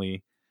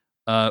originally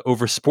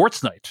over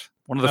Sports Night.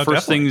 One of the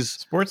first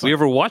things we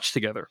ever watched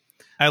together.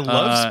 I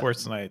love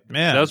Sports Night.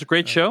 Man, that was a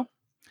great show.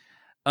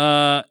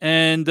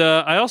 And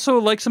I also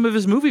like some of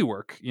his movie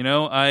work. You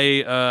know,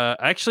 I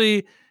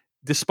actually,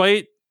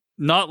 despite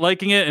not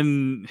liking it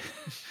and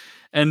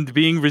and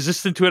being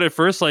resistant to it at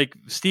first, like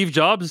Steve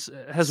Jobs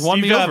has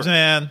won me over.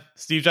 Man.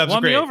 Steve Jobs won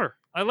is great. me over.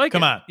 I like it.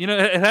 Come on. You know,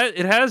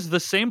 it has the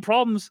same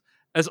problems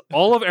as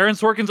all of Aaron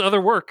Sorkin's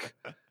other work,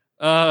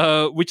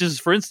 which is,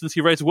 for instance,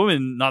 he writes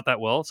women not that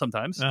well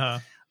sometimes.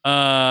 But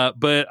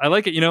I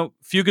like it. You know,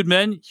 Few Good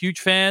Men, huge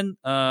fan.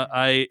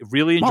 I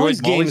really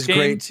enjoyed Molly's Game.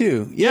 Great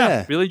too.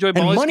 Yeah, really enjoyed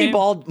and Molly's Game.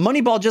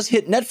 Moneyball just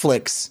hit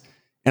Netflix,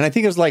 and I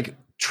think it was like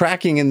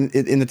tracking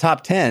in the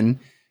top 10.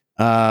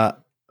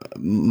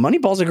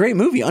 Moneyball's a great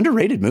movie,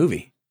 underrated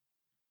movie.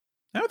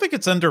 I don't think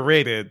it's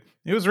underrated.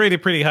 It was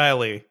rated pretty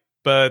highly,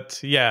 but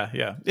yeah,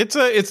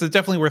 it's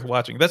definitely worth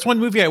watching. That's one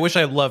movie I wish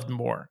I loved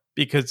more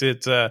because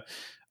it's I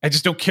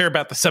just don't care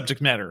about the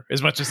subject matter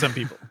as much as some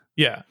people.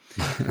 Yeah.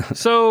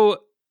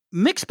 So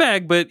mixed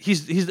bag, but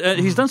he's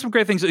done some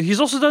great things. He's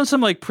also done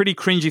some like pretty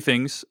cringy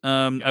things.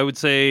 I would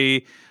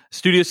say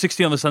Studio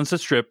 60 on the Sunset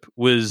Strip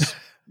was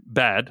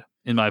bad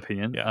in my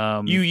opinion.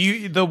 Yeah.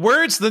 The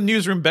words "the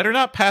Newsroom" better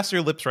not pass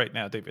your lips right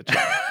now, David.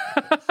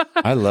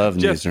 I love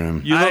Jeff,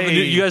 Newsroom.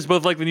 You guys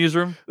both like the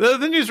Newsroom?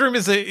 The Newsroom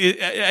is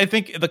I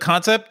think the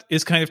concept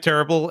is kind of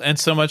terrible, and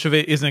so much of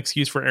it is an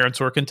excuse for Aaron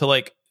Sorkin to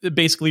like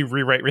basically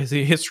rewrite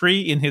history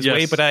in his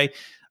way. But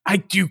I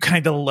do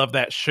kind of love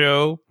that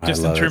show,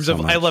 just in terms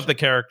of I love the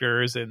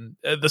characters and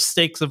the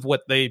stakes of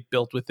what they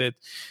built with it.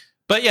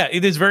 But yeah,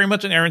 it is very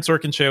much an Aaron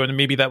Sorkin show, and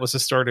maybe that was the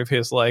start of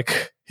his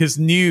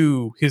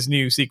new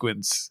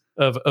sequence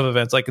of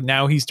events. Like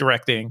now he's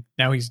directing,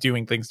 now he's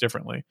doing things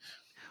differently.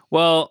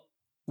 Well,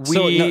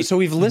 so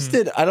we've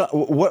listed. I don't.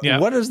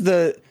 What is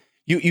the?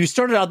 You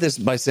started out this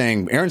by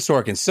saying Aaron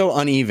Sorkin so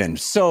uneven.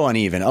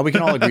 Oh, we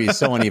can all agree,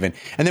 so uneven.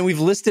 And then we've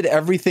listed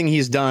everything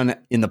he's done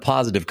in the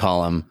positive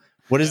column.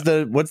 What's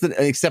the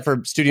except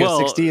for Studio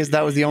 60? Is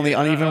that was the only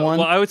uneven one?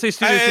 Well, I would say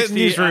Studio 60.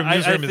 Newsroom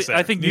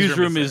I think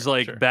Newsroom is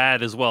like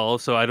bad as well,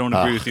 so I don't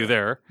agree with you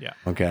there. Yeah.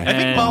 Okay. I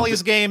think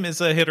Molly's Game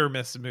is a hit or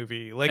miss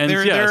movie. Like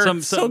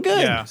they're so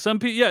good. Yeah. Some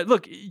people. Yeah.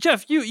 Look,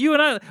 Jeff, you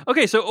and I.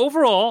 Okay, so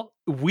overall,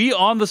 we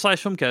on the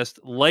Slash Filmcast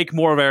like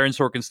more of Aaron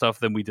Sorkin stuff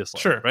than we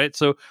dislike. Sure. Right.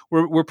 So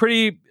we're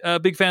pretty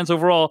big fans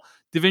overall.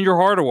 Devendra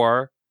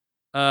Hardawar.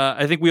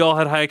 I think we all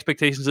had high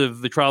expectations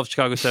of the Trial of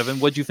Chicago 7.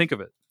 What do you think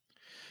of it?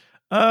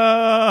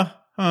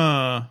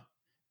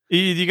 Do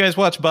you guys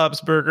watch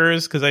Bob's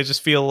Burgers? Because I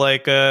just feel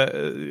like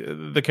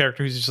the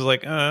character who's just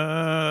like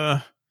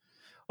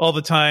all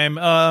the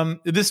time.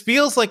 This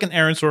feels like an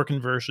Aaron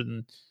Sorkin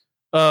version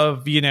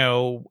of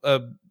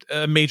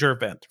a major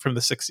event from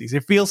the 60s.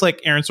 It feels like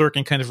Aaron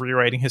Sorkin kind of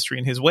rewriting history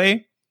in his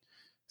way,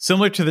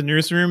 similar to the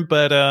Newsroom.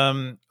 But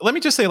let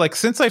me just say, like,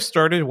 since I've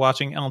started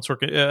watching Aaron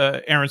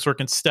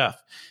Sorkin stuff,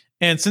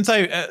 and since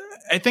I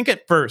think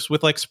at first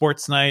with like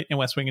Sports Night and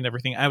West Wing and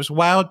everything, I was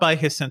wowed by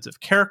his sense of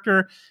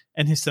character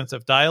and his sense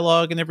of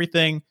dialogue and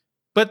everything.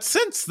 But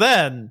since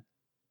then,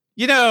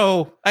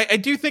 I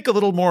do think a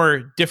little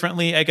more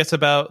differently, I guess,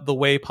 about the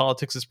way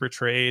politics is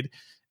portrayed.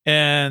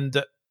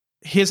 And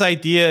his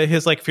idea,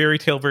 his like fairy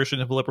tale version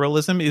of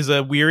liberalism is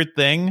a weird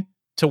thing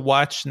to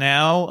watch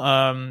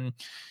now.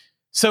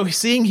 So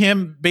seeing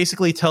him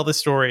basically tell the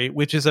story,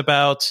 which is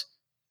about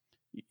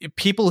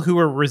people who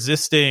are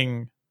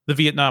resisting the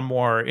Vietnam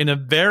War in a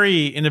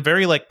very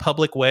like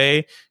public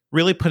way,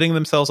 really putting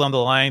themselves on the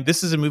line.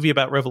 This is a movie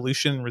about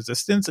revolution and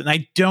resistance, and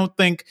I don't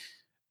think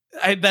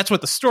that's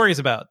what the story is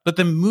about. But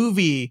the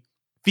movie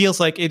feels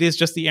like it is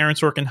just the Aaron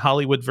Sorkin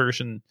Hollywood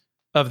version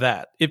of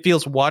that. It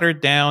feels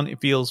watered down. It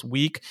feels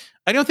weak.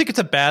 I don't think it's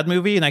a bad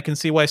movie, and I can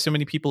see why so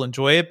many people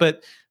enjoy it.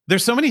 But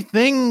there's so many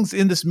things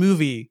in this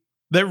movie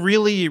that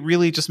really,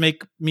 really just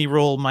make me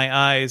roll my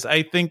eyes.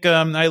 I think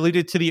I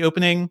alluded to the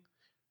opening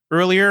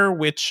earlier,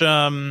 which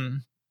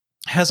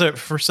has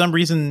for some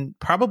reason,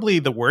 probably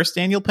the worst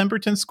Daniel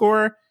Pemberton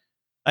score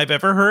I've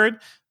ever heard.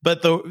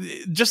 But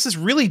just this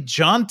really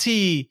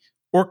jaunty,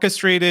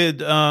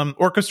 orchestrated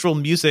orchestral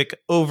music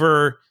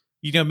over,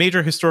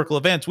 major historical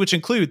events, which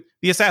include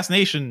the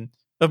assassination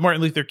of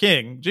Martin Luther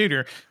King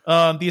Jr.,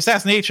 the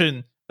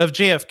assassination of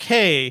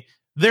JFK.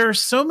 There are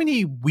so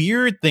many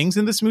weird things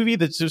in this movie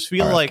that just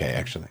feel like,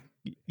 actually,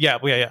 yeah.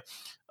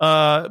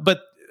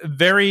 But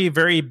very,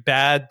 very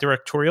bad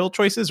directorial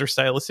choices or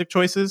stylistic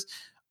choices.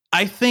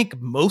 I think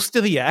most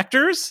of the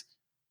actors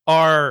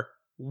are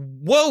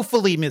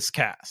woefully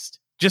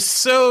miscast, just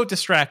so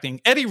distracting.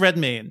 Eddie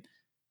Redmayne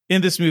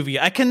in this movie,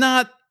 I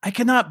cannot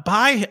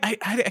buy.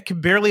 I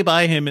can barely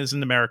buy him as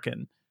an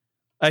American.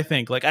 I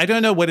think, like, I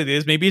don't know what it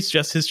is. Maybe it's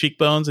just his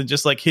cheekbones and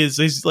just like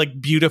his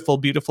like beautiful,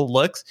 beautiful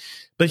looks.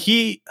 But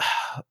he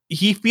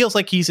feels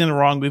like he's in the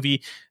wrong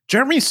movie.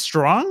 Jeremy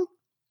Strong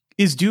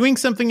is doing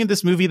something in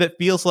this movie that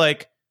feels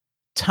like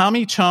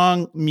Tommy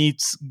Chong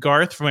meets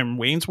Garth from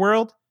Wayne's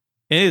World.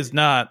 It is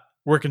not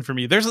working for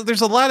me. There's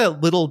a lot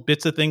of little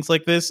bits of things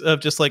like this,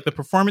 of just like the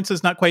performance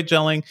is not quite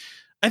gelling.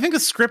 I think the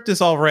script is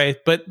all right,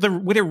 but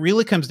what it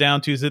really comes down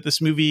to is that this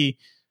movie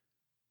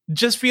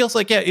just feels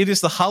like, it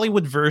is the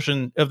Hollywood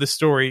version of the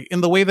story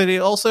in the way that it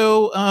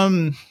also,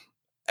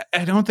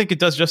 I don't think it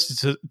does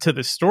justice to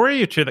the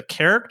story or to the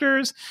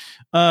characters.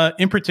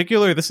 In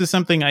particular, this is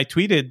something I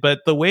tweeted, but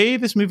the way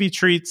this movie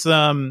treats,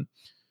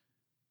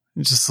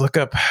 just look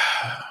up,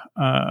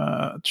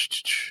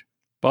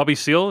 Bobby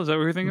Seale, is that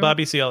what you're thinking?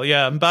 Bobby Seale,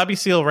 yeah, Bobby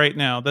Seale right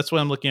now. That's what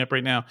I'm looking up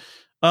right now.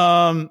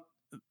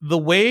 The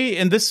way,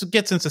 and this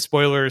gets into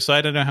spoilers, so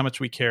I don't know how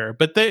much we care,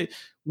 but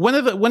one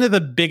of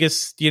the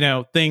biggest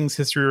things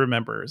history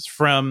remembers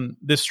from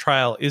this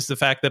trial is the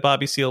fact that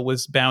Bobby Seale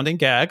was bound and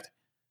gagged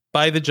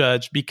by the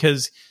judge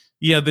because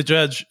the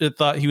judge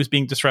thought he was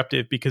being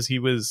disruptive because he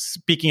was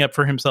speaking up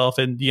for himself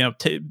and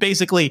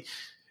basically.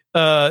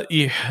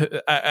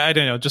 I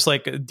don't know, just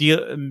like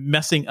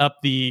messing up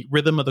the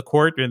rhythm of the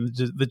court, and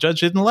the judge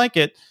didn't like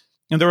it.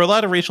 And there were a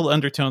lot of racial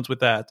undertones with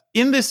that.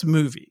 In this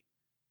movie,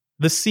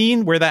 the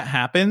scene where that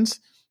happens,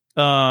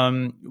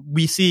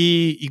 we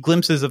see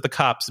glimpses of the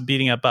cops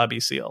beating up Bobby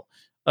Seale.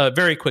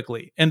 very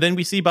quickly. And then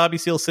we see Bobby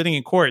Seale sitting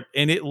in court,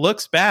 and it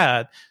looks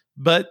bad,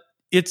 but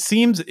it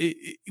seems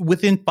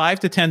within 5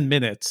 to 10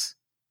 minutes,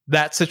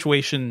 that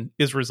situation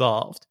is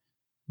resolved.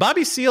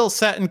 Bobby Seale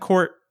sat in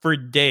court for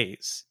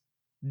days,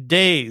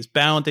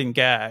 bound and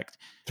gagged.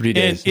 3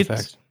 days, in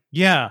fact.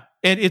 Yeah.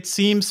 And it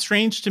seems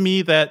strange to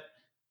me that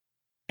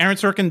Aaron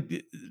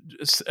Sorkin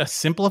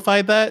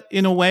simplified that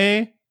in a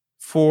way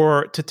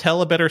to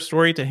tell a better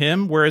story to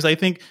him. Whereas I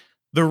think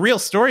the real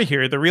story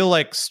here, the real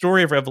like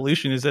story of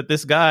Revolution, is that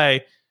this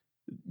guy,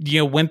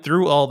 went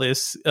through all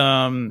this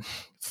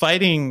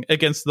fighting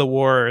against the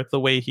war the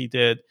way he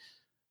did.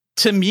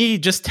 To me,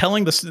 just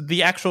telling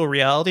the actual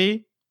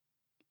reality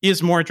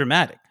is more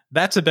dramatic.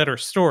 That's a better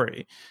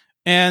story.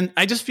 And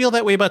I just feel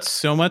that way about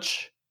so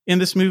much in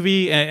this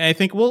movie. And I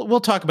think we'll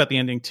talk about the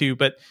ending too,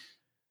 but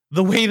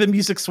the way the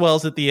music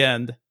swells at the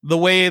end, the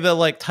way the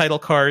like title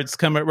cards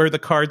come, or the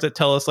cards that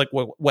tell us like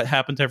what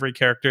happened to every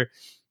character,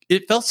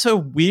 it felt so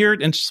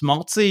weird and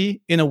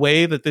schmaltzy in a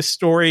way that this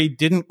story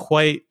didn't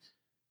quite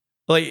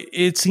like.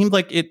 It seemed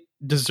like it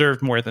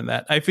deserved more than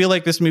that. I feel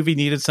like this movie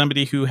needed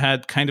somebody who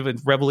had kind of a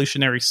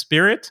revolutionary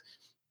spirit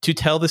to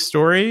tell the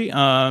story.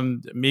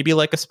 Maybe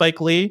like a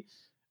Spike Lee,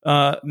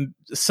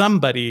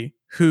 somebody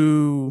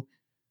who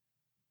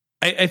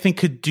I think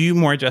could do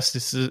more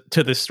justice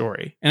to this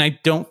story. And I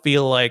don't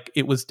feel like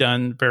it was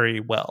done very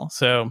well.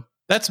 So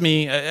that's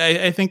me.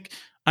 I think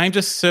I'm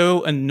just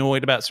so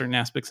annoyed about certain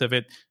aspects of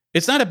it.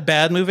 It's not a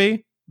bad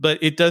movie, but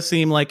it does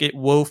seem like it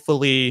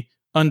woefully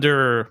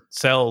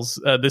undersells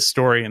this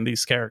story and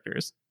these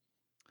characters.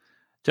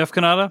 Jeff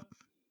Kanata?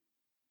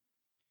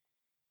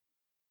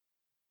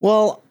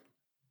 Well,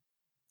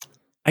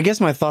 I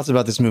guess my thoughts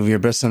about this movie are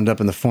best summed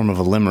up in the form of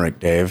a limerick,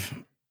 Dave.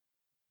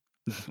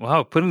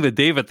 Wow, putting the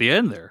Dave at the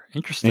end there.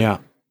 Interesting.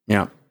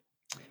 Yeah.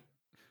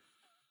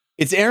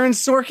 It's Aaron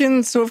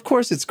Sorkin, so of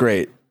course it's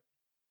great.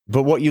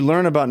 But what you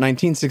learn about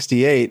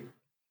 1968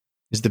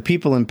 is the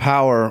people in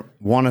power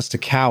want us to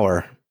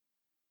cower.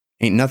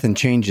 Ain't nothing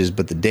changes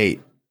but the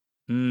date.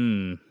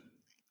 The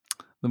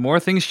more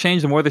things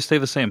change, the more they stay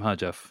the same, huh,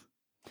 Jeff?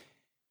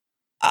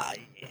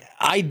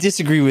 I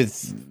disagree with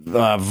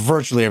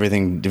virtually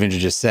everything Devindra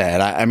just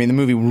said. I mean, the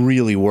movie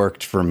really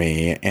worked for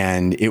me,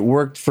 and it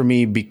worked for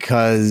me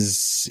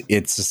because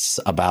it's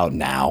about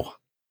now.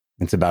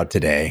 It's about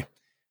today.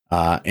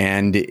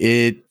 And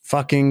it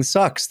fucking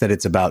sucks that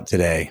it's about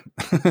today.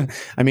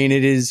 I mean,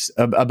 it is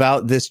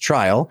about this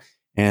trial.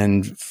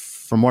 And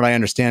from what I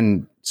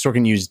understand,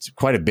 Sorkin used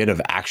quite a bit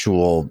of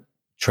actual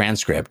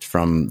transcript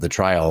from the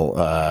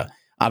trial.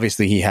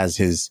 Obviously, he has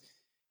his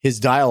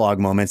dialogue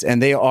moments,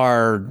 and they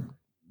are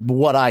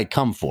what I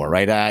come for,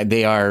 right?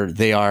 They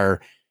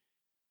are.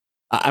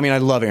 I mean, I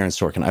love Aaron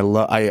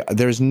Sorkin.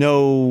 There's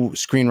no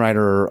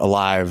screenwriter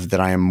alive that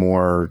I am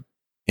more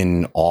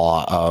in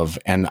awe of,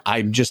 and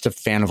I'm just a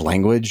fan of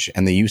language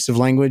and the use of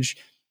language.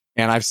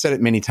 And I've said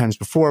it many times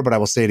before, but I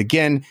will say it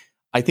again.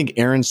 I think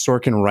Aaron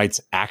Sorkin writes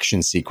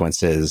action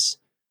sequences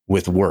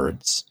with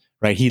words,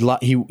 right?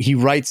 He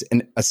writes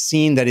a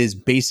scene that is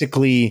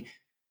basically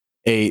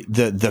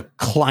the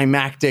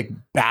climactic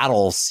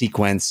battle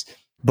sequence,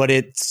 but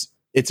it's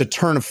a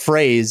turn of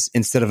phrase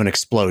instead of an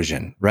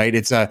explosion, right?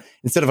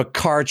 Instead of a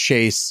car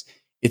chase,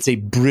 it's a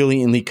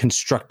brilliantly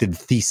constructed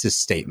thesis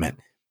statement.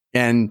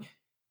 And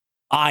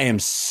I am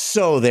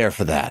so there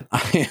for that.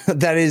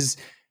 That is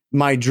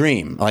my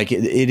dream. Like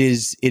it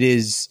is,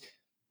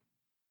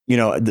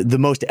 the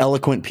most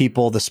eloquent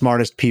people, the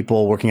smartest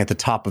people working at the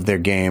top of their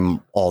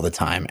game all the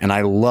time. And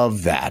I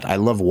love that. I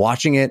love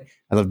watching it.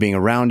 I love being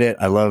around it.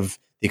 I love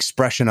the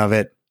expression of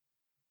it.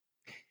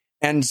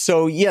 And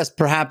so, yes,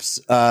 perhaps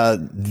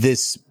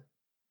this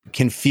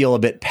can feel a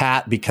bit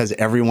pat because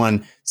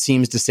everyone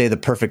seems to say the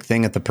perfect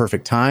thing at the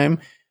perfect time.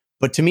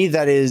 But to me,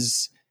 that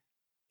is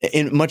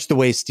in much the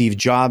way Steve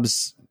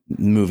Jobs'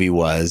 movie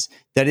was.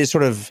 That is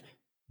sort of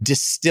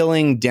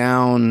distilling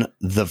down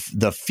the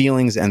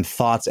feelings and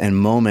thoughts and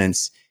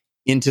moments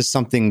into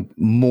something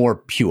more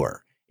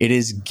pure. It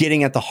is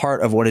getting at the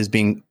heart of what is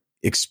being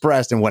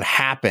expressed and what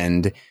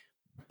happened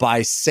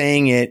by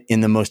saying it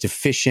in the most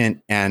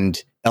efficient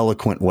and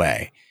eloquent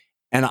way.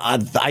 And I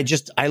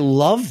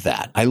love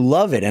that. I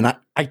love it. And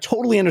I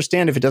totally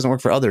understand if it doesn't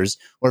work for others,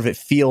 or if it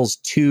feels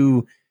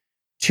too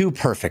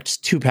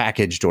perfect, too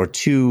packaged, or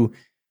too,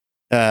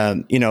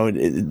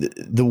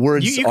 the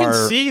words you can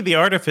see the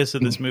artifice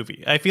of this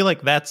movie. I feel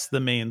like that's the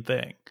main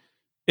thing,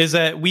 is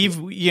that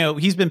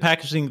he's been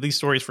packaging these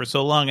stories for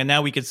so long, and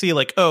now we can see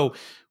like, oh,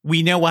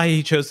 we know why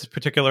he chose this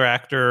particular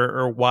actor,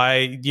 or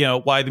why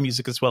the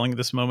music is swelling at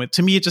this moment.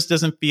 To me, it just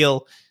doesn't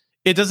feel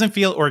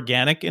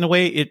organic in a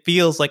way. It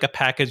feels like a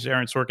packaged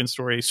Aaron Sorkin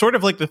story, sort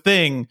of like The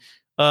Thing.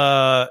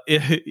 What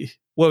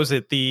was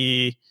it?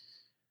 The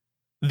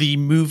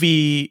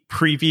movie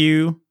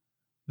preview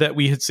that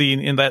we had seen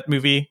in that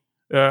movie.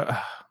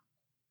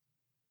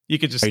 You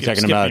could just. Are you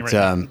talking about?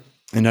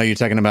 I know you're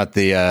talking about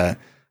the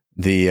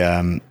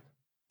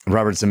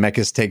Robert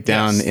Zemeckis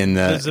takedown in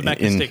the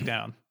Zemeckis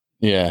takedown.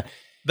 Yeah,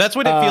 that's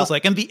what it feels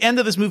like, and the end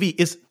of this movie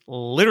is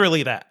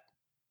literally that.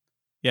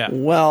 Yeah.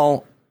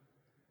 Well,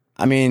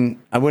 I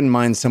mean, I wouldn't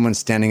mind someone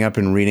standing up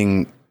and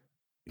reading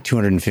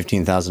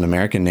 215,000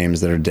 American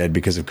names that are dead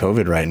because of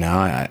COVID right now.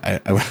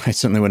 I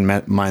certainly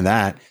wouldn't mind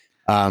that.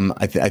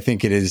 I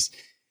think it is.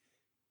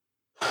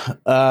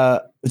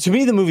 To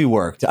me, the movie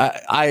worked.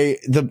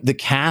 The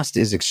cast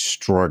is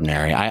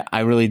extraordinary. I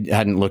really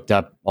hadn't looked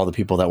up all the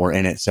people that were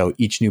in it. So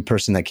each new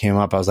person that came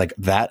up, I was like,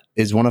 that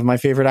is one of my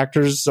favorite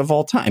actors of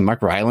all time.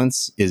 Mark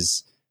Rylance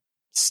is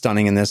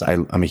stunning in this.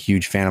 I'm a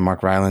huge fan of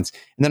Mark Rylance.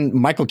 And then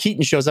Michael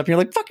Keaton shows up and you're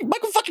like, fucking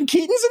Michael fucking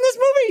Keaton's in this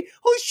movie.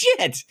 Holy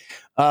shit.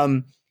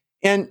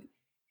 And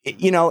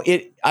you know,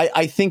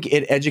 I think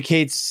it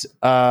educates,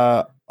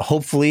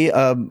 hopefully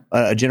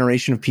a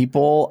generation of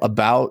people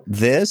about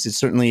this. It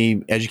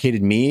certainly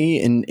educated me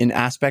in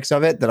aspects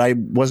of it that I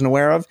wasn't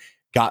aware of,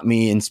 got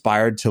me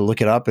inspired to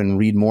look it up and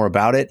read more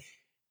about it.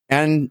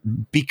 And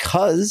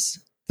because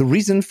the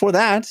reason for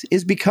that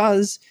is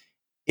because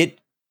it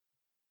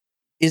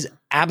is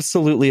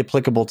absolutely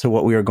applicable to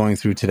what we are going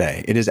through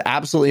today. It is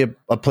absolutely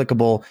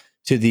applicable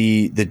to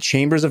the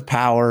chambers of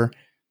power,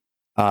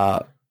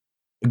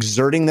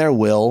 exerting their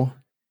will,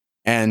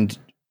 and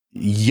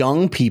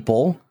young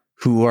people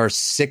who are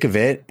sick of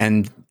it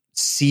and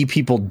see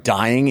people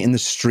dying in the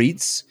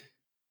streets,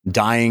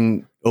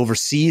 dying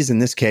overseas in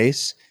this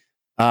case,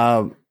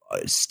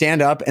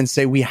 stand up and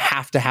say, we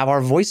have to have our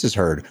voices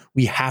heard.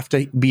 We have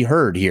to be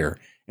heard here.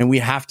 And we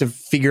have to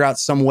figure out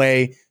some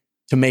way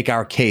to make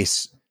our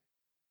case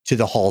to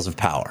the halls of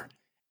power.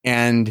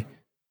 And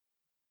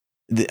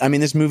I mean,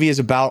 this movie is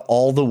about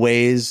all the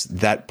ways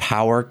that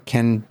power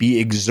can be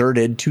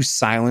exerted to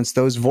silence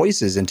those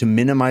voices and to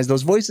minimize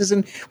those voices.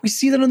 And we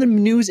see that on the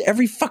news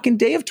every fucking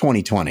day of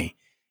 2020.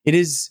 It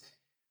is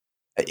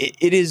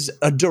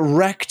a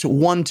direct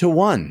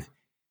one-to-one.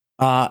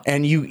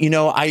 And you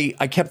know,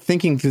 I kept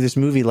thinking through this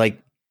movie,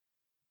 like,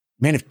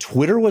 man, if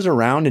Twitter was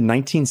around in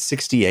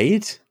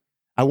 1968,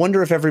 I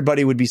wonder if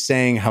everybody would be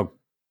saying how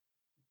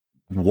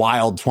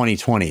wild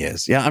 2020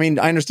 is. Yeah, I mean,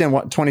 I understand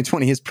what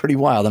 2020 is pretty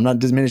wild. I'm not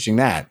diminishing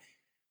that.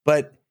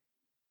 But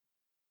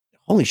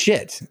holy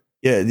shit.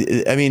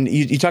 Yeah, I mean,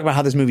 you talk about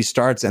how this movie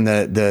starts and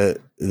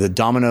the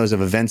dominoes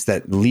of events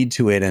that lead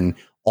to it and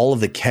all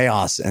of the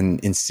chaos and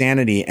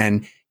insanity.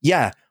 And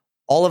yeah,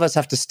 all of us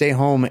have to stay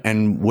home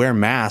and wear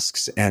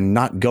masks and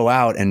not go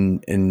out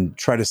and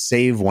try to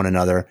save one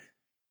another.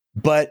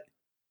 But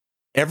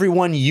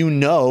everyone you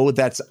know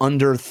that's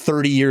under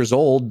 30 years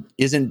old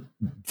isn't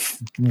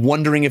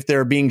wondering if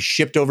they're being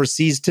shipped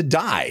overseas to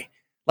die.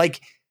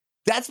 Like,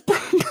 that's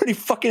pretty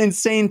fucking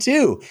insane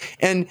too.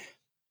 And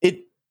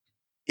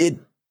it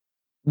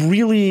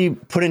really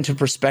put into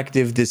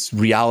perspective this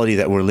reality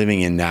that we're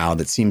living in now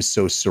that seems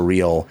so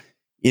surreal.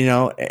 You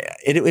know,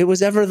 it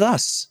was ever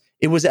thus.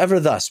 It was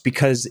ever thus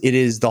because it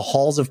is the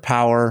halls of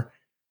power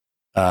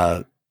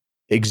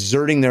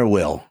exerting their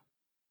will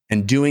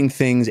and doing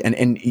things.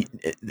 And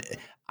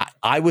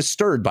I was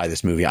stirred by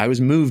this movie. I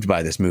was moved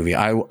by this movie.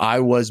 I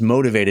was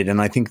motivated.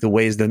 And I think the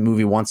ways the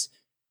movie wants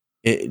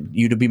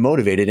you to be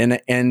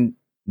motivated and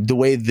the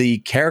way the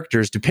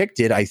characters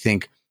depicted, I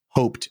think,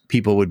 hoped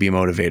people would be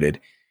motivated.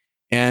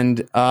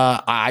 And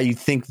I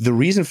think the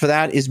reason for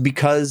that is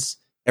because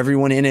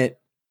everyone in it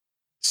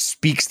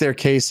speaks their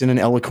case in an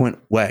eloquent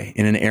way,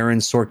 in an Aaron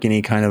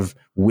Sorkin-y kind of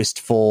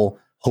wistful,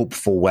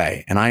 hopeful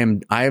way. And I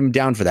am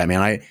down for that,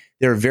 man.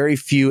 There are very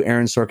few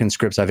Aaron Sorkin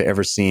scripts I've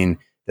ever seen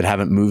that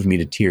haven't moved me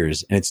to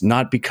tears. And it's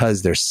not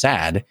because they're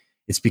sad.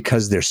 It's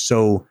because they're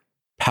so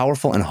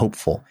powerful and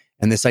hopeful.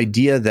 And this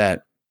idea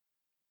that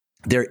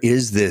there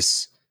is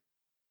this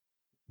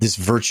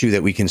virtue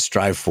that we can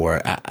strive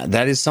for,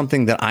 that is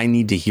something that I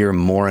need to hear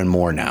more and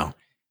more now.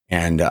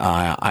 And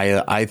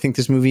I think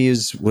this movie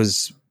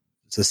was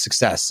a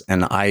success,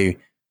 and I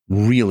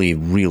really,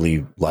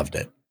 really loved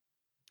it.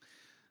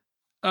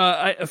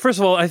 First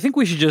of all, I think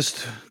we should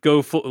just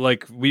go full,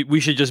 like we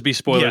should just be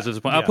spoilers at this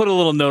point. I'll put a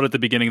little note at the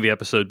beginning of the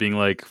episode being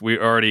like,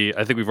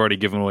 I think we've already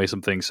given away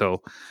some things.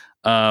 So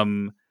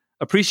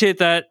appreciate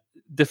that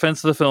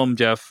defense of the film,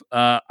 Jeff.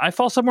 I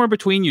fall somewhere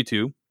between you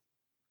two.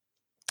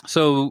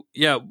 So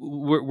yeah,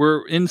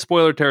 we're in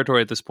spoiler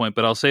territory at this point,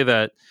 but I'll say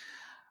that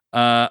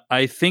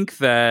I think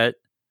that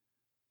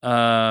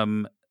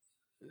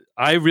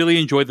I really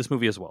enjoyed this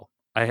movie as well.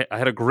 I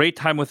had a great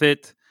time with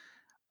it.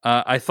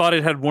 I thought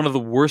it had one of the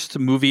worst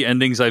movie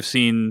endings I've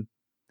seen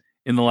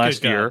in the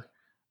last year.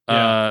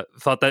 Yeah.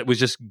 Thought that was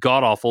just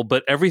god awful,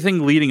 but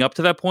everything leading up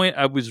to that point,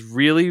 I was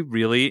really,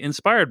 really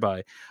inspired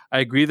by. I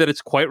agree that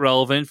it's quite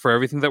relevant for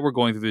everything that we're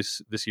going through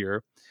this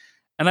year.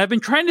 And I've been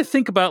trying to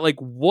think about like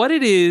what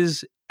it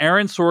is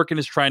Aaron Sorkin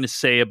is trying to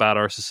say about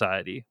our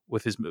society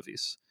with his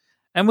movies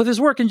and with his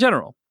work in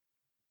general.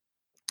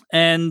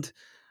 And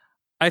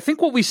I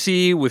think what we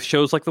see with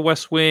shows like The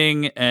West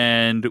Wing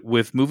and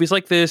with movies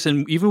like this,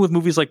 and even with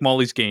movies like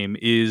Molly's Game,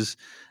 is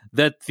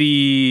that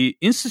the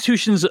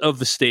institutions of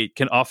the state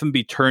can often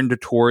be turned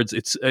towards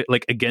its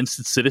against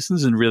its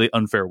citizens in really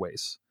unfair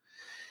ways.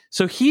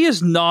 So he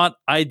is not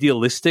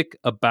idealistic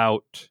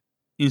about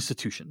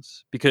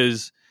institutions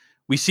because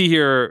we see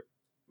here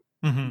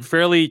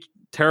fairly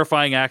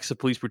terrifying acts of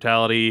police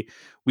brutality.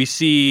 We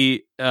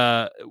see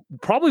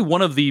probably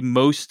one of the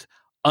most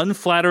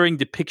unflattering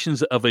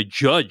depictions of a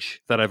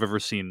judge that I've ever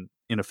seen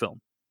in a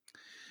film.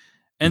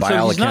 And by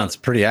all accounts,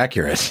 pretty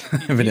accurate,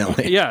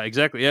 evidently. Yeah,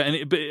 exactly.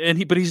 Yeah,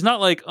 but he's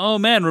not like, oh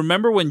man,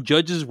 remember when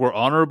judges were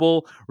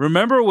honorable?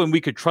 Remember when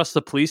we could trust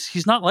the police?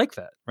 He's not like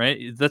that,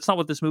 right? That's not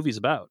what this movie's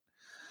about.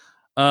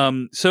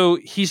 So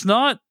he's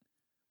not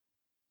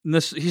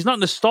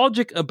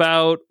nostalgic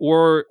about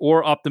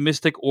or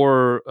optimistic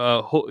or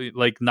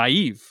like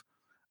naive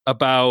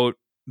about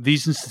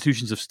these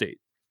institutions of state.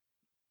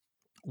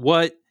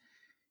 What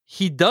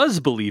he does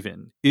believe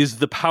in is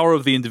the power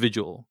of the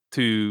individual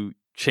to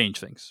change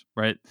things,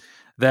 right?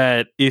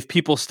 That if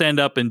people stand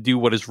up and do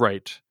what is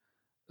right,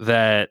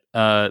 that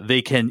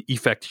they can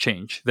effect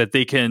change, that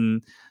they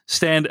can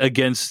stand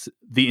against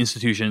the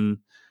institution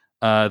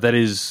that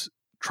is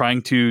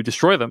trying to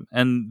destroy them,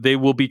 and they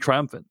will be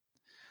triumphant.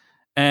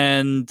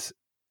 And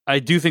I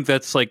do think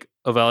that's like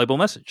a valuable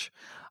message.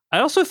 I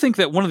also think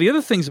that one of the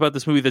other things about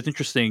this movie that's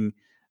interesting,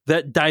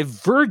 that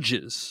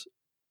diverges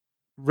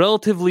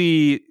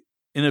relatively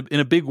in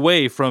a big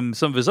way from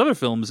some of his other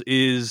films,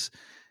 is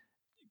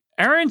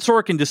Aaron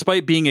Sorkin,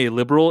 despite being a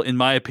liberal, in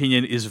my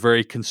opinion, is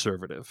very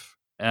conservative.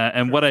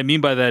 And what I mean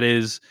by that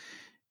is,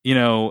 you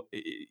know,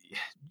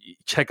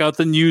 check out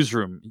The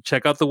Newsroom,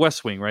 check out The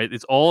West Wing, right?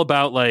 It's all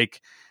about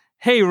like,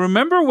 hey,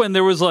 remember when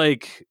there was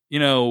like, you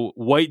know,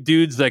 white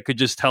dudes that could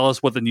just tell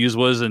us what the news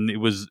was, and it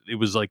was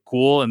like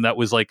cool, and that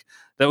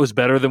was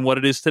better than what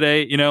it is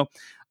today, you know?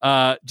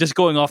 Just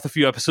going off the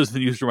few episodes of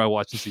The Newsroom I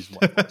watched in season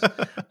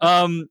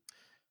 1.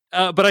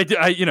 But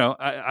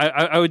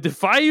I would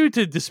defy you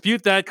to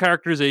dispute that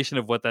characterization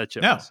of what that show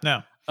is.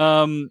 No.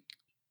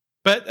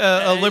 But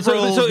a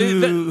liberal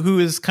who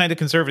is kind of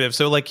conservative,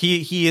 so like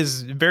he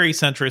is very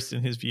centrist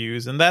in his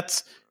views, and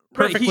that's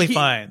perfectly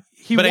fine.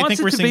 But I think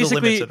we're seeing the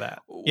limits of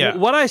that. Yeah.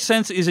 What I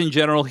sense is, in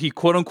general, he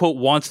quote unquote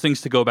wants things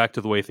to go back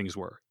to the way things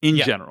were. In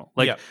general,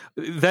 like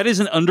that is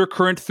an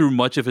undercurrent through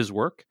much of his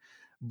work.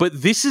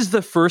 But this is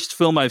the first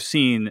film I've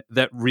seen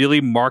that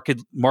really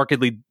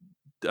markedly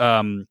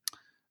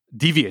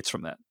deviates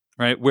from that,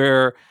 right?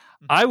 Where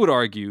I would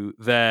argue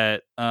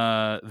that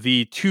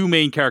the two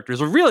main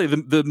characters, or really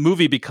the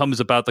movie becomes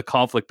about the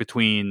conflict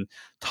between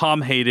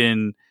Tom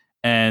Hayden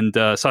and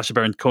Sacha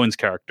Baron Cohen's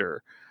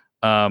character.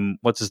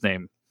 What's his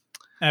name?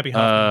 Abby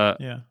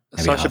Hoffman.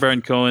 Sacha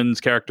Baron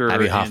Cohen's character.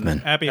 Abby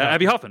Hoffman.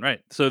 Abby Hoffman,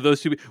 right. So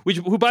those two,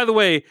 who by the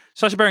way,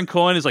 Sacha Baron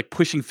Cohen is like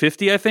pushing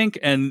 50, I think,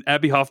 and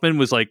Abby Hoffman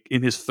was like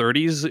in his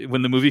 30s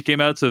when the movie came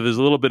out. So there's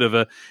a little bit of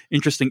a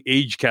interesting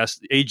age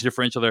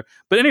differential there.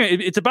 But anyway,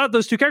 it's about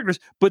those two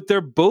characters, but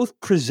they're both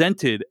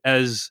presented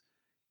as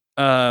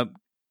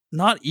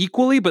not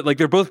equally, but like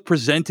they're both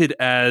presented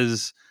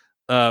as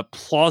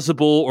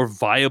plausible or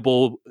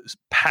viable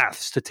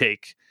paths to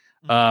take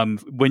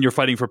when you're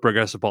fighting for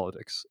progressive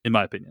politics, in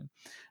my opinion.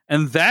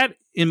 And that,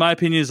 in my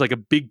opinion, is like a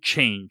big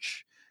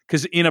change.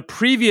 Because in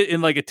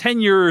like a 10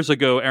 years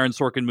ago Aaron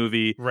Sorkin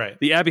movie, right,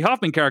 the Abby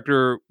Hoffman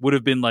character would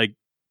have been like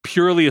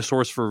purely a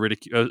source for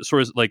ridicule,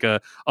 like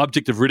a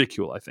object of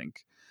ridicule, I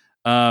think.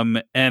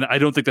 And I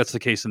don't think that's the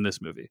case in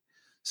this movie.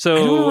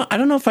 So I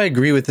don't know if I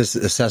agree with this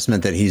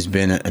assessment that he's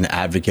been an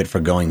advocate for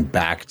going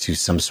back to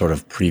some sort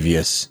of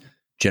previous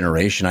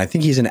generation. I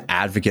think he's an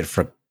advocate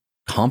for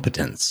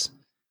competence.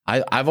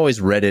 I've always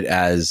read it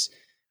as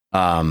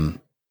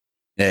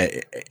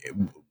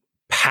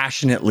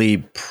passionately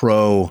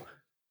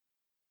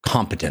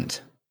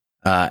pro-competent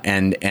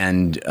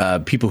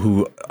and people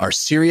who are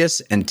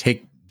serious and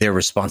take their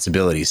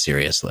responsibilities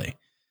seriously.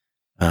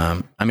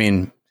 I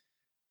mean,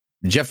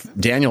 Jeff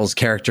Daniels'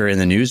 character in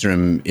The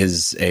Newsroom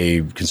is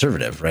a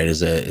conservative, right?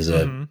 Is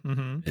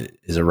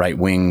a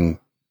right-wing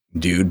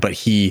dude, but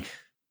he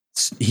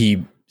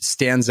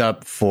stands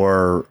up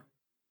for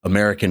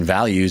American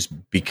values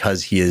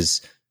because he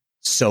is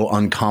so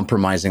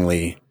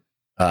uncompromisingly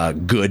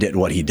good at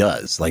what he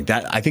does. Like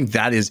that, I think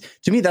that is,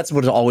 to me, that's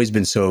what has always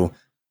been so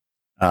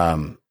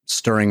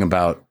stirring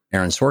about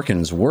Aaron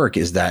Sorkin's work,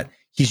 is that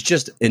he's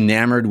just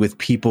enamored with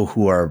people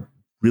who are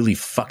really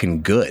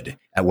fucking good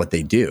at what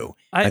they do.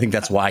 I think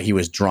that's why he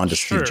was drawn to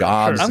Steve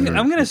Jobs. I'm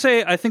going to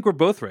say I think we're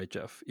both right,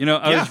 Jeff. You know,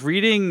 I was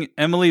reading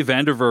Emily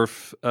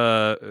Vanderwerf,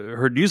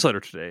 her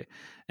newsletter today,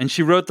 and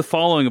she wrote the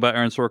following about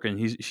Aaron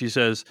Sorkin. She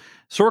says,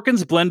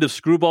 Sorkin's blend of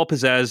screwball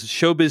pizzazz,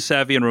 showbiz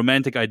savvy, and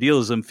romantic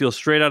idealism feels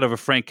straight out of a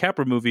Frank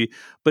Capra movie,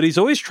 but he's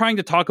always trying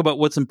to talk about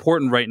what's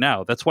important right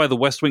now. That's why The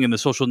West Wing and The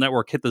Social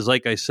Network hit the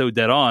zeitgeist so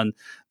dead on.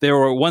 They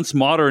were once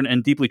modern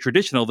and deeply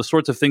traditional, the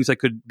sorts of things that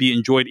could be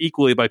enjoyed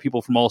equally by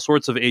people from all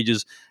sorts of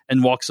ages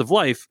and walks of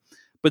life.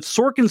 But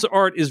Sorkin's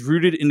art is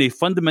rooted in a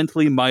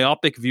fundamentally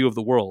myopic view of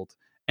the world,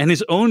 and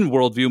his own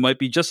worldview might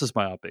be just as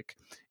myopic.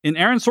 In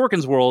Aaron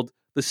Sorkin's world,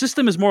 the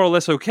system is more or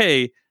less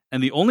okay,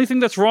 and the only thing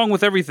that's wrong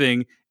with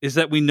everything is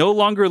that we no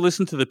longer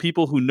listen to the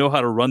people who know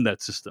how to run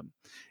that system.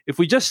 If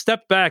we just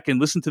stepped back and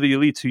listened to the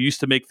elites who used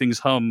to make things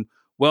hum,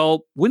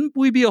 well, wouldn't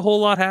we be a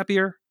whole lot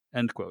happier?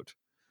 End quote.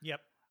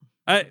 Yep.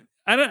 I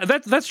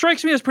that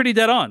strikes me as pretty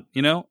dead on,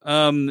 you know.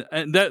 And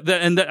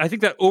that I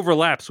think that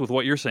overlaps with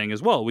what you're saying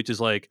as well, which is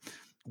like,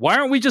 why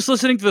aren't we just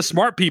listening to the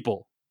smart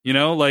people? You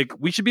know, like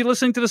we should be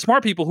listening to the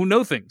smart people who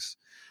know things.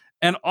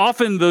 And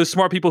often those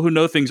smart people who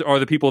know things are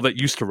the people that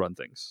used to run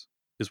things.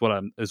 Is what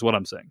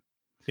I'm saying.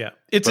 Yeah,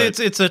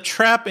 it's a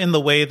trap in the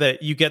way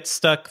that you get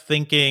stuck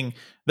thinking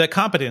that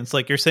competence,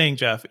 like you're saying,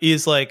 Jeff,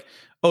 is like,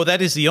 oh,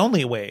 that is the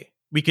only way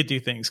we could do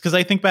things. Because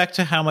I think back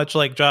to how much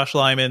like Josh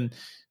Lyman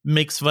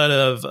makes fun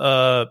of,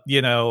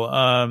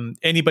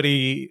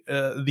 anybody,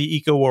 the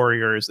Eco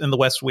Warriors in The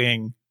West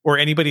Wing, or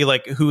anybody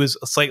like who is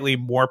slightly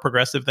more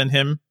progressive than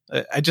him.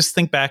 I just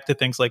think back to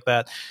things like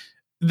that.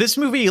 This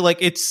movie,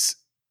 like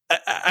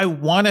I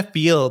want to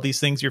feel these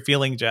things you're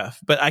feeling,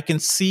 Jeff, but I can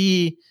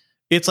see.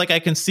 It's like I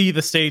can see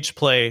the stage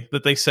play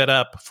that they set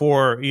up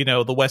for, you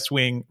know, the West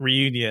Wing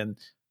reunion.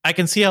 I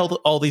can see how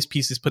all these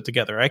pieces put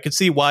together. I could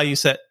see why you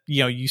set,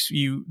 you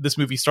know, this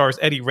movie stars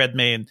Eddie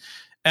Redmayne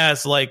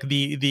as like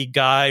the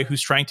guy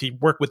who's trying to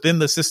work within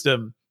the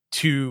system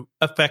to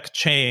affect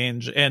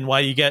change, and why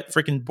you get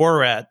freaking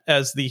Borat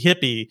as the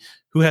hippie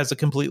who has a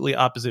completely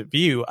opposite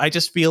view. I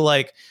just feel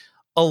like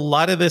a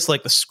lot of this,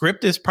 like the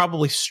script is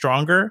probably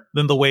stronger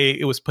than the way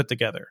it was put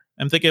together.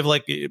 I'm thinking of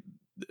like,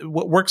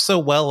 what works so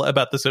well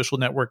about The Social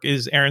Network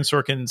is Aaron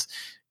Sorkin's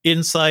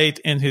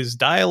insight and his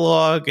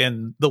dialogue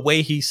and the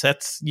way he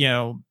sets, you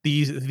know,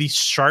 these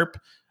sharp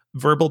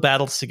verbal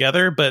battles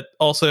together. But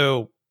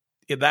also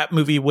that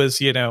movie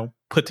was, you know,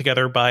 put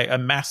together by a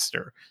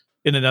master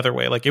in another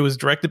way. Like it was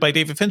directed by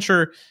David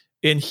Fincher,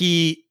 and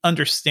he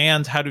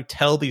understands how to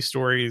tell these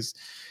stories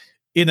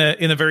in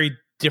a very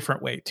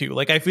different way too.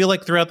 Like I feel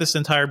like throughout this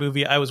entire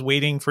movie, I was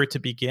waiting for it to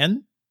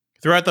begin.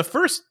 Throughout the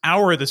first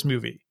hour of this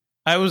movie,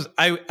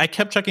 I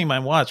kept checking my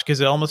watch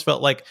because it almost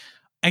felt like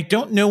I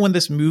don't know when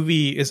this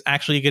movie is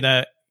actually going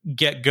to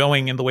get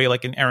going in the way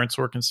like an Aaron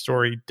Sorkin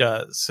story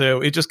does. So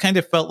it just kind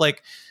of felt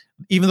like,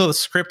 even though the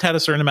script had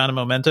a certain amount of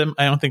momentum,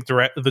 I don't think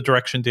the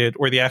direction did,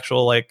 or the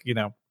actual, like, you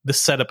know, the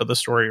setup of the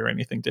story or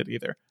anything did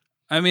either.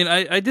 I mean,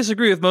 I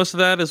disagree with most of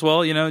that as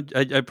well. You know,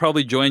 I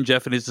probably join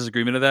Jeff in his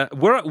disagreement of that.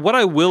 What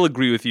I will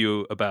agree with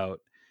you about,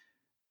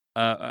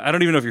 I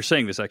don't even know if you're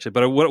saying this actually,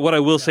 but what I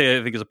will say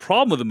I think is a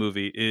problem with the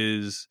movie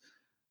is,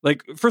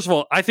 like, first of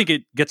all, I think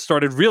it gets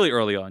started really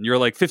early on. You're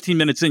like 15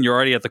 minutes in, you're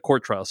already at the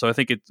court trial. So I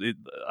think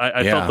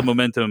I felt the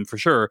momentum for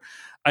sure.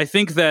 I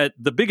think that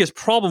the biggest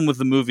problem with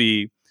the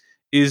movie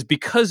is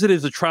because it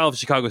is a trial of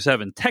Chicago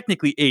 7,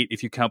 technically 8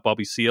 if you count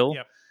Bobby Seale.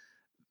 Yep.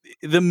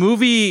 The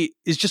movie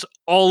is just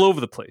all over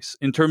the place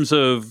in terms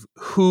of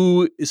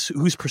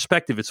whose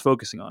perspective it's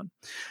focusing on.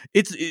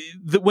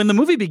 When the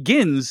movie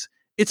begins,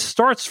 it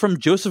starts from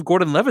Joseph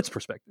Gordon-Levitt's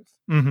perspective.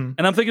 Mm-hmm.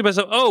 And I'm thinking to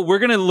myself, oh, we're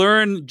going to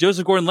learn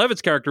Joseph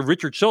Gordon-Levitt's character,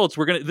 Richard Schultz.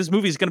 This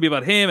movie is going to be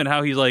about him and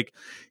how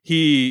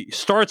he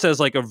starts as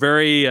like a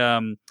very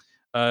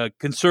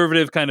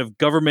conservative kind of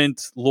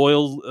government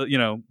loyal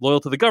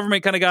to the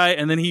government kind of guy.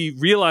 And then he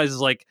realizes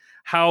like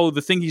how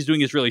the thing he's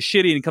doing is really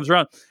shitty, and he comes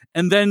around.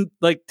 And then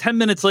like 10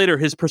 minutes later,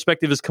 his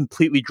perspective is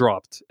completely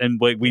dropped. And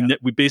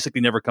we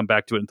basically never come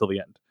back to it until the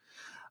end.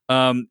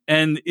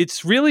 And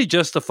it's really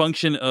just a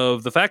function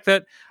of the fact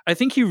that I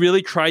think he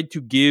really tried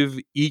to give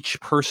each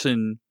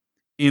person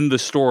in the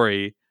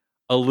story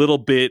a little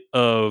bit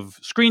of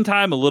screen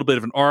time, a little bit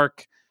of an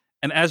arc.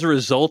 And as a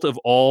result of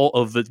all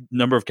of the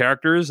number of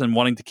characters and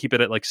wanting to keep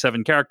it at like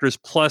 7 characters,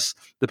 plus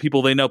the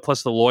people they know,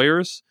 plus the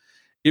lawyers,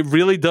 it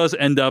really does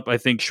end up, I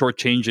think,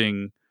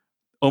 shortchanging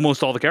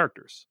almost all the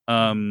characters.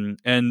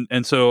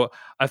 And so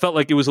I felt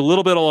like it was a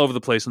little bit all over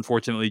the place,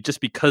 unfortunately, just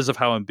because of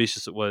how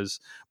ambitious it was.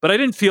 But I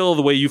didn't feel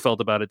the way you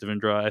felt about it,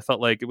 Devindra. I felt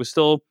like it was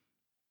still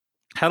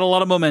had a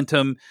lot of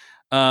momentum.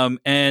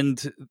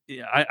 And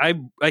I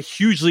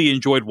hugely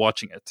enjoyed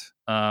watching it.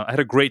 I had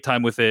a great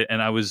time with it,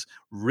 and I was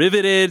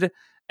riveted,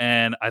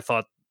 and I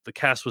thought the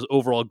cast was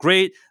overall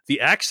great.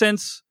 The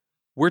accents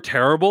were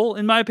terrible,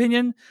 in my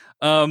opinion.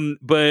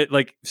 But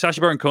like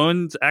Sacha Baron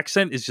Cohen's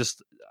accent is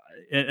just,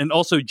 and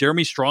also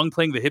Jeremy Strong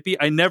playing the hippie.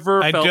 I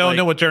don't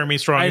know what Jeremy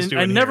Strong is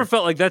doing. I never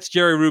felt like that's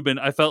Jerry Rubin.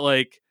 I felt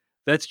like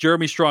that's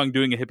Jeremy Strong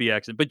doing a hippie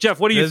accent. But Jeff,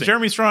 what do you think?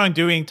 Jeremy Strong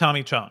doing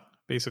Tommy Chong,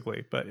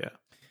 basically. But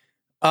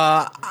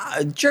yeah.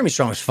 Jeremy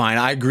Strong was fine.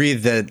 I agree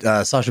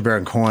that Sacha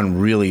Baron Cohen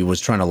really was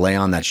trying to lay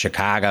on that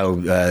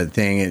Chicago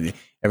thing.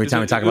 Every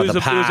time we talk about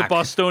the pack, it was a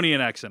Bostonian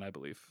accent, I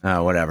believe.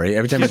 Whatever.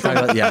 Every time we talk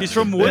about, he's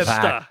from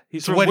Worcester.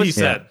 He's from what Worcester. he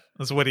said.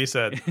 That's what he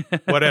said.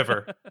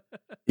 Whatever.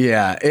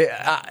 Yeah,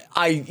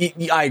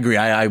 I agree.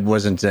 I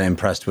wasn't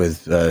impressed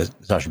with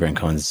Sacha Baron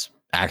Cohen's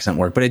accent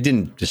work, but it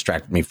didn't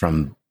distract me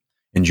from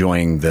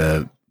enjoying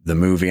the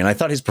movie. And I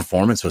thought his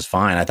performance was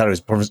fine. I thought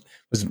his performance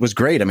was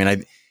great. I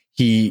mean,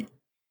 he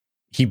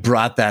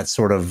brought that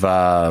sort of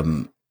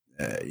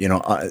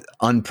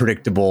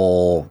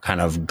unpredictable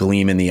kind of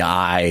gleam in the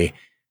eye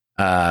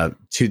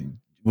to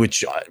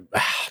which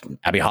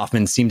Abbie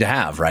Hoffman seemed to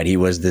have. Right, he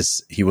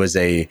was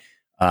a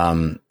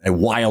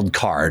wild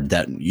card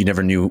that you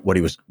never knew what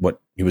he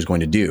was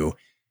going to do.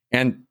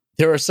 And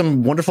there are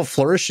some wonderful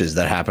flourishes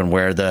that happen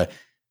where the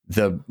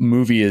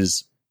movie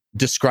is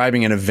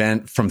describing an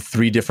event from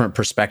 3 different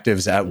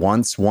perspectives at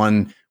once.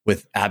 One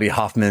with Abby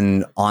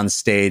Hoffman on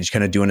stage,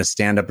 kind of doing a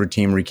stand-up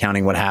routine,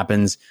 recounting what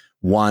happens.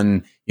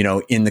 One,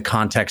 in the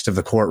context of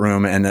the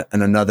courtroom, and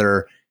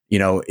another,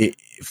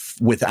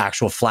 with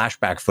actual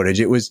flashback footage.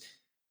 It was,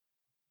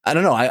 I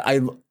don't know. I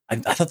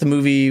thought the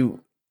movie.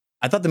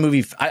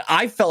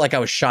 I felt like I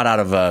was shot out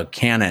of a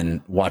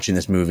cannon watching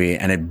this movie,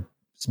 and it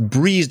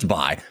breezed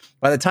by.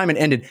 By the time it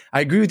ended,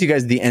 I agree with you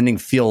guys. The ending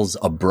feels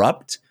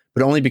abrupt,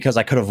 but only because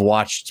I could have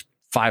watched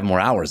 5 more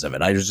hours of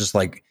it. I was just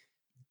like,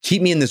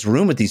 keep me in this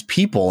room with these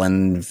people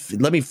and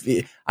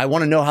I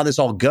want to know how this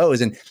all goes.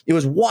 And it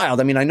was wild.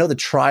 I mean, I know the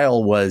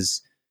trial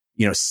was,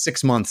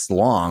 6 months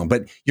long,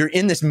 but you're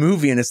in this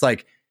movie and it's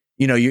like,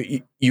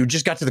 you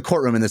just got to the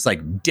courtroom and it's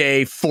like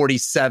day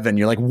 47.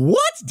 You're like,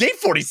 what? Day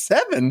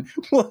 47?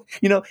 Well,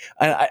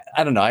 I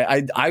don't know.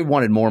 I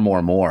wanted more and more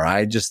and more.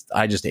 I just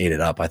ate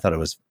it up. I thought it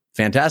was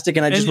fantastic.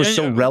 And I just was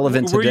so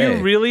relevant today. Were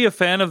you really a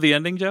fan of the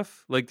ending,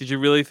 Jeff? Like, did you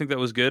really think that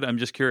was good? I'm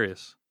just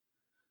curious.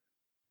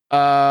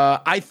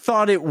 I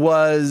thought it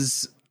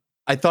was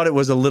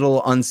a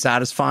little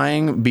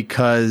unsatisfying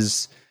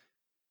because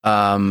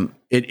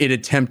it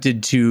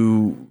attempted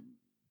to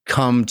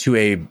come to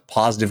a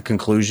positive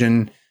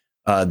conclusion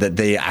that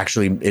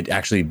it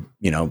actually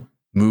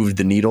moved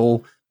the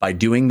needle by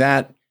doing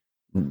that,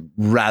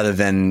 rather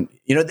than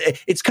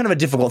it's kind of a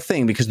difficult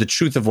thing because the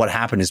truth of what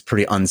happened is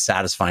pretty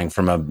unsatisfying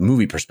from a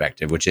movie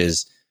perspective, which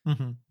is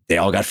they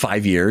all got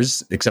 5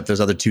 years except those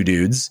other 2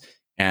 dudes.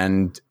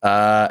 And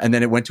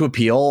then it went to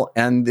appeal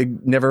and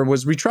it never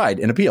was retried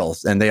in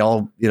appeals, and they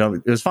all,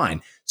 it was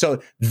fine.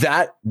 So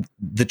that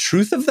the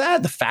truth of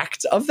that, the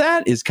fact of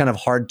that is kind of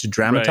hard to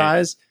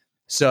dramatize. Right.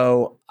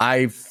 So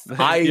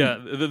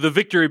the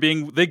victory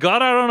being they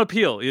got out on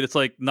appeal. It's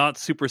like not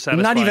super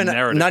satisfying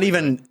narrative.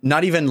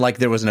 Not even like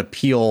there was an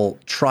appeal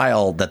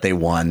trial that they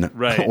won,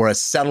 right, or a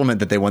settlement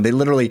that they won.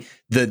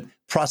 The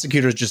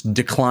prosecutors just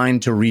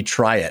declined to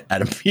retry it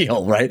at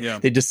appeal, right? Yeah.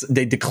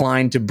 They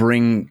declined to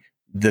bring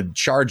the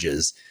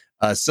charges.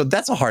 So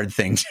that's a hard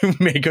thing to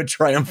make a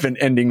triumphant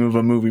ending of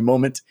a movie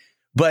moment.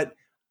 But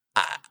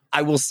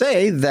I will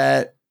say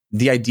that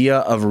the idea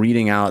of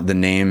reading out the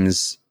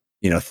names,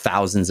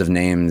 thousands of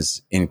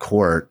names in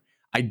court,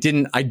 I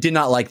did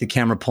not like the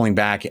camera pulling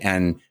back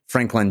and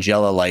Frank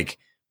Langella like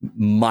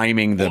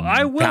miming the.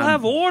 I will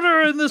have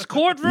order in this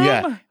courtroom.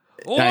 Yeah,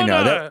 order. I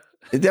know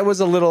that was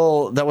a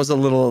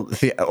little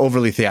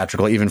overly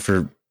theatrical, even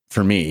for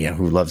me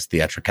who loves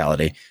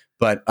theatricality.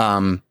 But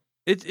I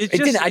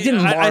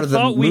didn't mar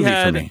the movie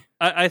for me.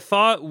 I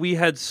thought we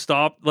had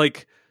stopped,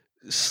 like,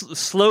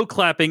 slow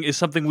clapping is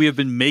something we have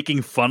been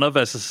making fun of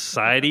as a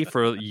society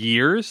for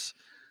years.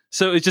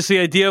 So it's just the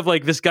idea of,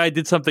 like, this guy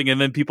did something and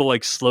then people,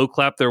 like, slow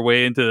clap their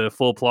way into the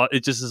full plot.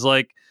 It just is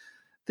like,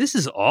 this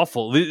is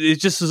awful. It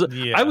just is.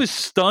 Yeah. I was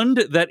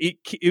stunned that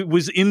it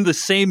was in the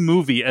same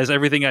movie as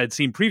everything I had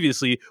seen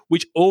previously,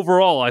 which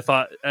overall I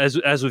thought, as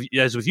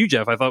with you,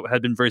 Jeff, I thought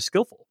had been very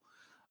skillful.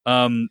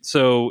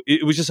 So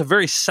it was just a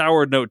very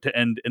sour note to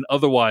end an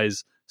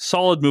otherwise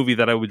solid movie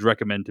that I would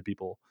recommend to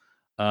people.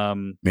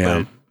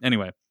 But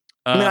anyway,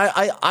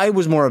 I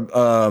was more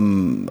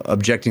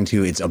objecting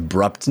to its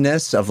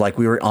abruptness of, like,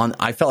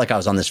 I felt like I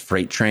was on this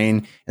freight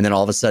train and then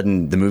all of a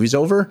sudden the movie's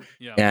over,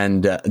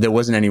 and there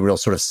wasn't any real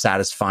sort of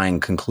satisfying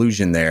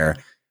conclusion there.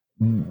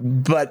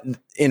 But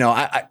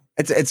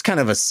it's kind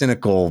of a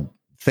cynical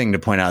thing to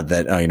point out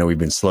that we've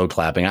been slow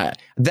clapping.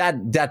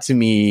 That to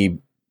me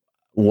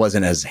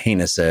wasn't as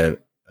heinous a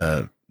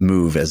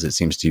move as it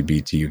seems to be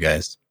to you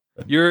guys.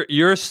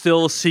 You're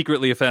still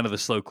secretly a fan of the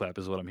slow clap,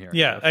 is what I'm hearing.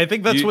 Yeah, I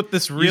think that's what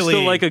this really. You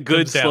still like a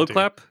good slow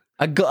clap?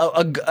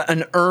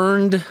 An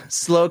earned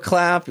slow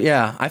clap.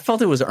 Yeah, I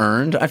felt it was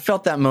earned. I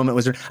felt that moment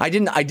was earned. I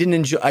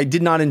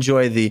did not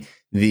enjoy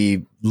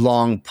the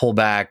long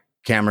pullback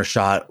camera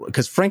shot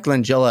because Frank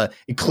Langella,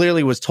 it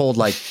clearly was told,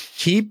 like,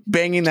 keep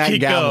banging that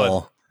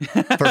gavel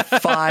for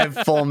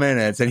 5 full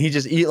minutes, and you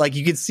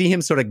could see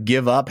him sort of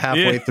give up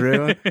halfway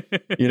through,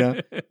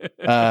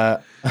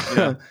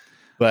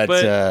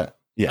 but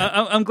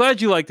yeah. I'm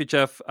glad you liked it,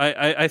 Jeff.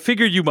 I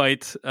figured you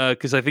might,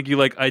 because I think you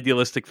like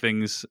idealistic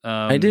things.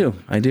 I do.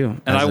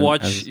 And I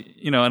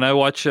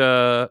watch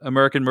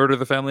American Murder: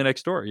 The Family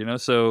Next Door.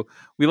 So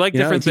we like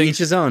different things. To each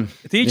his own.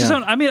 To each his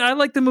own. I mean, I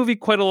like the movie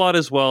quite a lot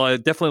as well. I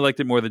definitely liked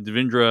it more than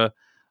Devindra,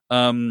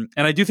 and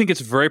I do think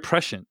it's very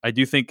prescient. I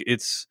do think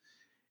it's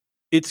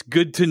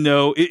good to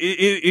know.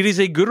 It is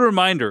a good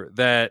reminder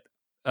that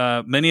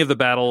many of the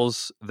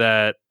battles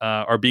that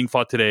are being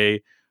fought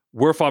today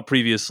were fought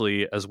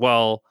previously as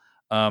well.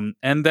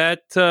 And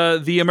that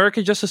the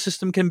American justice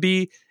system can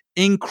be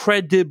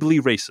incredibly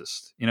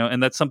racist,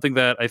 and that's something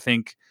that I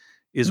think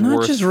is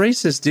not just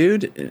racist,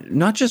 dude.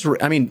 Not just,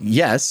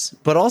 yes,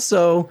 but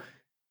also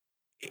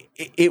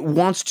it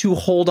wants to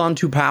hold on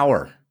to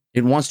power.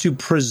 It wants to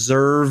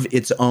preserve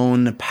its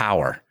own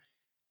power.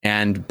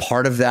 And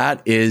part of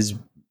that is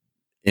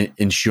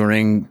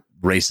ensuring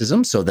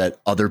racism so that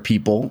other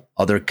people,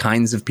 other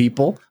kinds of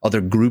people,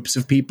 other groups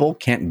of people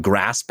can't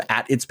grasp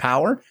at its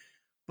power.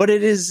 But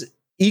it is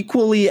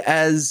equally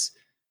as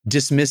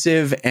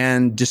dismissive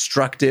and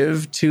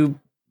destructive to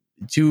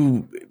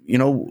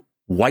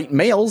white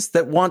males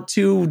that want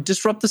to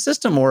disrupt the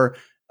system or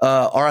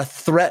are a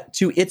threat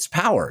to its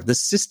power. The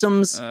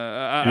systems.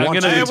 I'm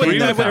going to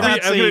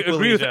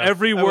agree with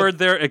every word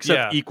there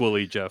except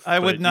equally, Jeff. I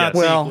would not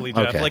say equally,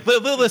 Jeff. Okay. Like,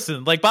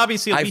 listen, like Bobby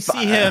Seale, we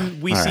see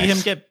him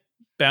get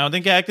bound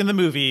and gagged in the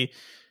movie.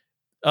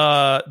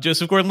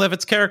 Joseph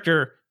Gordon-Levitt's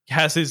character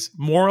has his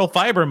moral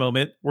fiber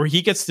moment where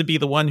he gets to be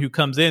the one who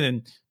comes in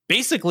and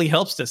basically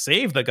helps to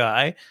save the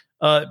guy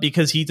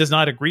because he does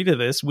not agree to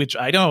this, which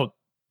I don't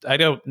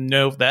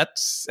know if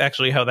that's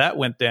actually how that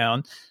went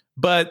down.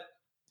 But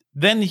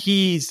then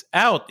he's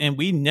out and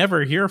we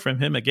never hear from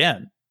him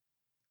again.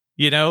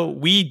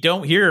 We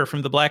don't hear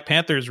from the Black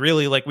Panthers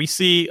really. Like, we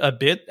see a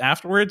bit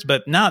afterwards,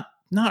 but not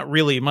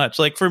really much.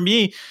 Like, for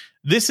me,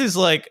 this is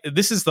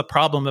the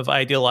problem of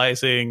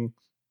idealizing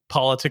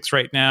politics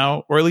right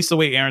now, or at least the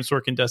way Aaron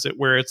Sorkin does it,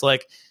 where it's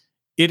like,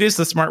 it is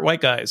the smart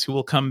white guys who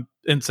will come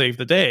and save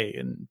the day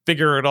and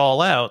figure it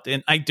all out.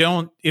 And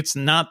it's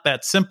not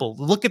that simple.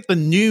 Look at the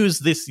news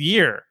this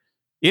year.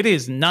 It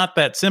is not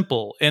that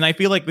simple. And I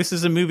feel like this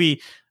is a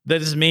movie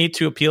that is made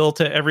to appeal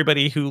to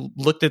everybody who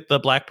looked at the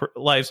Black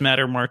Lives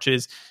Matter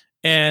marches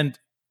and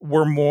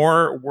were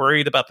more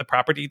worried about the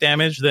property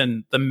damage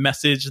than the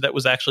message that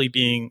was actually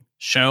being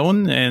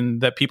shown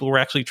and that people were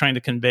actually trying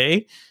to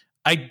convey.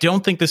 I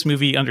don't think this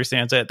movie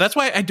understands that. That's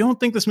why I don't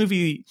think this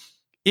movie,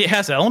 it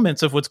has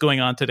elements of what's going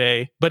on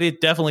today, but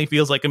it definitely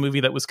feels like a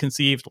movie that was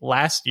conceived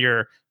last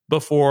year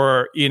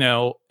before,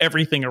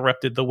 everything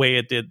erupted the way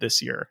it did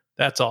this year.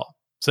 That's all.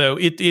 So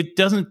it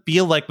doesn't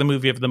feel like the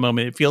movie of the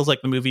moment. It feels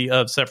like the movie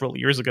of several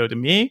years ago to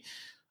me.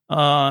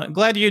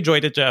 Glad you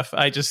enjoyed it, Jeff.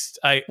 I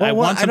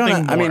want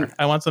something more.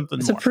 I want something more.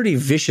 It's a pretty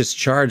vicious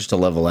charge to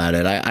level at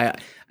it.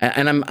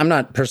 I'm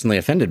not personally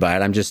offended by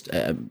it. I'm just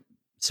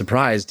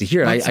surprised to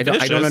hear it. I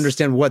don't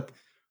understand what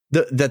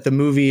the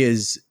movie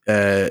is.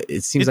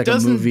 It seems like a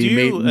movie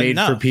made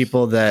for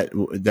people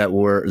that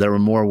were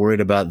more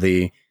worried about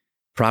the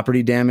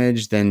property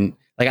damage than,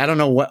 like, I don't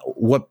know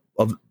what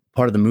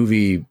part of the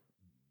movie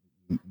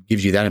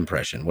gives you that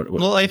impression.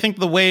 Well, I think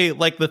the way,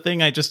 like the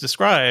thing I just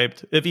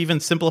described, of even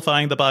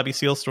simplifying the Bobby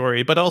Seale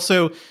story, but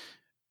also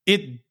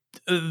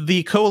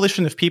the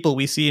coalition of people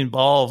we see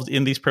involved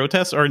in these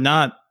protests are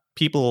not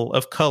people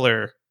of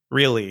color,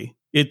 really.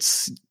 It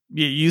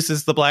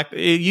uses the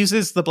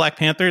Black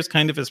Panthers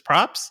kind of as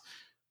props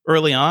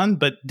early on,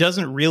 but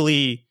doesn't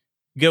really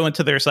go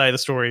into their side of the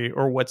story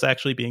or what's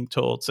actually being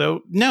told.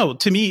 So no,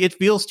 to me, it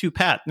feels too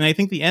pat. And I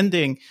think the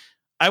ending,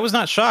 I was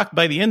not shocked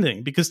by the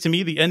ending, because to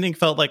me, the ending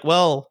felt like,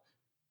 well,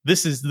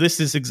 this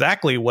is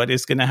exactly what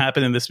is going to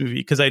happen in this movie,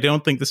 because I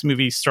don't think this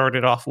movie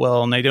started off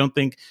well. And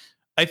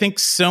I think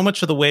so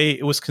much of the way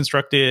it was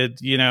constructed,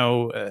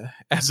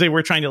 as they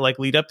were trying to like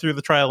lead up through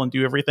the trial and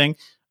do everything,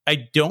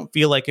 I don't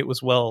feel like it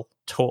was well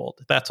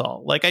told. That's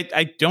all. Like,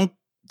 I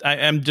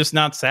am just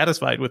not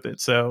satisfied with it.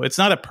 So it's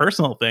not a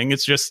personal thing.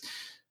 It's just,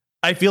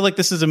 I feel like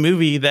this is a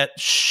movie that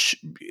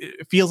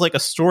feels like a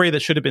story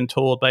that should have been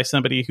told by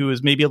somebody who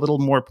is maybe a little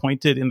more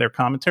pointed in their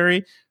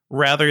commentary,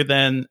 rather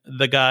than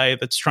the guy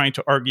that's trying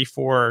to argue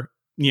for,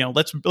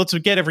 let's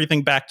get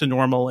everything back to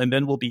normal and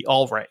then we'll be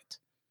all right.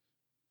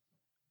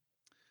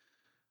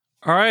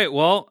 All right.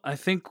 Well, I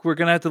think we're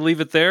going to have to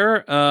leave it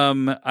there.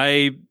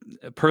 I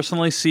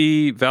personally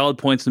see valid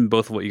points in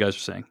both of what you guys are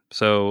saying.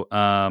 So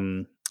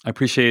I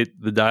appreciate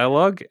the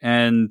dialogue,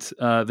 and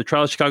the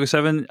Trial of Chicago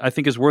 7, I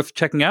think, is worth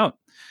checking out.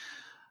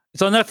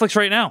 It's on Netflix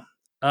right now.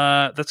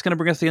 That's going to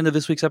bring us to the end of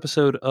this week's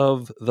episode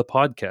of the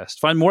podcast.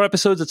 Find more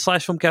episodes at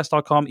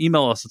 /filmcast.com.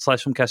 Email us at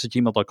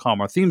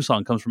 /filmcast@gmail.com. Our theme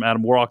song comes from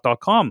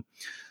AdamWarrock.com.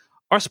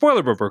 Our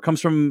spoiler bumper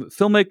comes from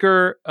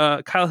filmmaker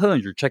Kyle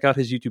Hillinger. Check out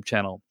his YouTube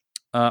channel.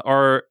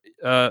 Our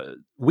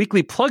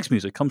weekly plugs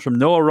music comes from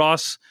Noah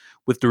Ross,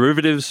 with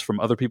derivatives from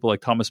other people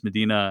like Thomas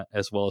Medina,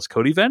 as well as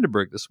Cody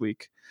Vandenberg this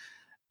week.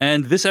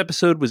 And this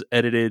episode was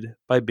edited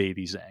by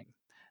Beatty Zhang.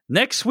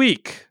 Next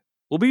week,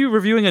 we'll be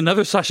reviewing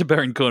another Sacha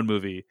Baron Cohen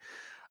movie,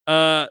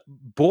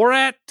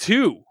 Borat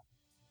 2.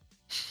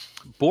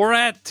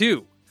 Borat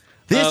 2.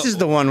 This is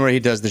the one where he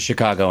does the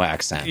Chicago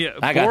accent. Yeah,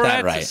 I got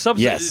that right.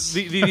 Yes.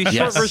 The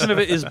short version of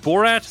it is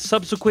Borat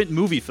subsequent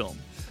movie film.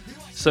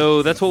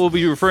 So that's what we'll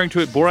be referring to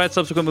it, Borat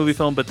subsequent movie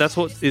film, but that's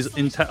what is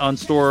on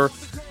store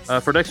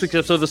for next week's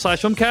episode of the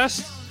Slash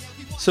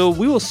Filmcast. So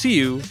we will see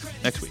you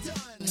next week.